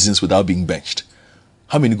 6 seasons without being benched.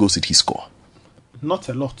 How many goals did he score? Not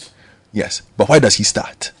a lot. Yes, but why does he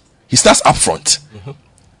start? He starts up front.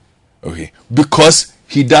 Okay, because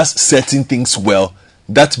he does certain things well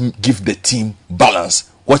that give the team balance.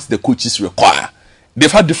 What the coaches require.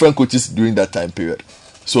 They've had different coaches during that time period,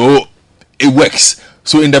 so it works.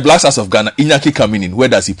 So in the Black Stars of Ghana, Iñaki coming in, where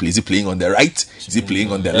does he play? Is he playing on the right? Is he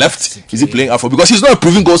playing on the left? Is he playing up front? Because he's not a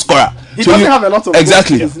proven goal scorer. He doesn't have a lot of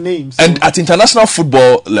exactly goals in his name. So. And at international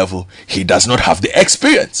football level, he does not have the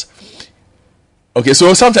experience. Okay,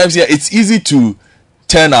 so sometimes it's easy to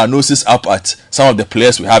turn our noses up at some of the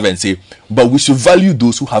players we have and say, but we should value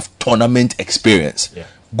those who have tournament experience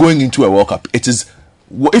going into a World Cup. It is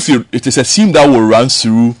a team that will run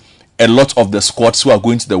through a lot of the squads who are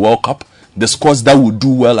going to the World Cup. The squads that will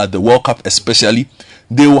do well at the World Cup, especially,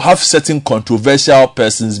 they will have certain controversial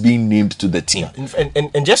persons being named to the team.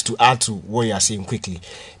 And just to add to what you are saying quickly,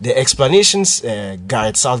 the explanations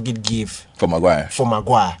Gareth Southgate gave for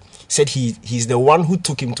Maguire said he's the one who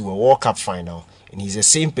took him to a World Cup final, and he's the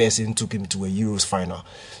same person who took him to a Euros final.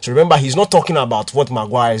 So remember, he's not talking about what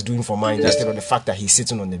Maguire is doing for Manchester or the fact that he's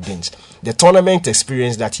sitting on the bench. The tournament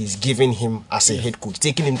experience that he's giving him as a head coach,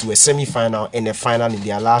 taking him to a semi-final and a final in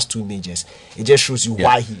their last 2 majors, it just shows you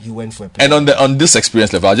why he went for a play. And on this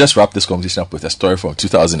experience level, I'll just wrap this conversation up with a story from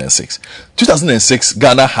 2006. 2006,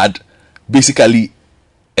 Ghana had basically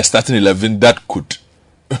a starting 11 that could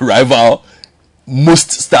rival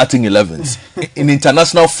most starting 11s in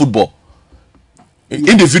international football.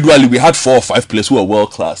 Individually, we had 4 or 5 players who were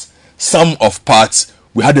world class. Sum of parts,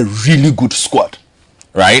 we had a really good squad,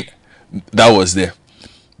 right? That was there.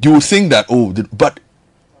 You would think that, but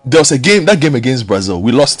there was that game against Brazil,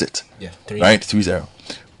 we lost it, right? 3-0.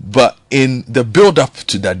 But in the build-up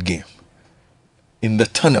to that game, in the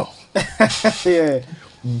tunnel, so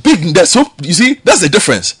you see, that's the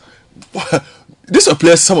difference. These are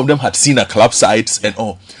players, some of them had seen at club sides and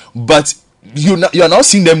all, but you are now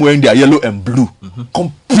seeing them wearing their yellow and blue,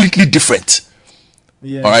 completely different.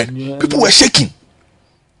 All right, people were shaking.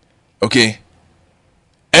 Okay,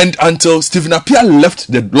 and until Stephen Appiah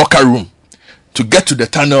left the locker room to get to the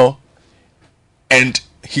tunnel, and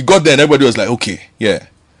he got there, and everybody was like, "Okay, yeah."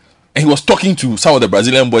 And he was talking to some of the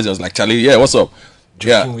Brazilian boys. And was like, "Charlie, yeah, what's up?"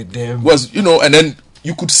 Joking with them. And then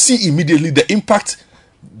you could see immediately the impact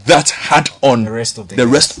that had on the rest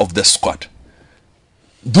of the squad.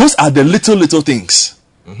 Those are the little things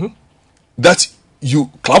that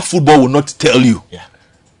club football will not tell you. Yeah.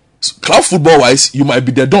 So, club football wise, you might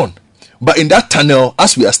be the don, but in that tunnel,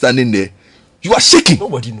 as we are standing there, you are shaking.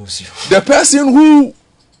 Nobody knows you. The person who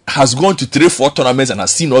has gone to 3-4 tournaments and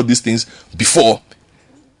has seen all these things before,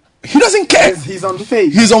 he doesn't care. He's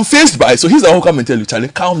unfazed. He's unfazed by it. So he's the one who come and tell you, Charlie,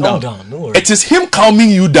 calm down. No worries. It is him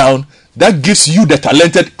calming you down that gives you, the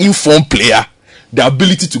talented, informed player, the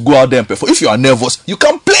ability to go out there and perform. If you are nervous, you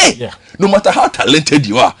can't play. Yeah. No matter how talented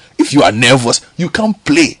you are, if you are nervous, you can't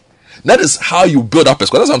play. That is how you build up a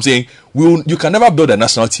squad. That's what I'm saying. You can never build a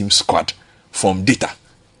national team squad from data.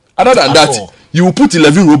 Other than that, you will put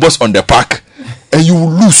 11 robots on the park and you will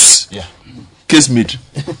lose. Yeah. Case made.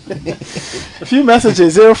 A few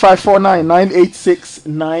messages. 0549 986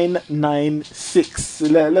 996.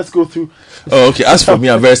 Let's go through. Oh, okay. As for me,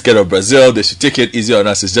 I'm very scared of Brazil. They should take it easy on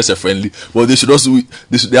us. It's just a friendly. Well,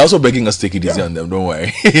 they're also begging us to take it easy on them. Don't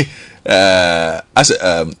worry.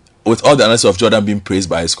 With all the analysis of Jordan being praised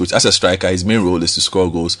by his coach, as a striker, his main role is to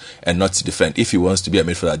score goals and not to defend. If he wants to be a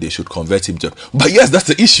midfielder, they should convert him to. But yes, that's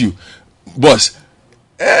the issue, boss.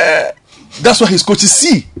 That's what his coaches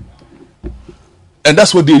see, and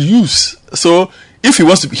that's what they use. So if he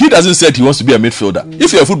wants to, he doesn't say he wants to be a midfielder.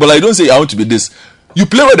 If you're a footballer, you don't say I want to be this. You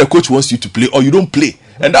play where the coach wants you to play, or you don't play.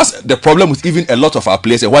 And that's the problem with even a lot of our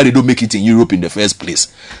players and why they don't make it in Europe in the first place.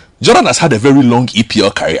 Jordan has had a very long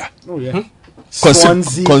EPL career. Oh yeah.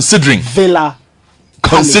 Considering Villa,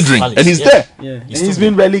 and he's there. Yeah. And he's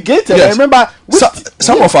been relegated. Yes. I remember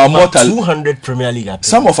some of our more 200 Premier League.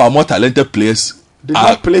 Some of our more talented players did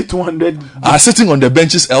not play 200. Are sitting on the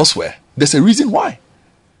benches elsewhere. There's a reason why.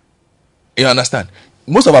 You understand?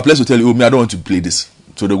 Most of our players will tell you, "Oh, me, I don't want to play this,"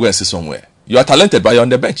 so they go and sit somewhere. You are talented, but you're on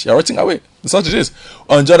the bench. You're rotting away. That's what it is.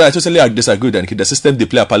 On Jordan, I totally disagree. And the system they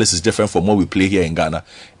play at Palace is different from what we play here in Ghana.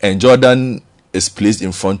 And Jordan is placed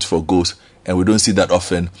in front for goals. And we don't see that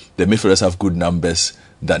often. The midfielders have good numbers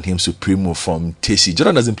than him. Supremo from Teshi.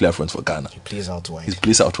 Jordan doesn't play up front for Ghana. He plays out wide.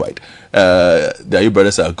 The Ayew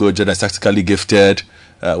brothers are good. Jordan is tactically gifted.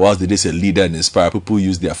 Whilst they is a leader and inspire, people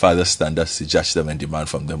use their father's standards to judge them and demand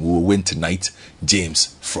from them. We will win tonight.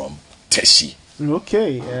 James from Teshi.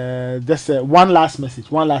 Okay, that's one last message,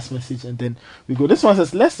 and then we go. This one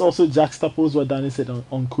says, let's also juxtapose what Danny said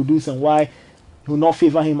on Kudus and why he will not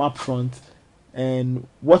favor him up front, and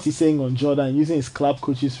what he's saying on Jordan, using his club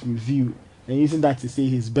coach's review and using that to say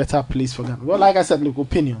he's better placed for Ghana. Well, like I said, look,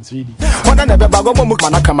 opinions, really.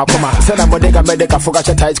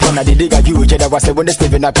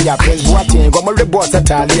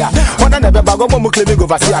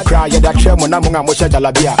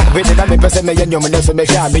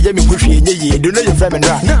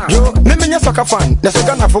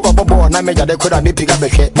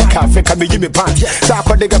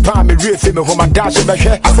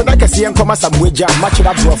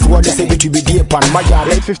 be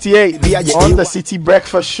 8:58 on the City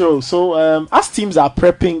Breakfast Show. So as teams are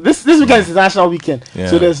prepping, this weekend is international weekend,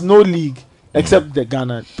 so there's no league except the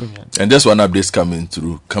Ghana Premier. And there's one update coming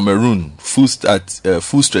through. Cameroon full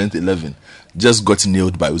strength 11 just got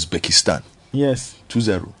nailed by Uzbekistan. Yes,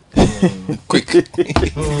 2-0. Quick.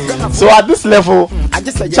 So at this level,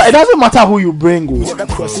 it doesn't matter who you bring.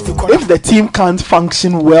 If the team can't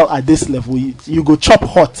function well at this level, you go chop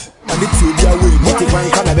hot.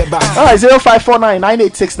 Alright, 0549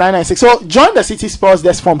 986 996. So join the City Sports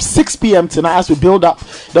desk from 6 p.m. tonight as we build up.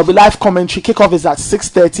 There'll be live commentary. Kickoff is at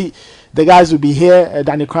 6:30. The guys will be here.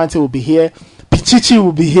 Danny Krante will be here. Pichichi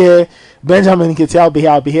will be here. Benjamin Nketiah will be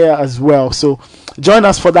here. I'll be here as well. So join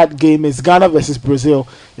us for that game. It's Ghana versus Brazil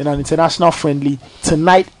in an international friendly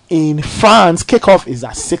tonight in France. Kickoff is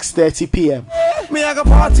at 6:30 p.m. Me I go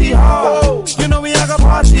party hard. You know me I go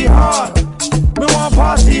party hard. Me want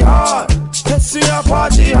party hard. Let's see a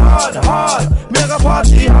party hard. Me I go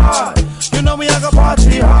party hard. You know me I go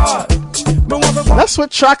party hard. Let's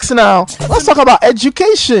switch tracks now. Let's talk about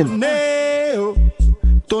education. The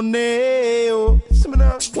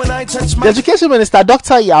Education Minister,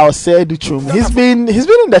 Dr. Yao Seduchum, he's been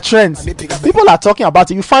in the trends. People are talking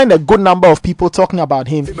about it. You find a good number of people talking about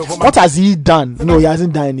him. What has he done? No, he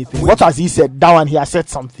hasn't done anything. What has he said? That one, he has said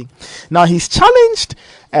something. Now he's challenged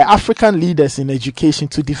African leaders in education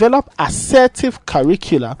to develop assertive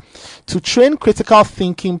curricula to train critical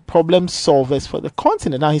thinking problem solvers for the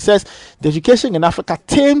continent. Now he says the education in Africa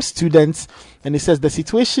tames students, and he says the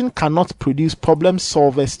situation cannot produce problem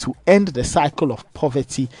solvers to end the cycle of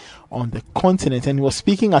poverty on the continent. And he was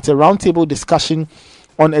speaking at a roundtable discussion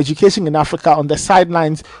on education in Africa on the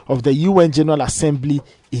sidelines of the UN General Assembly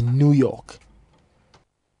in New York.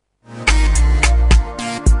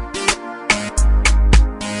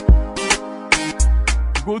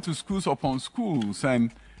 Go to schools upon schools,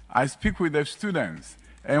 and I speak with the students.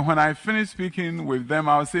 And when I finish speaking with them,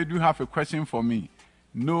 I'll say, do you have a question for me?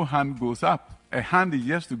 No hand goes up. A hand is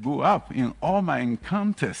just to go up. In all my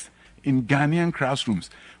encounters in Ghanaian classrooms,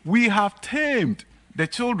 we have tamed the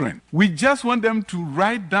children. We just want them to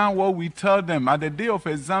write down what we tell them. At the day of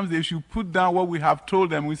exams, they should put down what we have told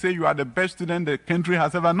them. We say, you are the best student the country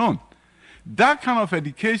has ever known. That kind of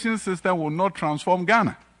education system will not transform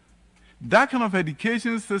Ghana. That kind of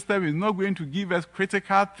education system is not going to give us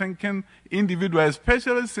critical thinking individuals,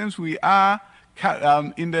 especially since we are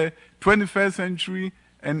in the 21st century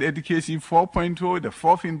and education 4.0, the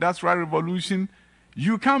fourth industrial revolution.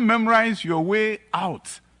 You can't memorize your way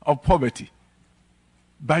out of poverty,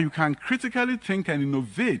 but you can critically think and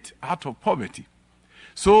innovate out of poverty.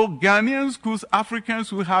 So Ghanaian schools,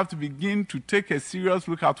 Africans will have to begin to take a serious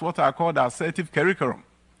look at what I call the assertive curriculum.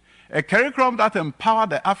 A curriculum that empowers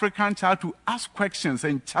the African child to ask questions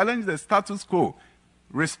and challenge the status quo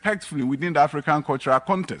respectfully within the African cultural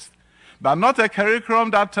context. But not a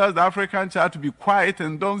curriculum that tells the African child to be quiet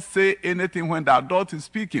and don't say anything when the adult is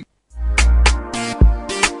speaking.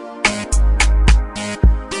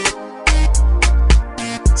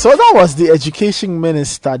 So that was the Education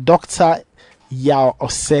Minister, Dr. Yao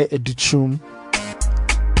Ose Educhum.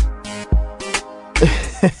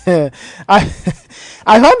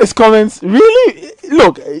 I found his comments really.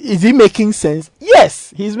 Look, is he making sense?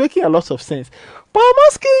 Yes, he's making a lot of sense. But I'm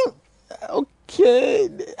asking, okay,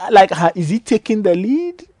 like, is he taking the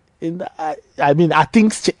lead? I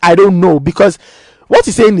think I don't know, because what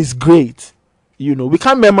he's saying is great. You know, we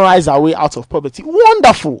can't memorize our way out of poverty.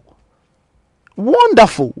 Wonderful.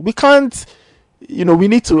 We can't. You know, we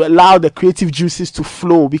need to allow the creative juices to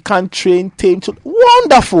flow. We can't tame.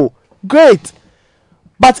 Wonderful, great.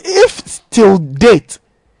 But if till date,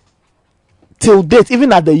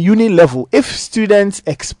 even at the uni level, if students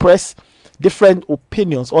express different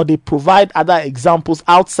opinions or they provide other examples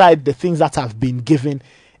outside the things that have been given,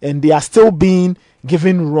 and they are still being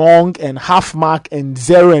given wrong and half mark and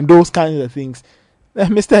zero and those kinds of things,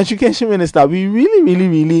 Mr. Education Minister, we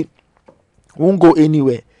really won't go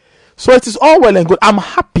anywhere. So it is all well and good. I'm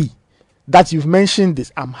happy that you've mentioned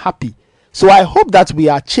this. I'm happy. So I hope that we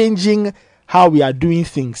are changing how we are doing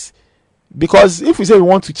things, because if we say we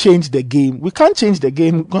want to change the game, we can't change the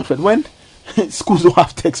game, Godfred, when schools don't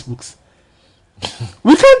have textbooks.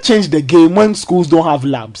 We can't change the game when schools don't have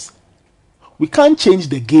labs. We can't change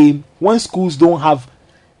the game when schools don't have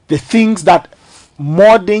the things that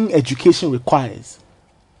modern education requires.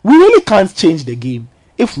 We really can't change the game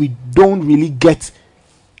if we don't really get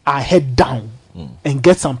our head down and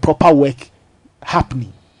get some proper work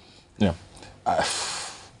happening. Yeah.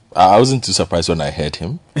 I wasn't too surprised when I heard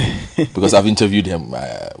him, because I've interviewed him.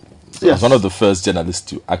 I was one of the first journalists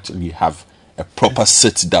to actually have a proper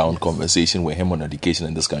sit-down conversation with him on education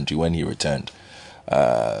in this country when he returned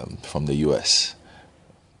from the US.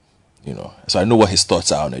 You know, so I know what his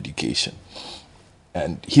thoughts are on education.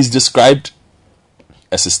 And he's described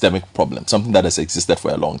a systemic problem, something that has existed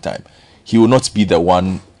for a long time. He will not be the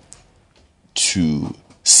one to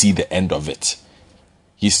see the end of it.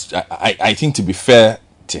 I think, to be fair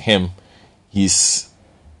to him, he's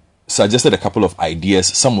suggested a couple of ideas,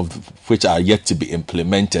 some of which are yet to be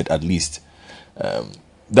implemented, at least, that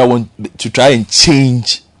want to try and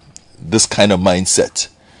change this kind of mindset,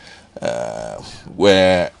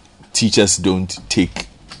 where teachers don't take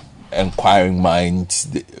inquiring minds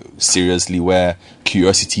seriously, where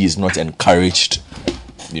curiosity is not encouraged,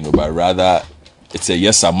 but rather it's a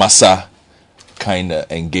yes or massa kind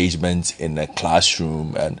of engagement in a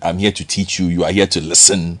classroom, and I'm here to teach you, you are here to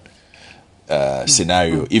listen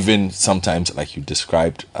scenario, even sometimes like you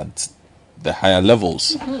described at the higher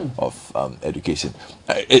levels of education.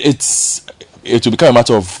 It will become a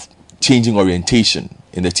matter of changing orientation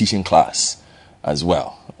in the teaching class as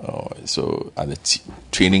well. So at the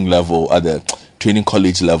training level, at the training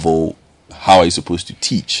college level, how are you supposed to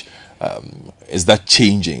teach? Is that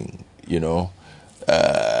changing?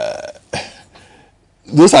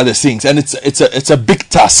 Those are the things, and it's a big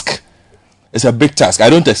task. It's a big task. I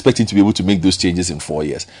don't expect him to be able to make those changes in 4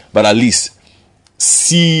 years, but at least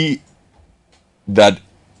see that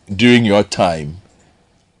during your time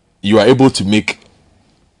you are able to make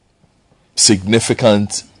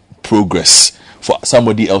significant progress for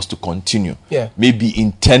somebody else to continue. Yeah. Maybe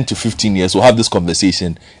in 10 to 15 years we'll have this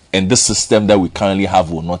conversation and this system that we currently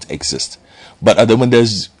have will not exist. But at the moment,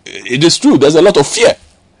 it is true, there's a lot of fear.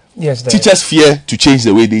 Yes, teachers fear to change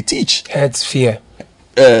the way they teach. It's fear.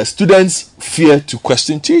 Students fear to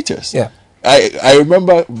question teachers. Yeah. I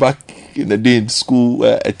remember back in the day in school,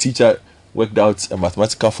 a teacher worked out a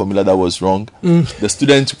mathematical formula that was wrong. The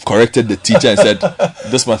student corrected the teacher and said,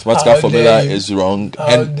 this mathematical formula is wrong.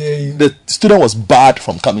 And the student was barred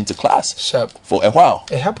from coming to class for a while.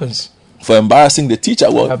 It happens. For embarrassing the teacher.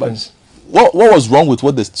 It happens. What was wrong with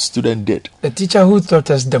what the student did? The teacher who taught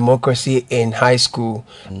us democracy in high school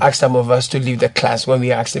asked some of us to leave the class when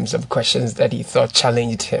we asked him some questions that he thought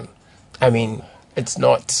challenged him. I mean, it's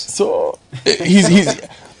not. So,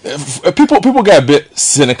 people get a bit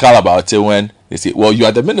cynical about it when they say, well, you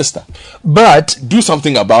are the minister. But do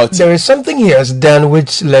something about it. There is something he has done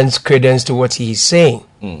which lends credence to what he is saying.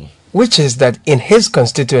 Which is that in his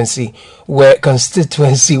constituency where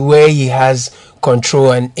he has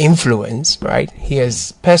control and influence, right? He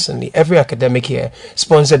has personally, every academic here,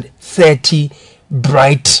 sponsored 30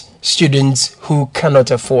 bright students who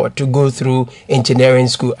cannot afford to go through engineering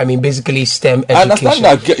school. I mean, basically STEM education. I understand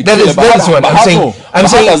that. That is what I'm saying. How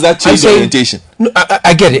does that change orientation? No,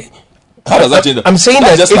 I get it. How does that change? I'm saying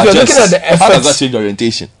that if you're looking at the efforts, how does that change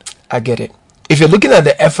orientation? I get it. If you're looking at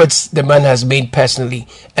the efforts the man has made personally,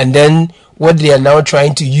 and then what they are now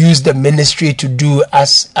trying to use the ministry to do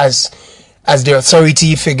as the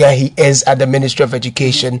authority figure he is at the Ministry of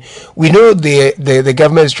Education, we know the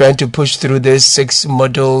government is trying to push through this 6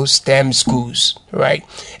 model STEM schools, right?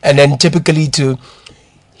 And then typically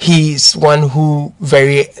he's one who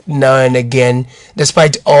very now and again,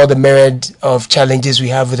 despite all the myriad of challenges we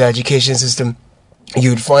have with the education system,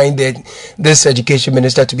 you'd find that this education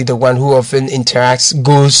minister to be the one who often interacts,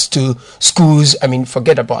 goes to schools. I mean,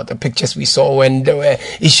 forget about the pictures we saw when there were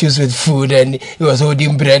issues with food and he was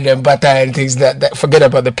holding bread and butter and things that forget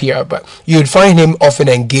about the PR. But you'd find him often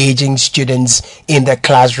engaging students in the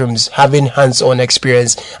classrooms, having hands-on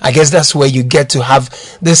experience. I guess that's where you get to have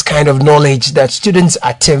this kind of knowledge that students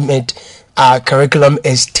are timid. Our curriculum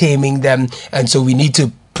is taming them. And so we need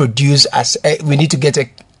to we need to get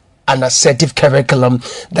an assertive curriculum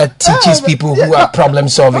that teaches people who are problem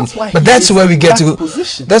solving. But that's where we get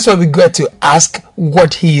to ask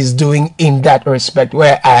what he is doing in that respect,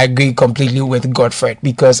 where I agree completely with Godfred,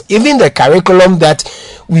 because even the curriculum that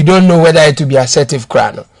we don't know whether it will be assertive,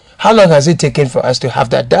 how long has it taken for us to have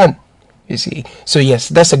that done? You see, so yes,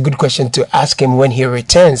 that's a good question to ask him when he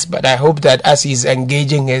returns. But I hope that as he's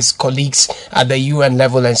engaging his colleagues at the UN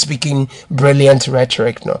level and speaking brilliant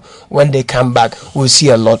rhetoric, when they come back, we'll see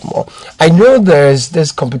a lot more. I know there's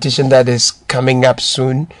this competition that is coming up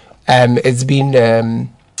soon. It's been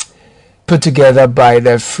put together by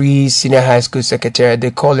the Free Senior High School Secretariat.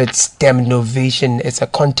 They call it STEM Innovation. It's a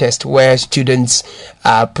contest where students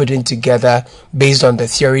are putting together, based on the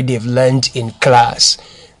theory they've learned in class,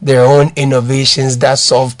 their own innovations that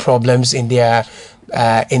solve problems in their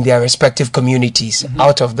respective communities.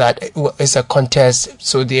 Out of that, it's a contest,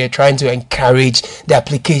 so they are trying to encourage the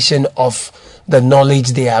application of the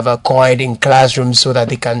knowledge they have acquired in classrooms so that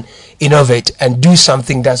they can innovate and do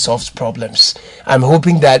something that solves problems. I'm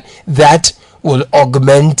hoping that will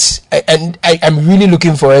augment, and I'm really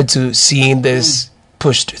looking forward to seeing this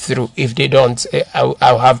pushed through. If they don't,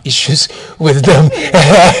 I'll have issues with them.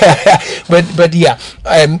 but yeah,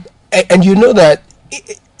 and you know that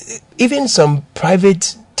even some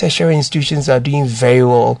private tertiary institutions are doing very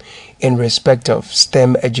well in respect of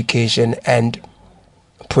STEM education and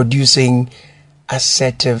producing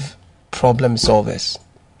assertive problem solvers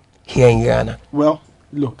here in Ghana. Well,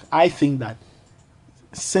 look, I think that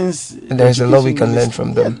since there's a lot we can learn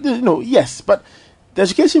from them. Yes, but the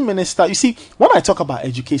education minister, you see, when I talk about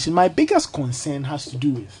education, my biggest concern has to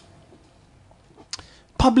do with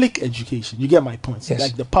public education. You get my point? Yes.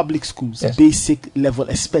 Like the public schools, basic level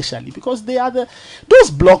especially, because they are those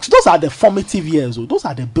blocks, those are the formative years, or those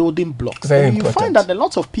are the building blocks. Very and important. You find that a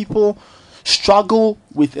lot of people struggle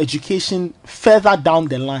with education further down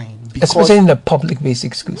the line, especially in the public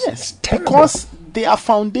basic schools. Yes, because their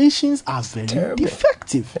foundations are very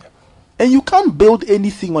defective. And you can't build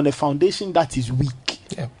anything on a foundation that is weak.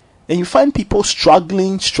 Yeah. And you find people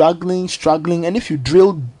struggling. And if you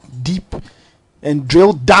drill deep and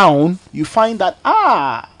drill down, you find that,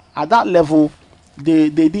 at that level, they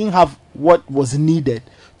didn't have what was needed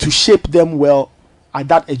to shape them well at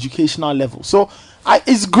that educational level. So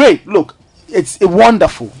it's great. Look, it's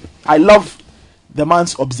wonderful. I love the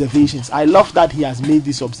man's observations. I love that he has made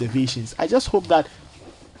these observations. I just hope that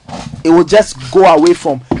it will just go away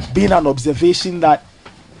from being an observation that,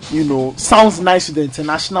 sounds nice to the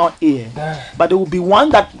international ear, but it will be one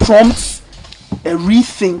that prompts a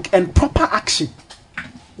rethink and proper action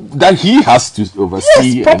that he has to oversee.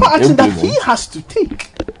 Yes, proper action that he has to take.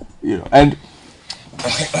 And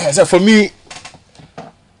so for me,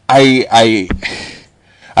 I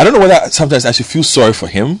don't know whether sometimes I should feel sorry for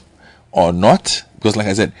him or not, because like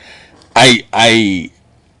I said, my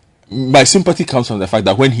sympathy comes from the fact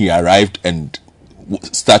that when he arrived and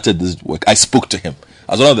started this work, I spoke to him.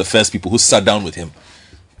 I was one of the first people who sat down with him.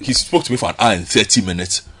 He spoke to me for an hour and 30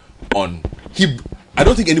 minutes on I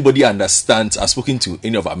don't think anybody understands. I've spoken to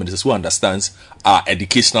any of our ministers who understands our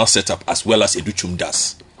educational setup as well as Educhum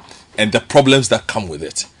does, and the problems that come with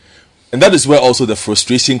it. And that is where also the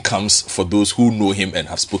frustration comes for those who know him and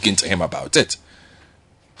have spoken to him about it.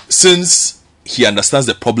 Since he understands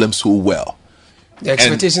the problem so well, the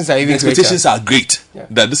expectations are even expectations greater. are great,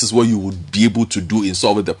 that this is what you would be able to do in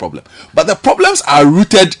solving the problem. But the problems are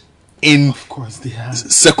rooted in, of course, they are,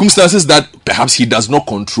 circumstances that perhaps he does not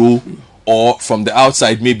control, or from the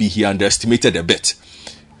outside maybe he underestimated a bit.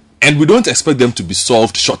 And we don't expect them to be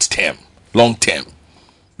solved short term, long term.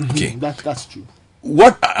 Okay, that's true.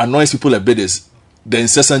 What annoys people a bit is the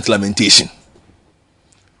incessant lamentation.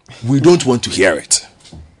 We don't want to hear it.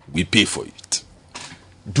 We pay for it.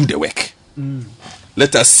 Do the work.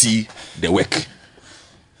 Let us see the work.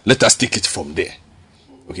 Let us take it from there.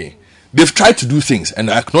 Okay. They've tried to do things,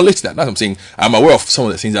 and I acknowledge that. That's what I'm saying. I'm aware of some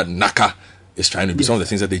of the things that NACA is trying to do, some of the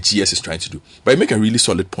things that the GS is trying to do. But I make a really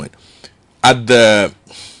solid point. At the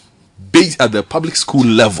public school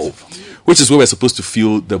level, which is where we're supposed to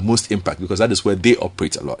feel the most impact, because that is where they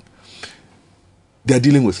operate a lot. They're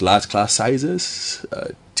dealing with large class sizes,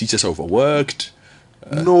 teachers are overworked,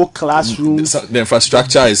 no classrooms. The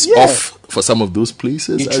infrastructure is off for some of those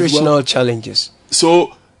places. Nutritional challenges.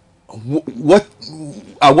 So,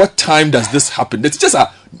 at what time does this happen? It's just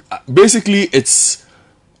basically it's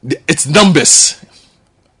numbers.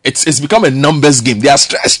 It's become a numbers game. They are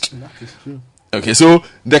stressed. That is true. Okay, so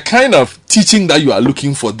the kind of teaching that you are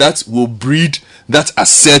looking for, that will breed that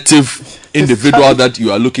assertive individual that you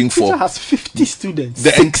are looking for. Teacher has 50 students.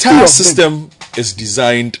 The entire system is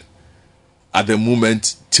designed at the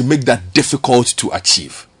moment to make that difficult to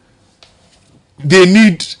achieve. They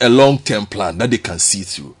need a long-term plan that they can see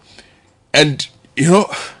through. And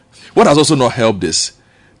what has also not helped is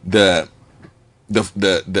the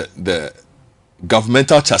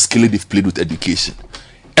governmental chaskili they've played with education.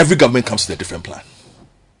 Every government comes with a different plan.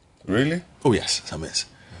 Really? Oh yes, Samis.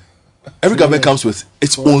 Every government comes with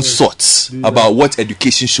its own thoughts about what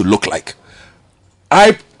education should look like.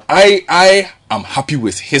 I am happy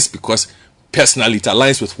with his because personally it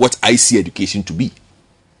aligns with what I see education to be.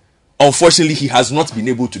 Unfortunately, he has not been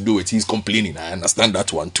able to do it. He's complaining. I understand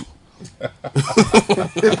that one too.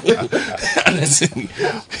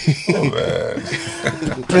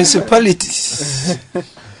 Principalities.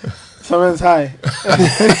 Someone's high.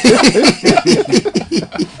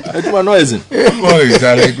 Good morning,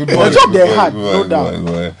 Charlie. Good morning. Job they had, no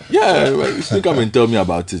doubt. Yeah, you should come and tell me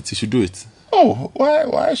about it. You should do it. Oh,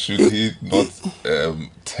 why should he not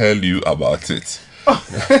tell you about it?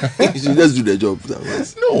 You should just do the job.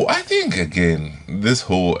 No, I think again, this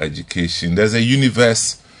whole education, there's a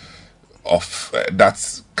universe of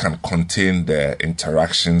that can contain the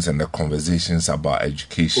interactions and the conversations about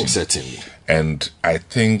education. Oh, certainly. And I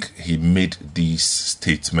think he made these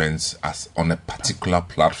statements as on a particular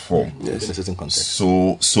platform. Yes, in a certain context.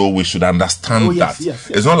 So we should understand yes, that. yes.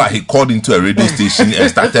 It's not like he called into a radio station and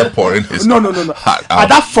started pouring his No. At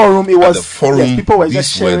that forum, it was at the forum. Yes, people were These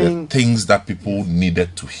just sharing were the things that people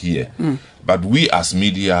needed to hear. But we as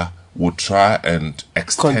media will try and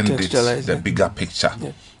extend it, the bigger picture.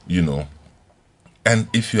 Yeah. And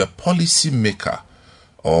if you're a policy maker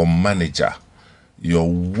or manager, your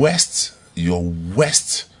worst,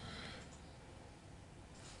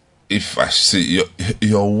 if I say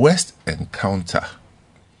your worst encounter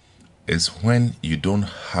is when you don't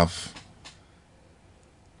have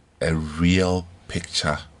a real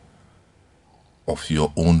picture of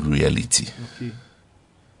your own reality. Okay.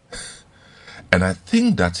 And I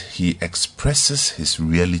think that he expresses his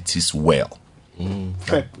realities well.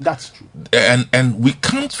 Fair, that's true. And we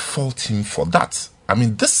can't fault him for that. I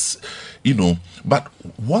mean, this, but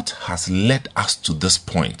what has led us to this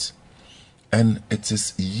point? And it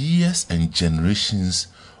is years and generations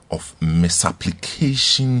of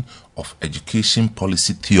misapplication of education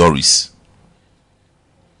policy theories.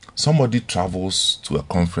 Somebody travels to a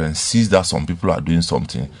conference, sees that some people are doing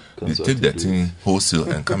something, they take the thing wholesale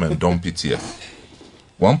and come and dump it here.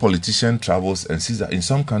 One politician travels and sees that in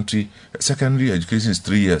some country, secondary education is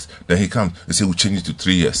 3 years. Then he comes and says, we'll change it to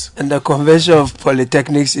 3 years. And the conversion of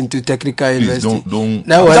polytechnics into technical Please university. don't.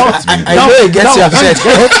 Now, I know it gets you upset.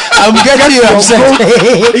 I'm getting you upset.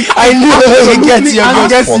 I know it gets you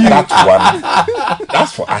upset.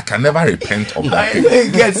 That's for, I can never repent of that.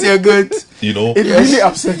 It gets you good. It really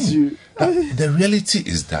upsets you. The reality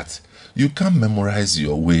is that you can't memorize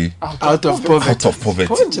your way out of poverty. Out of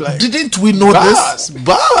poverty. Punchline. Didn't we know Bars, this?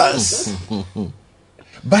 Bars.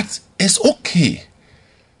 But it's okay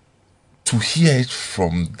to hear it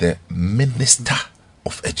from the Minister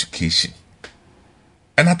of Education.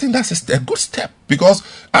 And I think that's a good step, because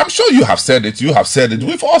I'm sure you have said it,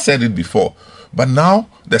 we've all said it before. But now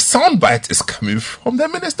the soundbite is coming from the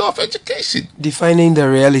Minister of Education. Defining the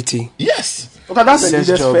reality. Yes. Okay, that's the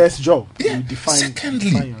leader's first job. Yeah.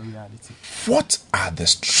 Secondly, define your reality. What are the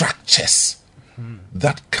structures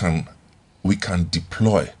that we can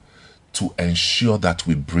deploy to ensure that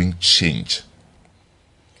we bring change?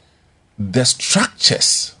 The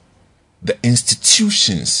structures, the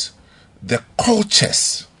institutions, the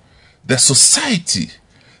cultures, the society,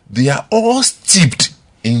 they are all steeped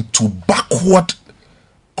into backward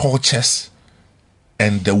cultures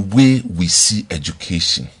and the way we see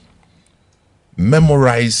education.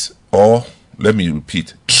 Memorize, or let me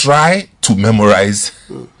repeat, try to memorize,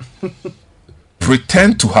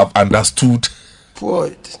 pretend to have understood,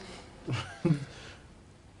 what?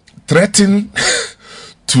 Threaten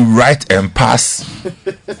to write and pass.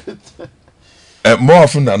 More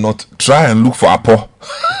often than not, try and look for Apo.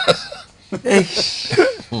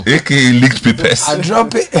 AKA leaked papers. I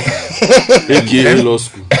drop it. AKA law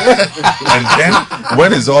school. And then,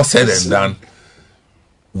 when it's all said and done,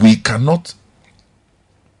 we cannot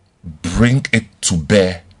bring it to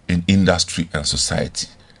bear in industry and society.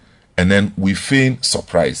 And then we feign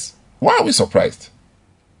surprise. Why are we surprised?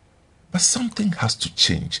 But something has to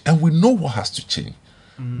change, and we know what has to change.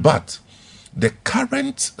 But the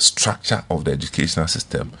current structure of the educational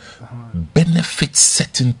system benefits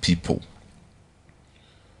certain people.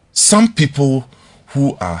 Some people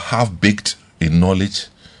who are half-baked in knowledge,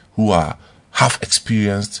 who are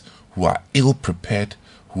half-experienced, who are ill-prepared,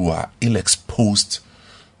 who are ill-exposed,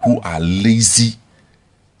 who are lazy,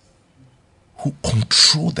 who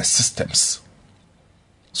control the systems.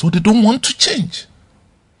 So they don't want to change.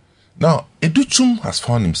 Now, Educhum has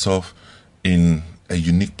found himself in a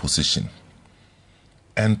unique position.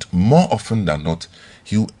 And more often than not,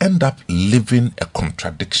 he'll end up living a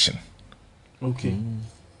contradiction. Okay.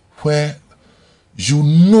 Where you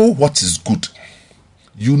know what is good,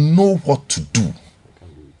 you know what to do,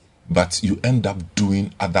 but you end up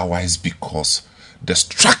doing otherwise because the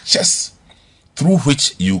structures through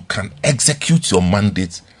which you can execute your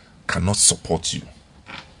mandate cannot support you.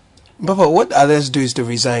 But what others do is to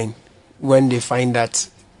resign when they find that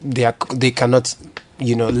they cannot,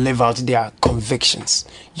 live out their convictions,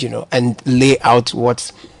 and lay out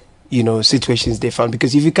what, situations they found.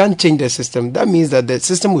 Because if you can't change the system, that means that the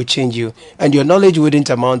system will change you, and your knowledge wouldn't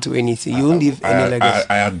amount to anything. You won't leave any legacy.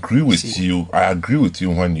 I agree with you. I agree with you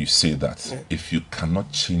when you say that if you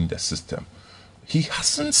cannot change the system, he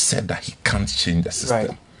hasn't said that he can't change the system.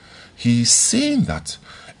 Right. He's saying that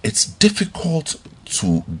it's difficult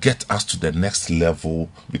to get us to the next level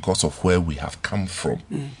because of where we have come from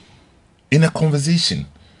in a conversation.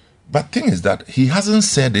 But thing is that he hasn't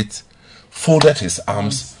said it, folded his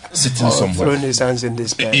arms, sitting somewhere, thrown his hands in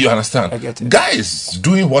this bed. You understand? I get it. Guy is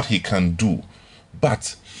doing what he can do,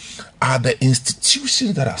 but are the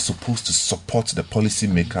institutions that are supposed to support the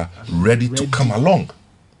policymaker ready to come along?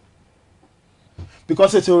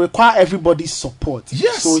 Because it will require everybody's support.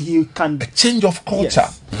 Yes. So he can... A change of culture.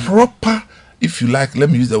 Yes. Proper, if you like, let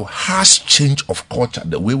me use the harsh change of culture,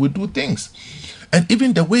 the way we do things. And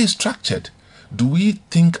even the way it's structured. Do we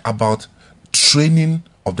think about training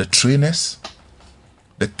of the trainers?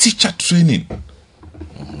 The teacher training.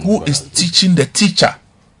 Who is teaching the teacher?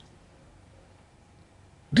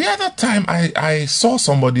 The other time I saw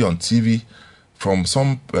somebody on TV from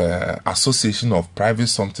some association of private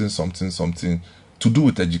something to do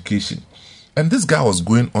with education. And this guy was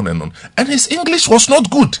going on. And his English was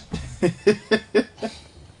not good.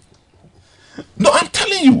 No, I'm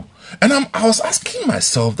telling you. And I was asking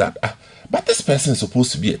myself that, but this person is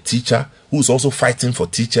supposed to be a teacher who's also fighting for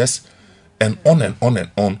teachers, and on and on and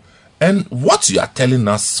on. And what you are telling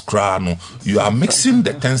us, Krano, you are mixing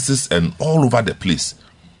the tenses and all over the place.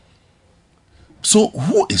 So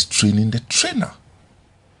who is training the trainer?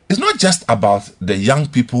 It's not just about the young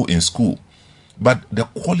people in school, but the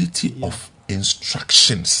quality of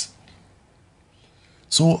instructions.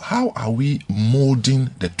 So how are we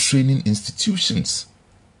molding the training institutions?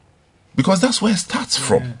 Because that's where it starts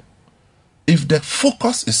from. If the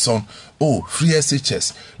focus is on, free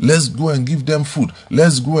SHS, let's go and give them food,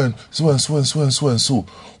 let's go and so,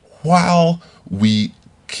 while we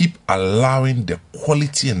keep allowing the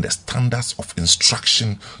quality and the standards of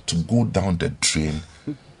instruction to go down the drain,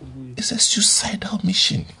 it's a suicidal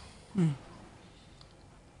mission.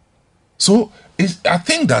 So I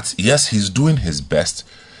think that, yes, he's doing his best.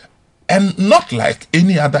 And not like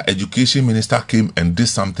any other education minister came and did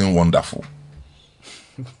something wonderful.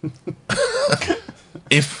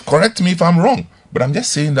 Correct me if I'm wrong, but I'm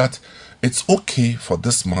just saying that it's okay for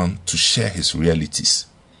this man to share his realities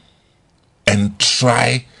and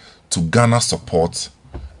try to garner support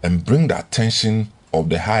and bring the attention of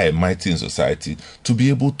the high and mighty in society to be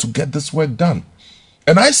able to get this work done.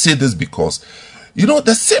 And I say this because,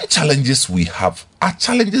 the same challenges we have are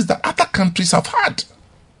challenges that other countries have had.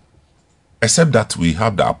 Except that we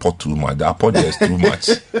have the apport too much. The apport is too much.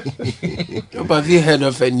 But have you heard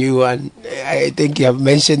of a new one? I think you have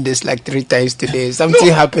mentioned this like 3 times today. Something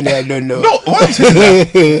happened, I don't know. No, what is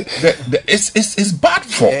that? It's bad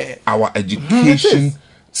for our education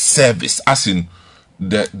service, as in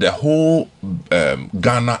the whole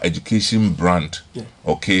Ghana education brand.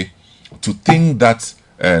 Okay, to think that,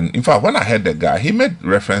 and in fact, when I heard the guy, he made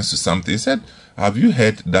reference to something. He said, have you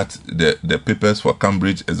heard that the papers for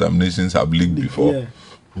Cambridge examinations have leaked before?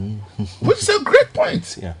 Which is a great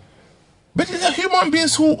point. Yeah. But it's the human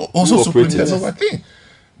beings who also superintend over thing.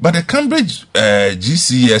 But the Cambridge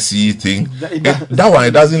GCSE thing, that one,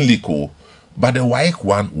 it doesn't leak. But the WAEC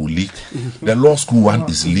one will leak. The law school one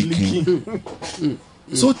is leaking.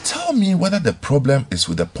 So tell me whether the problem is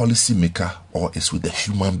with the policymaker or is with the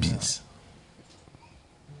human beings.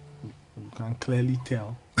 You can clearly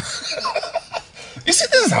tell. You see,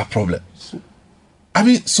 this is our problem.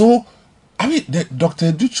 Dr.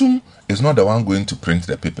 Duchum is not the one going to print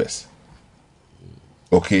the papers.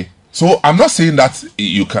 Okay, so I'm not saying that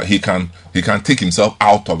he can take himself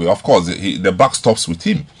out of it. Of course, the buck stops with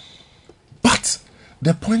him. But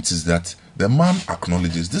the point is that the man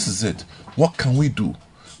acknowledges this is it. What can we do?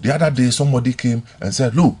 The other day, somebody came and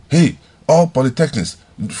said, "Look, hey, all polytechnics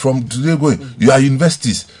from today going, you are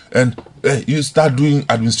universities, and you start doing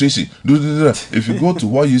administration." If you go to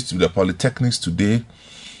what used to be the polytechnics today,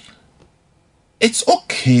 it's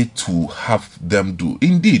okay to have them do.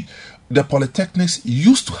 Indeed, the polytechnics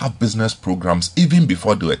used to have business programs even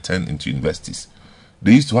before they were turned into universities.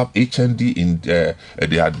 They used to have HND in they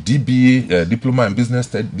had DBA, Diploma in Business,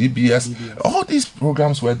 DBS. All these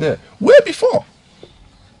programs were there way before.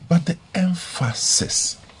 But the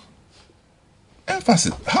emphasis.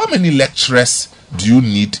 How many lecturers do you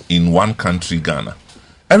need in one country, Ghana?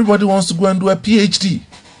 Everybody wants to go and do a PhD.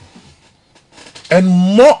 And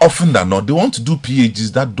more often than not, they want to do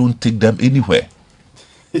PhDs that don't take them anywhere.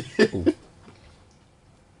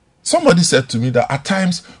 Somebody said to me that at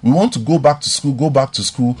times we want to go back to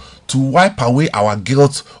school to wipe away our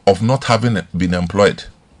guilt of not having been employed.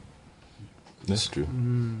 That's true.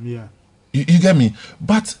 Yeah. You get me?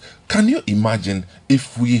 But can you imagine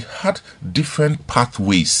if we had different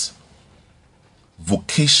pathways?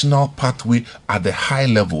 Vocational pathway at the high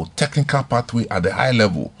level, technical pathway at the high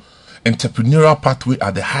level, entrepreneurial pathway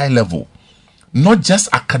at the high level, not just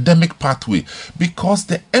academic pathway, because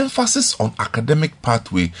the emphasis on academic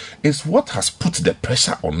pathway is what has put the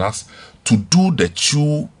pressure on us to do the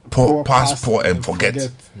pass, pour, and forget.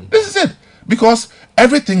 This is it. Because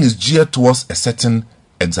everything is geared towards a certain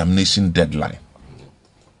examination deadline.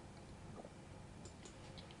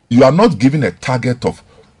 You are not given a target of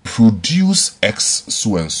produce X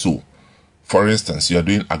so and so. For instance, you are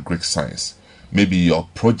doing agric science. Maybe your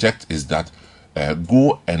project is that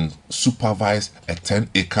go and supervise a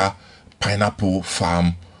 10-acre pineapple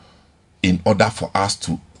farm in order for us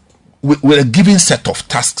to, with a given set of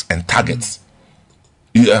tasks and targets.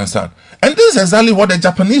 You understand? And this is exactly what the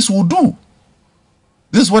Japanese will do.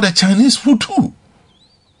 This is what the Chinese will do.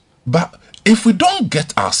 But if we don't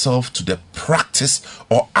get ourselves to the practice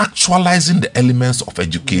or actualizing the elements of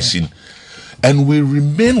education, and we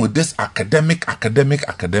remain with this academic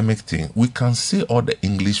thing, we can say all the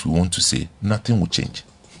English we want to say. Nothing will change.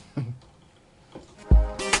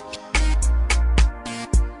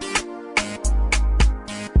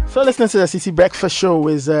 So listening to the City Breakfast Show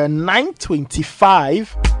is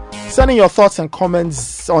 9:25. Sending your thoughts and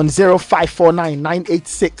comments on 0549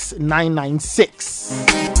 986 996.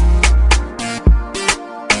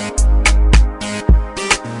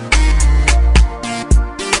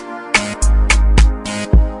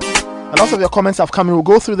 A lot of your comments have come in. We'll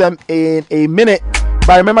go through them in a minute.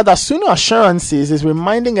 But remember that Suno Assurances is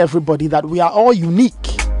reminding everybody that we are all unique.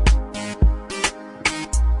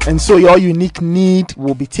 And so your unique need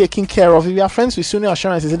will be taken care of. If you are friends with Suno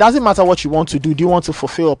Assurances, it doesn't matter what you want to do. Do you want to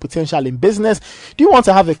fulfill your potential in business? Do you want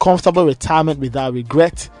to have a comfortable retirement without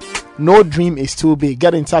regret? No dream is too big.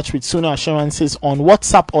 Get in touch with Suno Assurances on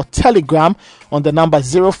WhatsApp or Telegram on the number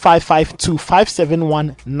 0552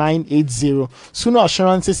 571 980. Suno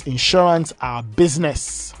Assurances, insurance, our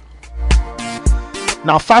business.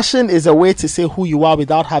 Now, fashion is a way to say who you are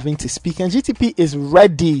without having to speak, and GTP is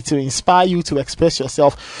ready to inspire you to express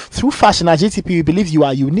yourself through fashion. At GTP, we believe you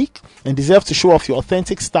are unique and deserve to show off your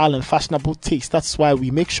authentic style and fashionable taste. That's why we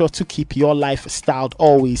make sure to keep your life styled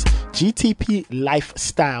always. GTP Life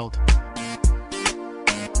Styled.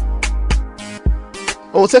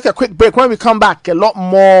 We'll take a quick break. When we come back, a lot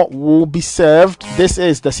more will be served. This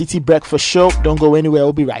is the City Breakfast Show. Don't go anywhere.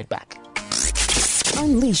 We'll be right back.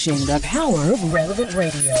 Unleashing the power of relevant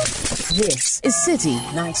radio. This is City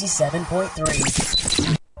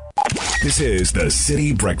 97.3. This is the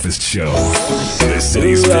City Breakfast Show. The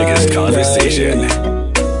city's biggest conversation.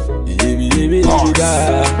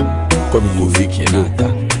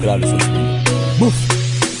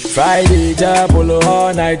 Friday, Japolo,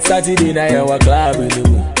 all night, Saturday night, our club in the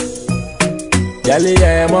moon. Yali,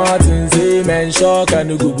 Martin, say, men, shock, and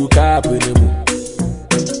the Gugu cap in the moon.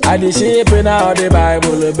 I the shape in out the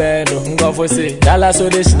Bible, bed, go for say, Dallas, so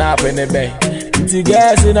they snap in the bay. Ti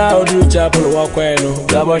gas in out the chapel, walk when,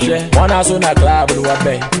 Gaboshe, one house on a club in what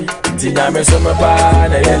bay. Tinyame summer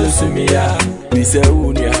pan, a yellow sumia, Bisa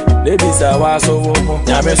Unia, the Bisa was over.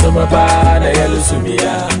 Yame summer pan, a yellow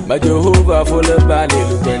sumia, but Jehovah full of body,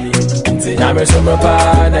 Lubelli. Tinyame summer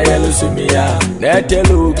pan, a yellow sumia,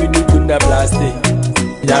 Netelu, Binukunda plastic.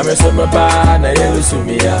 Yame summer pan, a yellow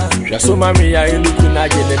sumia, Rasuma Mia, Ilukuna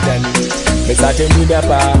Geletani. Mesate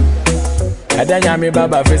Mudapa, Adanyame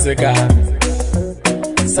Baba Physica.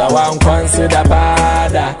 Sawan consider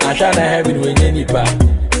pada, Ashana heaven when any pa.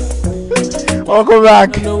 Welcome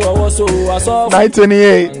back.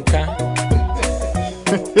 928.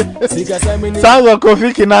 Sounds of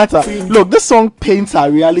Kofi Kinata. Look, this song paints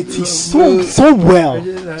our reality so well.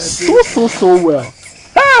 So well.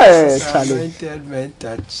 Hey, Charlie.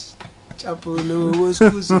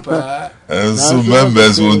 And some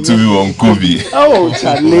members want to be on Kobe. Oh,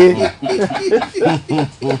 Charlie.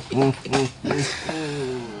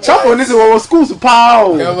 Chapo this was school to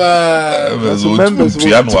power. Members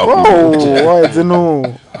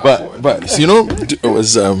but you know, it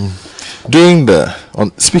was during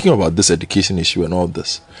speaking about this education issue and all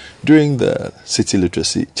this, during the City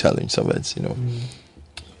Literacy Challenge events, you know,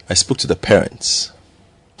 I spoke to the parents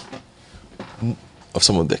of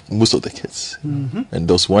most of the kids, and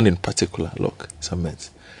there was one in particular. Look,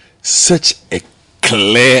 such a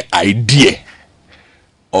clear idea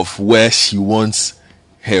of where she wants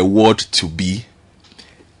her ward to be,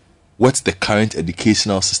 what the current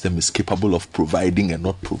educational system is capable of providing and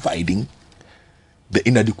not providing, the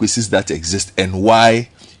inadequacies that exist, and why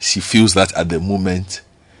she feels that at the moment,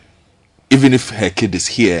 even if her kid is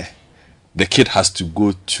here, the kid has to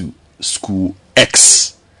go to school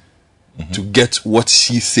X to get what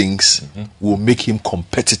she thinks will make him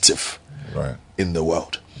competitive in the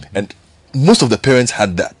world. And most of the parents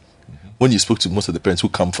had that. When you spoke to most of the parents who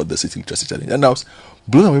come for the City Literacy Challenge, and I was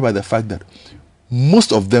blown away by the fact that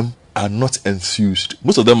most of them are not enthused.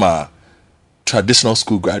 Most of them are traditional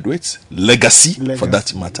school graduates, legacy for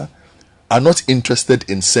that matter, are not interested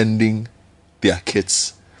in sending their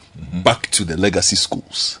kids back to the legacy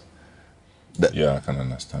schools. I can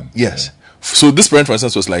understand. Yes. Yeah. So this parent, for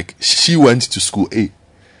instance, was like, she went to school A.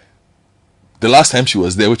 The last time she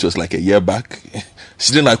was there, which was like a year back,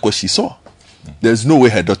 she didn't like what she saw. There's no way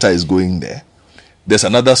her daughter is going there. There's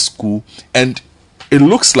another school, and it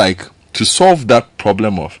looks like to solve that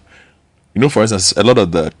problem of, you know, for instance, a lot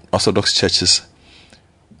of the Orthodox churches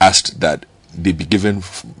asked that they be given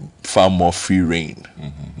far more free reign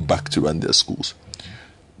back to run their schools.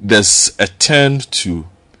 There's a turn to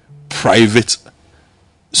private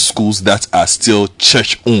schools that are still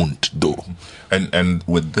church owned, though. And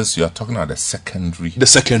with this, you are talking about the secondary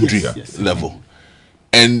level,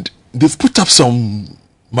 and they've put up some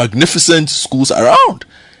magnificent schools around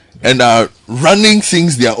and are running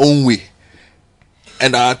things their own way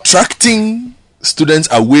and are attracting students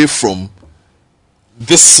away from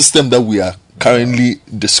this system that we are currently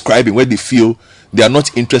describing, where they feel they are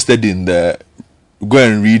not interested in the go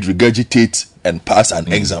and read, regurgitate, and pass an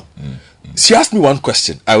exam. She asked me one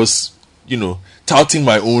question. I was, touting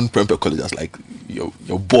my own Prempeh College. I was like,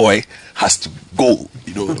 your boy has to go,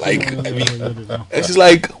 and she's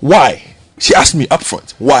like, why? She asked me up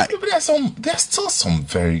front, why? But there's still some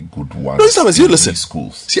very good ones. No, you listen.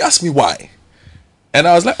 Schools. She asked me why, and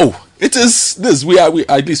I was like, oh, it is this. We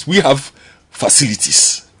at least we have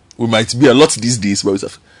facilities. We might be a lot these days, but we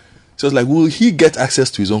have. She was like, will he get access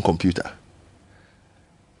to his own computer?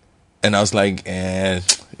 And I was like,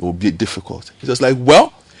 it will be difficult. He was like,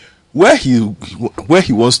 well, where he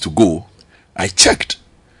wants to go, I checked.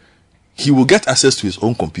 He will get access to his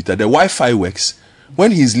own computer. The Wi-Fi works.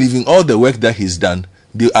 When he's leaving, all the work that he's done,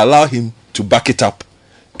 they allow him to back it up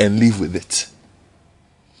and live with it.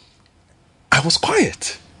 I was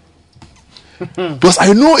quiet. Because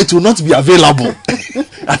I know it will not be available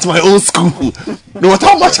at my own school, no matter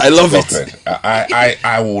how much I love it.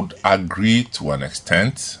 I would agree to an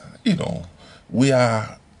extent. You know, we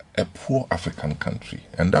are a poor African country,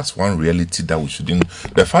 and that's one reality that we shouldn't.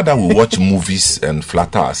 The fact that we watch movies and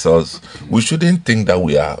flatter ourselves, we shouldn't think that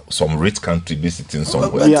we are some rich country visiting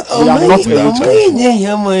somewhere. We are not a rich country.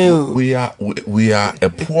 We are a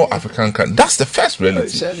poor African country. That's the first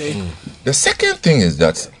reality. The second thing is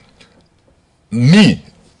that I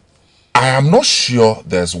am not sure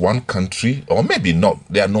there's one country, or maybe not.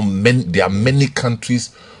 There are many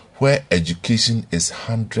countries where education is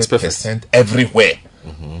 100% everywhere.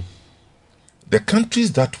 Mm-hmm. The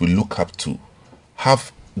countries that we look up to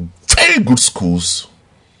have very good schools,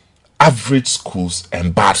 average schools,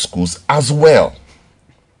 and bad schools as well.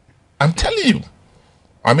 I'm telling you.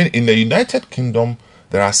 I mean, in the United Kingdom,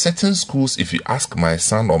 there are certain schools, if you ask my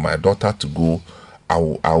son or my daughter to go, I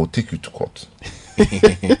will take you to court.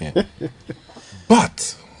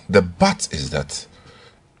 But the but is that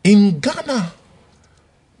in Ghana,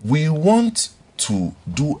 we want to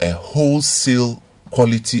do a wholesale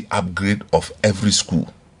quality upgrade of every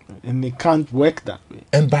school. And it can't work that way.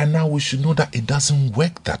 And by now we should know that it doesn't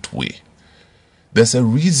work that way. There's a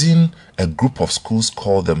reason a group of schools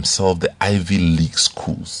call themselves the Ivy League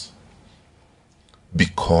schools.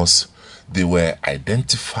 Because they were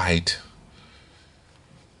identified,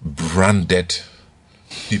 branded,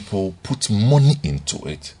 people put money into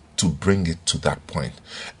it to bring it to that point.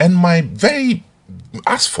 And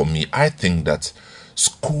as for me, I think that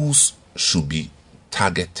schools should be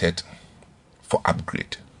targeted for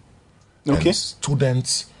upgrade. Okay. And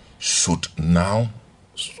students should now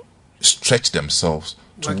stretch themselves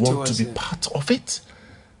to want to be part of it.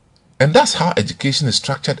 And that's how education is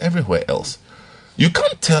structured everywhere else. You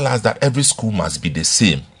can't tell us that every school must be the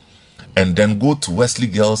same and then go to Wesley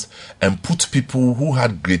Girls and put people who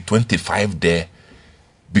had grade 25 there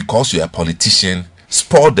because you're a politician,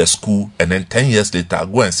 spoil the school, and then 10 years later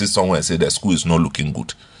go and sit somewhere and say the school is not looking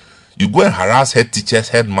good. You go and harass head teachers,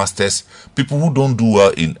 headmasters, people who don't do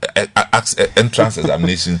well in entrance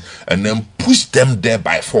examinations, and then push them there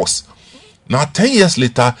by force. Now, 10 years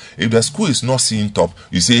later, if the school is not seeing top,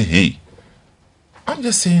 you say, hey. I'm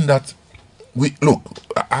just saying that,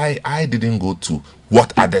 I didn't go to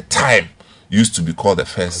what at the time used to be called the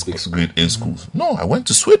first grade A schools. No, I went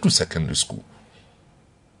to Swetu Secondary School.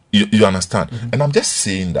 You understand? Mm-hmm. And I'm just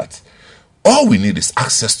saying that all we need is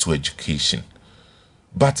access to education.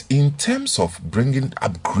 But in terms of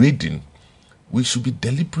upgrading, we should be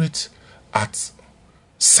deliberate at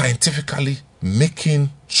scientifically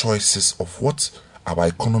making choices of what our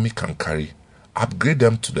economy can carry, upgrade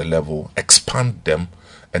them to the level, expand them,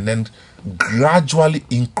 and then gradually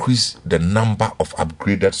increase the number of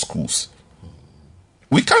upgraded schools.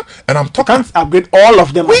 We can't, and I'm talking. Can't upgrade all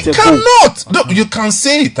of them. We cannot. No, you can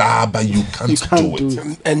say it, but you can't do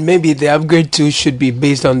it. And maybe the upgrade too should be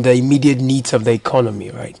based on the immediate needs of the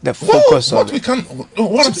economy, right? The focus on it.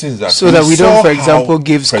 What I'm saying is that so that we don't, for example,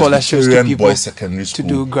 give scholarships to people Boys Secondary School to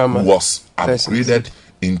do grammar was upgraded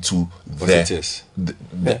into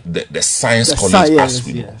the science college as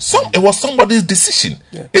we know. It was somebody's decision.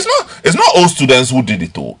 Yeah. It's not all students who did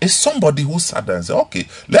it all. It's somebody who sat there and said, okay,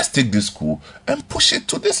 let's take this school and push it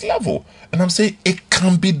to this level. And I'm saying it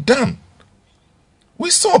can be done.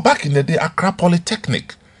 We saw back in the day Accra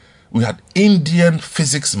Polytechnic. We had Indian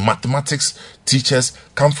physics, mathematics teachers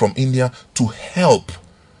come from India to help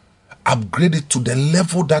upgrade it to the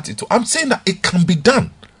level that it. I'm saying that it can be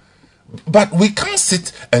done. But we can't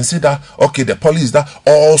sit and say that, okay, the policy is that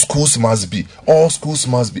all schools must be,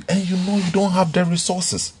 and you don't have the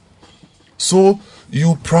resources. So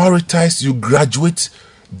you prioritize, you graduate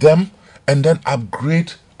them, and then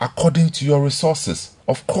upgrade according to your resources.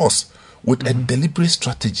 Of course, with a deliberate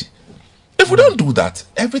strategy. If we don't do that,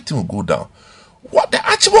 everything will go down. What the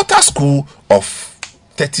Achimota school of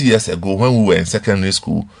 30 years ago when we were in secondary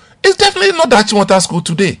school is definitely not the Achimota school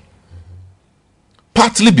today.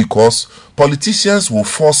 Partly because politicians will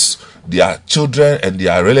force their children and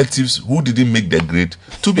their relatives who didn't make the grade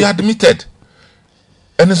to be admitted.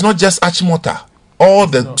 And it's not just Achimota. All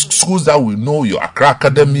the schools that we know, your Accra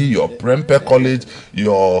Academy, your Prempeh College,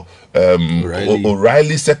 your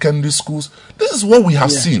O'Reilly Secondary Schools, this is what we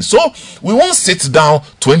have seen. So we won't sit down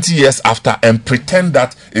 20 years after and pretend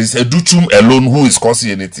that it's Educhum alone who is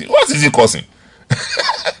causing anything. What is he causing?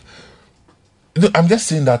 I'm just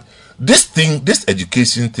saying that this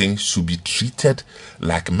education thing should be treated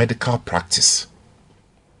like medical practice.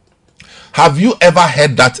 Have you ever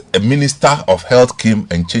heard that a minister of health came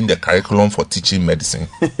and changed the curriculum for teaching medicine?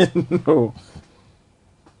 No.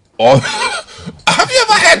 Or have you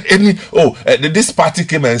ever heard any? This party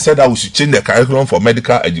came and said that we should change the curriculum for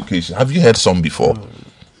medical education. Have you heard some before? No.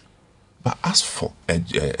 But as for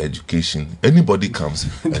education, anybody comes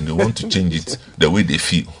and they want to change it the way they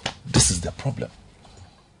feel. This is the problem.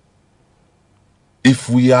 If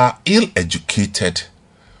we are ill-educated,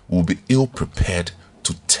 we'll be ill-prepared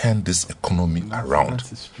to turn this economy around.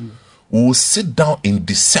 We will sit down in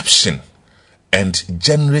deception and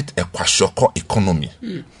generate a kwashoko economy.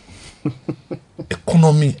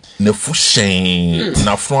 Economy ne fushen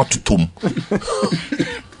na front to tom.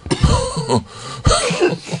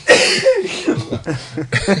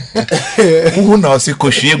 Who now say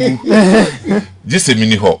koshegu? Just a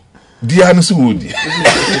mini hop. Diana Sudi.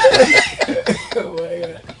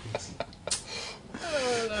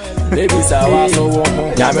 Baby sawa so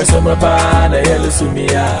womo nyame so mpa na yelu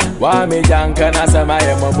sumia wa me janka na sama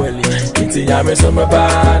ye moboli iti nyame so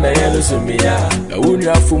mpa na yelu sumia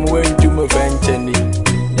unu afumu wentumu fencheni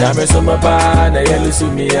nyame so mpa na yelu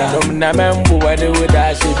sumia dom na membu wade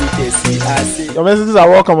woda shebitesi asi. Your messages are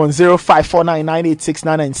welcome on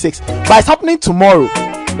 0549986996. But it's happening tomorrow.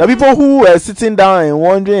 The people who were sitting down and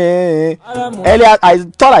wondering earlier, I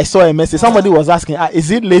thought I saw a message. Somebody was asking, is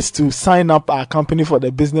it late to sign up our company for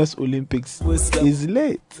the Business Olympics? It's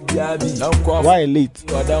late. Why late?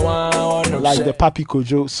 Like the Papi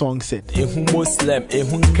Kojo song said.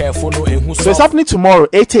 So it's happening tomorrow,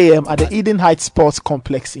 8 a.m. at the Eden Heights Sports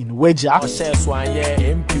Complex in Weja.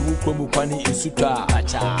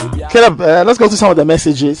 Caleb, let's go to some of the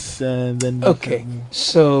messages. And then okay.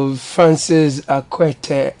 So Francis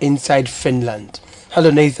Akwete inside Finland.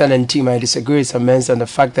 Hello Nathan and team. I disagree with some men on the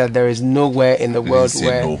fact that there is nowhere in the world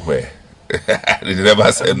where nowhere. They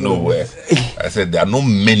never said nowhere. I said there are no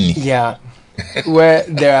many. Yeah. Where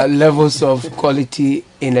there are levels of quality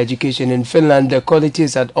in education. In Finland, the quality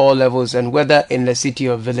is at all levels, and whether in the city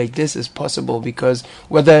or village, this is possible because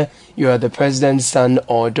whether you are the president's son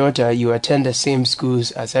or daughter, you attend the same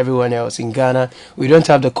schools as everyone else. In Ghana, we don't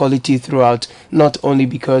have the quality throughout, not only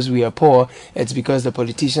because we are poor, it's because the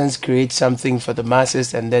politicians create something for the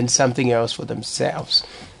masses and then something else for themselves.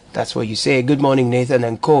 That's what you say. Good morning, Nathan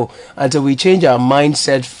and co. Until we change our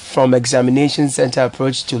mindset from examination center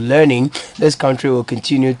approach to learning, this country will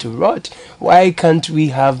continue to rot. Why can't we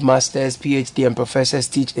have masters, PhD, and professors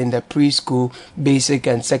teach in the preschool, basic,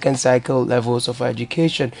 and second cycle levels of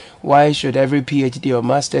education? Why should every PhD or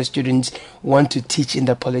master student want to teach in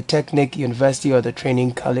the polytechnic, university, or the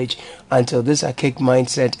training college? Until this archaic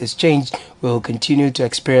mindset is changed, we will continue to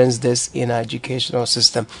experience this in our educational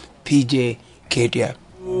system. PJ Kedia.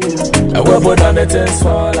 I will put on the things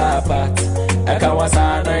fall apart. I can't was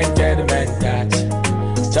an entertainment touch.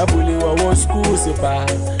 Chapuli wa school super.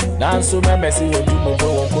 So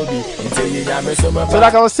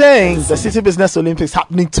like I was saying, the City Business Olympics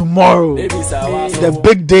happening tomorrow. The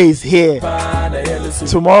big day is here.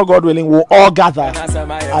 Tomorrow, God willing, we'll all gather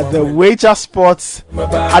at the Weja Sports,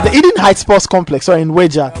 at the Eden Heights Sports Complex, or in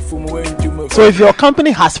Weja. So if your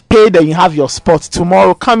company has paid and you have your spot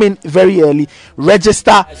tomorrow, come in very early,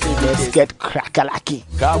 register, let's get crack-a-lacky.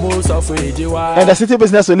 And the City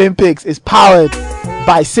Business Olympics is powered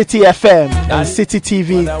by City FM and City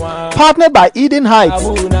TV, partnered by Eden Heights,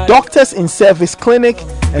 Doctors in Service Clinic,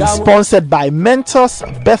 and sponsored by Mentors,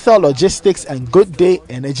 Bethel Logistics, and Good Day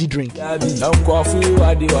Energy Drink.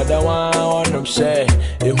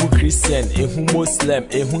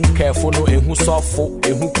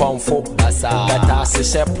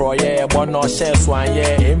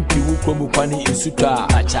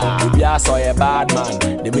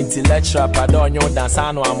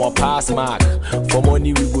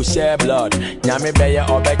 Money we go share blood. Nyame beye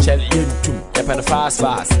obechel into. Epen fast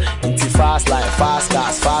into fast life, fast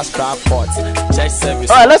gas, fast trap pots. Church service.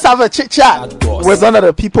 All right, let's have a chit chat with one of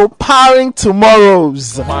the people powering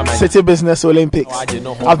tomorrow's City Business Olympics.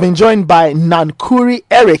 I've been joined by Nankuri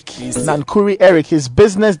Eric. Nankuri Eric, his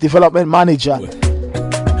business development manager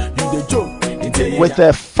with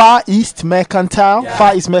the Far East Mercantile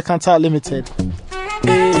Limited.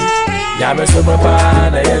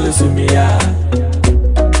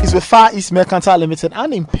 With Far East Mercantile Limited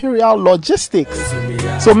and Imperial Logistics.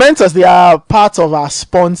 So Mentors, they are part of our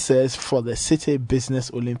sponsors for the City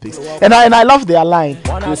Business Olympics. And I love their line.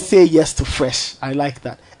 They say yes to fresh. I like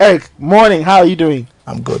that. Eric, morning. How are you doing?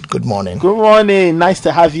 I'm good. Good morning. Good morning. Nice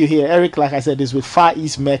to have you here. Eric, like I said, is with Far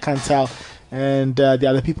East Mercantile and the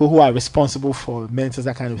other people who are responsible for Mentos,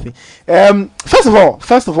 that kind of thing.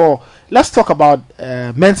 First of all, let's talk about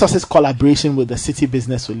Mentos' collaboration with the City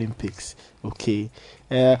Business Olympics. Okay,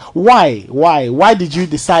 why did you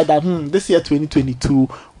decide that this year 2022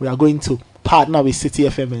 we are going to partner with City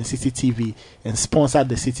FM and City TV and sponsor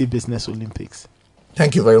the City Business Olympics?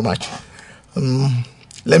 Thank you very much.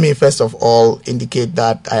 Let me first of all indicate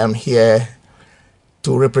that I am here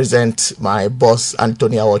to represent my boss,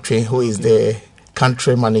 Anthony Awotwe, who is the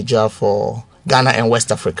country manager for Ghana and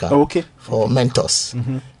West Africa. For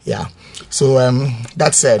Mentos. Yeah. So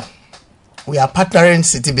that said, we are partnering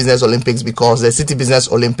City Business Olympics because the City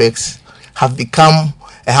Business Olympics have become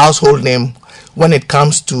a household name when it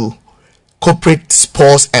comes to corporate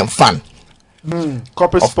sports and fun.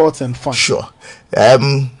 Corporate sports and fun. Sure.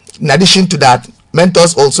 In addition to that,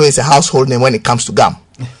 Mentos also is a household name when it comes to gum.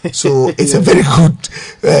 So it's a very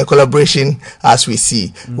good collaboration as we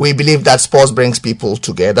see. We believe that sports brings people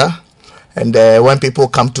together, and when people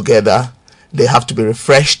come together, they have to be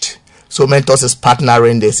refreshed. So Mentos is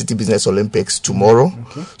partnering the City Business Olympics tomorrow.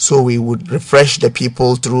 So we would refresh the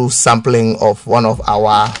people through sampling of one of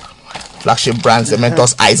our flagship brands, the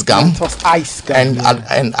Mentos Ice Gum,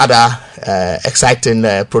 and other exciting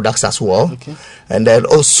products as well. And then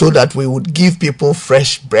also that we would give people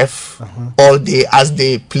fresh breath all day as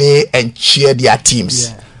they play and cheer their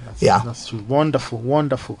teams. That's true.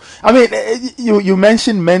 Wonderful. I mean, you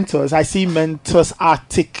mentioned Mentos. I see Mentos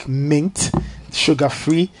Arctic Mint, sugar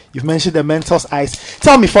free. You've mentioned the Mentos Ice.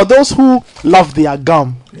 Tell me, for those who love their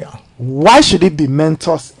gum, why should it be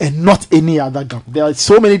Mentos and not any other gum? There are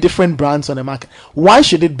so many different brands on the market. Why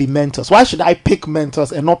should it be Mentos? Why should I pick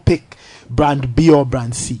Mentos and not pick brand B or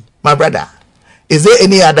brand C? My brother, is there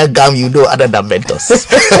any other gum you know other than Mentos?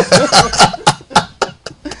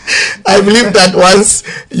 I believe that once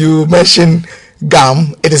you mention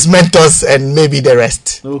gum, it is Mentos and maybe the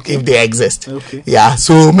rest, if they exist. Yeah,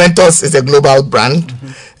 so Mentos is a global brand.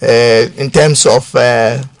 In terms of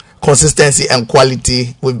consistency and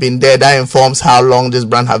quality, we've been there. That informs how long this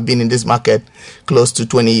brand have been in this market, close to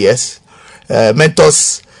 20 years.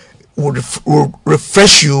 Mentos will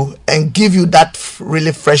refresh you and give you that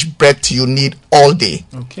really fresh breath you need all day.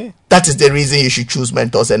 That is the reason you should choose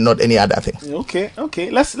Mentos and not any other thing. Okay.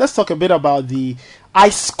 Let's talk a bit about the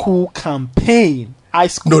Ice Cool campaign.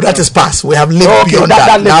 No, that is past. We have lived beyond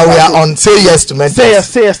that. Now we are on Say Yes to Mentos.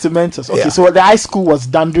 Say yes to Mentos. Okay, so the Ice Cool was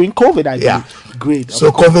done during COVID, I believe. Great.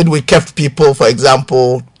 So COVID, we kept people, for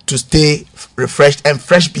example, to stay refreshed and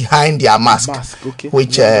fresh behind their mask.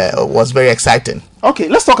 Which was very exciting. Okay,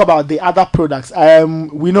 let's talk about the other products.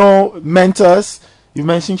 We know Mentos. You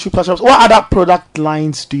mentioned Chupa Chups. What other product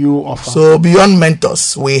lines do you offer? So beyond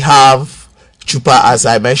Mentos, we have Chupa, as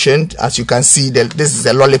I mentioned. As you can see, this is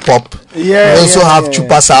a lollipop. We also have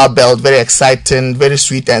Chupa Sour Belt, very exciting, very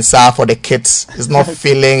sweet and sour for the kids. It's not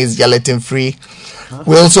filling, it's gelatin free.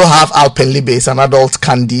 We also have Alpenlibe, it's an adult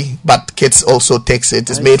candy, but kids also takes it.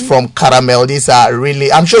 It's made from caramel. These are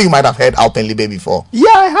really, I'm sure you might have heard Alpenlibe before. Yeah,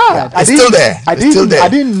 I have. It's still there. It's still there. I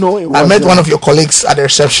didn't know it was. I met one of your colleagues at the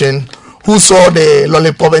reception who saw the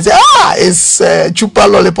lollipop and said, is Chupa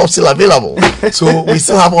lollipop still available? So we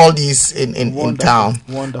still have all these in town.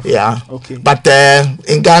 Wonderful. Yeah. Okay. But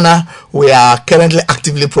in Ghana, we are currently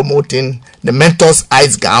actively promoting the Mentos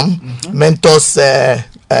Ice Gum, Mentos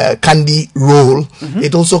candy roll.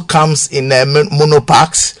 It also comes in mono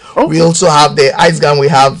packs. We also have the ice gum. We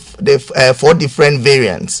have the 4 different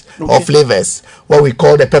variants or flavors. What we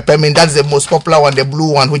call the peppermint. That's the most popular one, the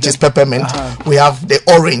blue one, which is peppermint. We have the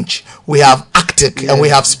orange. We have Arctic, and we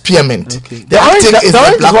have spearmint. The Arctic is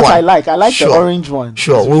the black one. one. I like the orange one.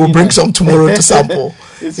 Sure, we will bring some tomorrow to sample.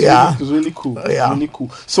 It's really cool. Really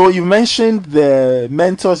cool. So you mentioned the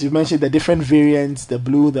Mentos. You mentioned the different variants: the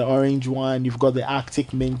blue, the orange one. You've got the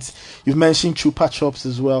Arctic mint. You've mentioned Chupa Chups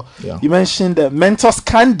as well. You mentioned the Mentos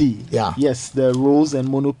candy. Yes, the rolls and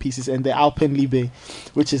mono pieces, and the Alpenlibe,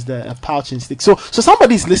 which is the pouch and stick. So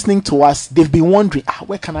somebody's listening to us. They've been wondering,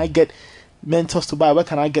 where can I get Mentos to buy? Where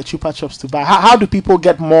can I get Chupa Chups to buy? How do people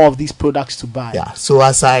get more of these products to buy? So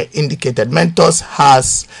as I indicated, Mentos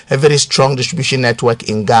has a very strong distribution network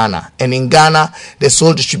in Ghana. And in Ghana, the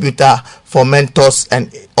sole distributor for Mentos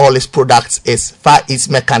and all its products is Far East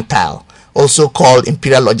Mercantile, also called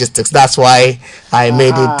Imperial Logistics. That's why I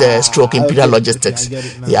made it stroke Imperial Logistics.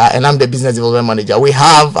 And I'm the business development manager. We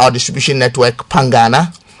have our distribution network,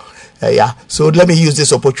 Pangana. So let me use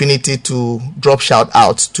this opportunity to drop shout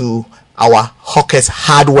outs to our hawkers,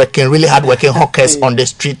 really hardworking hawkers on the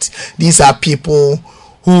street. These are people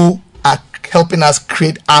who are helping us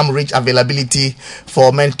create arm reach availability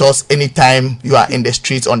for Mentos anytime you are in the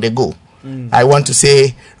streets on the go. I want to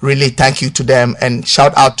say really thank you to them and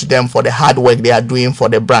shout out to them for the hard work they are doing for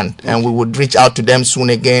the brand. And we would reach out to them soon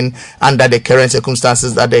again under the current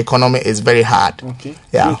circumstances that the economy is very hard. Okay.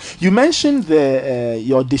 Yeah. You mentioned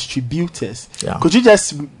your distributors. Yeah. Could you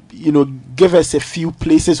just give us a few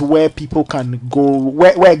places where people can go?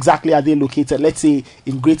 Where exactly are they located? Let's say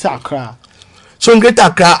in Greater Accra. So in Greater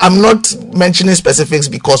Accra, I'm not mentioning specifics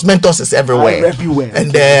because Mentos is everywhere. Everywhere.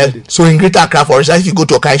 And so in Greater Accra, for example, if you go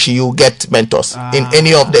to Okanshi, you get Mentos in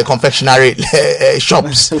any of the confectionery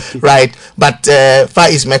shops, right? But Far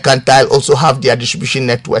East Mercantile also have their distribution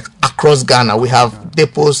network across Ghana. We have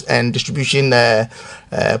depots and distribution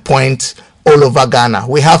points all over Ghana.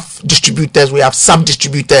 We have distributors, we have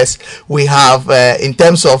sub-distributors, we have in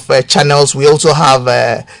terms of channels, we also have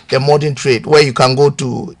the modern trade where you can go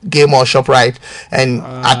to Game or ShopRite and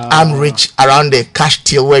at arm reach around the cash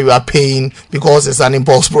till where you are paying because it's an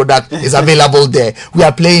impulse product is available there. We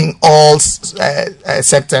are playing all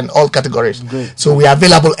sectors and all categories. Great. So we are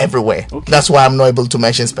available everywhere. Okay. That's why I'm not able to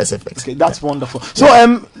mention specifics. Okay, that's wonderful. So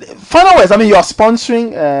final words, I mean, you are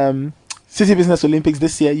sponsoring City Business Olympics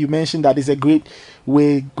this year. You mentioned that is a great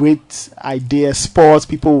way, great idea. Sports,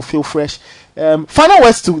 people will feel fresh. Final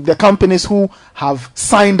words to the companies who have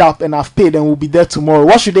signed up and have paid and will be there tomorrow.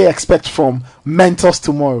 What should they expect from Mentos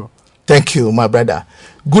tomorrow? Thank you, my brother.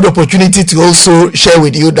 Good opportunity to also share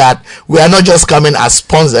with you that we are not just coming as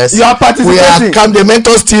sponsors. You are participating. The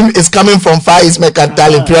Mentos team is coming from Far East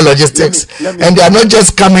Mercantile Imperial Logistics, and they are not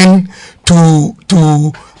just coming to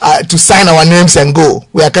sign our names and go.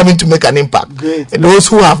 We are coming to make an impact. Great. And those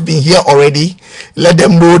who have been here already, let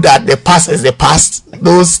them know that the past is the past.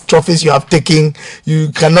 Those trophies you have taken,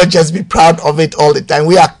 you cannot just be proud of it all the time.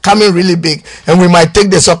 We are coming really big, and we might take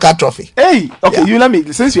the soccer trophy. Hey,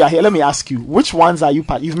 okay, since you are here, let me ask you, which ones are you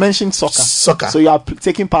part? You've mentioned soccer. Soccer. So you are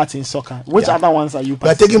taking part in soccer. Which other ones are you We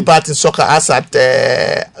are taking part in soccer as at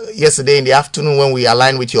yesterday in the afternoon when we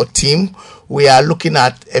aligned with your team. We are looking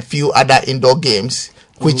at a few other indoor games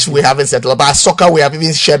which we haven't settled. But soccer, we have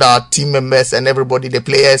even shared our team members and everybody, the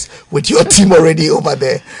players, with your team already over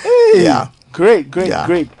there. Hey, yeah. Great.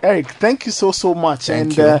 Eric, thank you so much.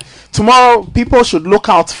 Tomorrow, people should look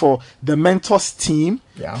out for the Mentos team.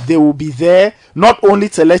 Yeah. They will be there not only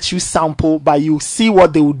to let you sample, but you see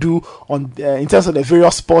what they will do on in terms of the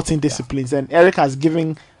various sporting disciplines. And Eric has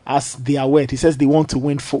given us their word. He says they want to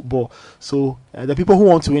win football. So the people who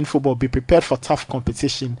want to win football, be prepared for tough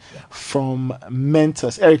competition from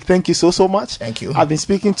Mentos. Eric, thank you so much. Thank you. I've been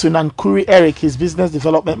speaking to Nankuri Eric, his business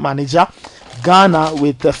development manager, Ghana,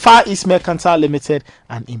 with the Far East Mercantile Limited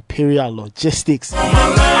and Imperial Logistics.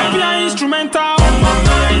 Instrumental.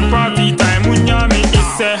 Party time,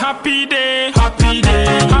 it's a happy day, happy day,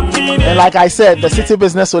 happy day. And like I said, the City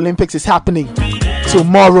Business Olympics is happening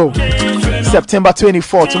tomorrow, September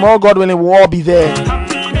 24. Tomorrow, God willing, we'll all be there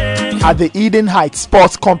at the Eden Heights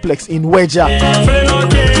Sports Complex in Weja.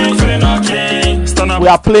 We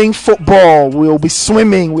are playing football, we will be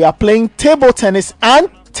swimming, we are playing table tennis and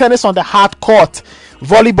tennis on the hard court,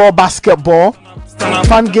 volleyball, basketball,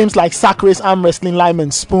 fun games like sack race, arm wrestling, lime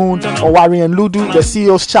and spoon, Owari and Ludu, the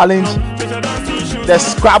CEO's challenge, the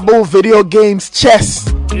Scrabble, video games, chess.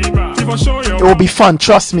 It will be fun,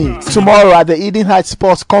 trust me. Tomorrow at the Eden Heights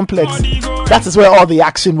Sports Complex, that is where all the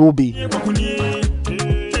action will be.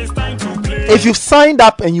 If you've signed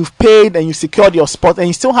up and you've paid and you secured your spot and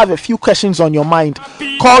you still have a few questions on your mind,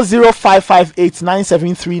 call 0558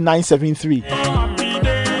 973 973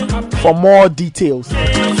 for more details.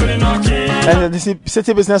 And the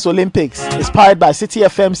City Business Olympics is powered by City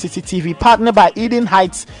FM, City TV, partnered by Eden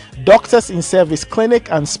Heights Doctors in Service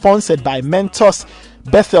Clinic, and sponsored by Mentos,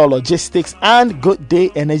 Bethel Logistics, and Good Day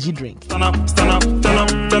Energy Drink. Stand up, stand up, stand up,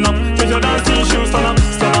 stand up. Put your dancing shoes. Stand up,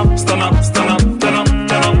 stand up, stand up, stand up, stand up,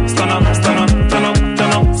 stand up, stand up, stand up, stand up,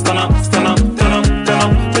 stand up, stand up, stand up, stand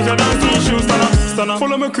up. Put your dancing shoes. Stand up, stand up.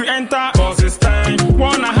 Follow me, crew enter. Cause it's time.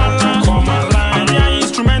 Wanna holla, call my line. I'm the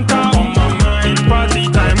instrumental on my mind. Party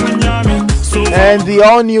time when you're me. And the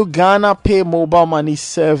all-new Ghana Pay mobile money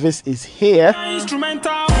service is here.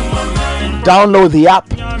 Download the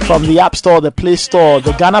app from the App Store, the Play Store,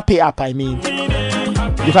 the Ghana Pay app, I mean.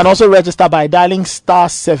 You can also register by dialing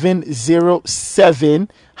 *707#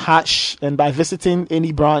 and by visiting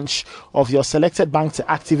any branch of your selected bank to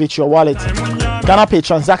activate your wallet. Ghana Pay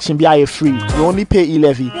transaction be free. You only pay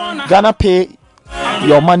e-levy. Ghana Pay,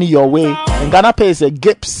 your money your way. And Ghana Pay is a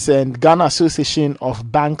GIPS and Ghana Association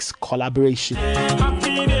of Banks collaboration.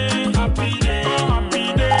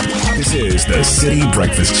 This is the City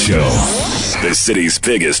Breakfast Show, the city's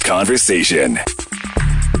biggest conversation.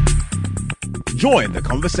 Join the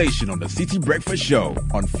conversation on the City Breakfast Show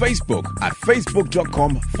on Facebook at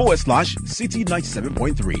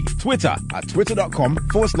facebook.com/City97.3, Twitter at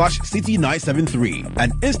twitter.com/City973,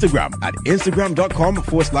 and Instagram at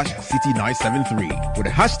instagram.com/City973 with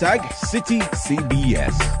the hashtag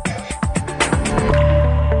CityCBS.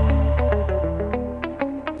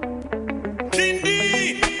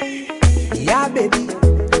 Yeah, baby,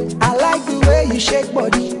 I like the way you shake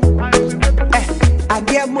body. I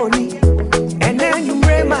get money, and then you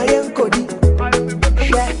bring my encode.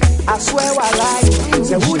 Yeah, I swear I like.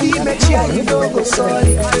 So would you make sure you don't go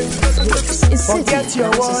sorry? Forget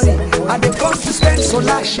your worry. I dey come to spend so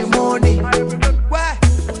lash your money. Where?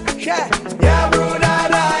 Yeah, yeah, bro,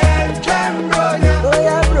 that I am bro. Yeah. Oh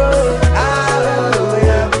yeah, bro. Oh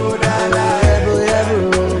yeah, bro, that I am bro.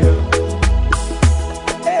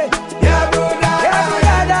 Hey, yeah, bro,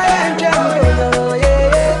 that I am bro.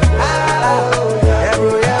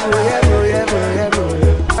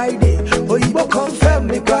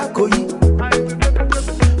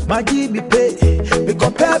 Magi be pay, me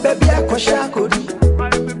compare baby I kwasha kodi.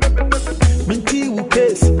 Minti wu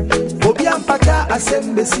case, obi ampaka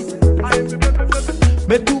asembesi.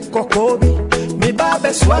 Me tu kokobi, me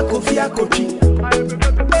babe swa kofi akoti.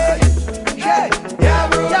 Hey, yeah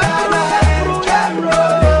bro, yeah bro, yeah bro.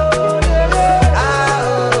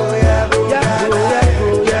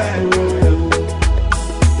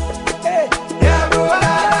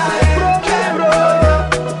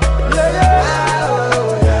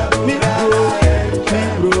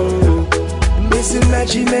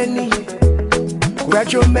 Many,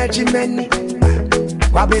 Gradual Many,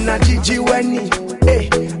 Wabina Gigi Weni, eh,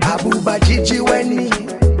 Abuba Gigi Weni,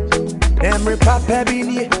 Emre Papa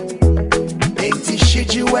Bini, Enti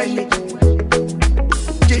Shiji Weni,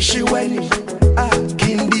 Jishi Weni,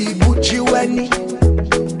 Kindi Buchi Weni,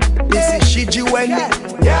 this is Shiji Weni,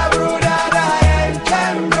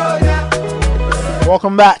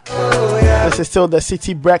 Welcome back. This is still the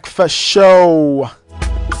City Breakfast Show.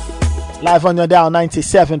 Live on your dial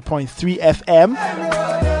 97.3 FM.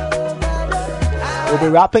 We'll be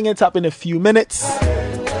wrapping it up in a few minutes.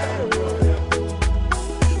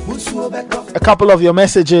 A couple of your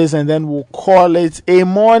messages and then we'll call it a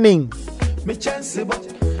morning.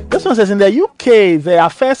 This one says in the UK there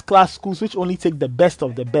are first class schools which only take the best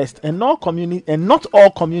of the best, and not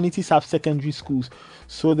all communities have secondary schools.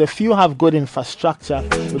 So the few have good infrastructure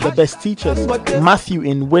with the best teachers. Matthew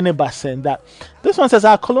in Winneba saying that. This one says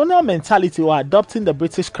our colonial mentality or adopting the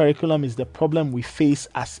British curriculum is the problem we face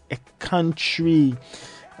as a country.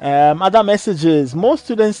 Other messages. Most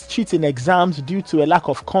students cheat in exams due to a lack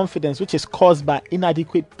of confidence, which is caused by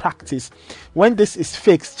inadequate practice. When this is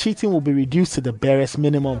fixed, cheating will be reduced to the barest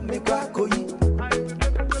minimum.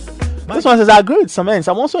 This one says, I agree with some ends.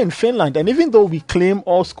 I'm also in Finland, and even though we claim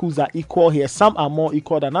all schools are equal here, some are more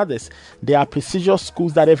equal than others. There are prestigious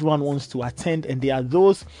schools that everyone wants to attend, and there are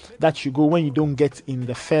those that you go when you don't get in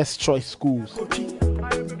the first choice schools.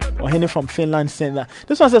 Ohene from Finland saying that.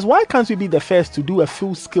 This one says, why can't we be the first to do a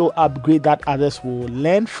full skill upgrade that others will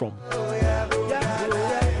learn from?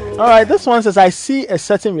 Alright, this one says, I see a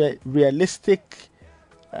certain realistic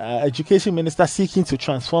education minister seeking to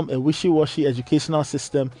transform a wishy-washy educational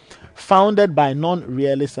system founded by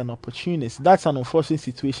non-realists and opportunists. That's an unfortunate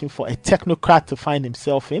situation for a technocrat to find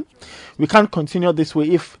himself in. We can't continue this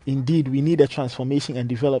way if indeed we need a transformation and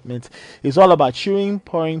development. It's all about chewing,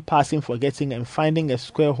 pouring, passing, forgetting, and finding a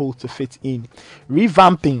square hole to fit in.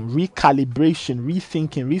 Revamping, recalibration,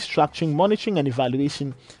 rethinking, restructuring, monitoring, and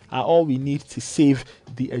evaluation are all we need to save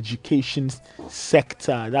the education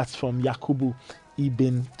sector. That's from Yakubu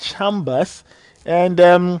Ibn Chambers. And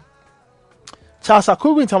Charles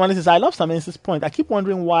Akubu in Tamale says, I love Samen's point. I keep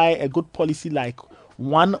wondering why a good policy like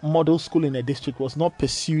one model school in a district was not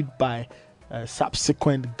pursued by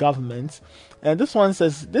subsequent governments. And this one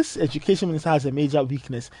says, this education minister has a major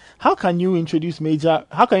weakness. How can you introduce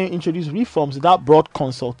reforms without broad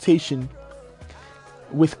consultation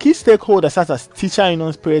with key stakeholders such as teacher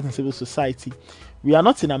unions, parents, and civil society? We are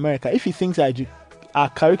not in America. If he thinks our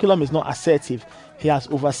curriculum is not assertive, he has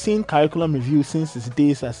overseen curriculum review since his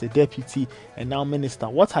days as a deputy and now minister.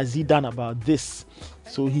 What has he done about this?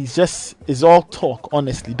 So it's all talk,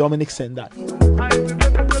 honestly. Dominic said that.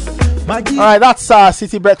 Alright, that's our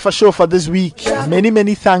City Breakfast Show for this week.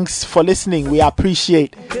 Many thanks for listening. We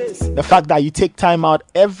appreciate the fact that you take time out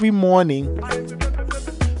every morning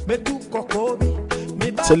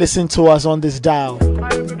to listen to us on this dial.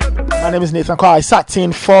 My name is Nathan Kwa. I sat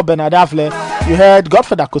in for Bernard Avle. You heard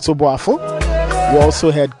Godfrey Dakotoboafo. You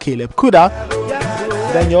also heard Caleb Kuda.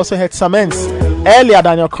 Then you also heard Samens. Earlier,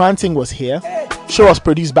 Daniel Cranting was here. Show was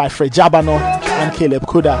produced by Fred Jabano and Caleb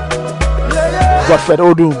Kuda. Godfred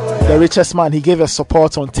Odum, the richest man, he gave us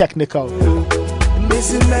support on technical.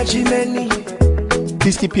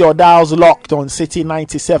 Please keep your dials locked on City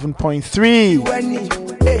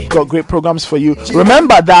 97.3. Got great programs for you.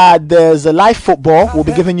 Remember that there's a live football. We'll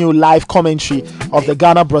be giving you live commentary of the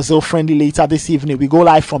Ghana-Brazil friendly later this evening. We go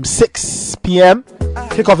live from 6 p.m.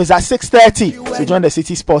 Kickoff is at 6:30. So join the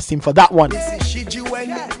City Sports team for that one.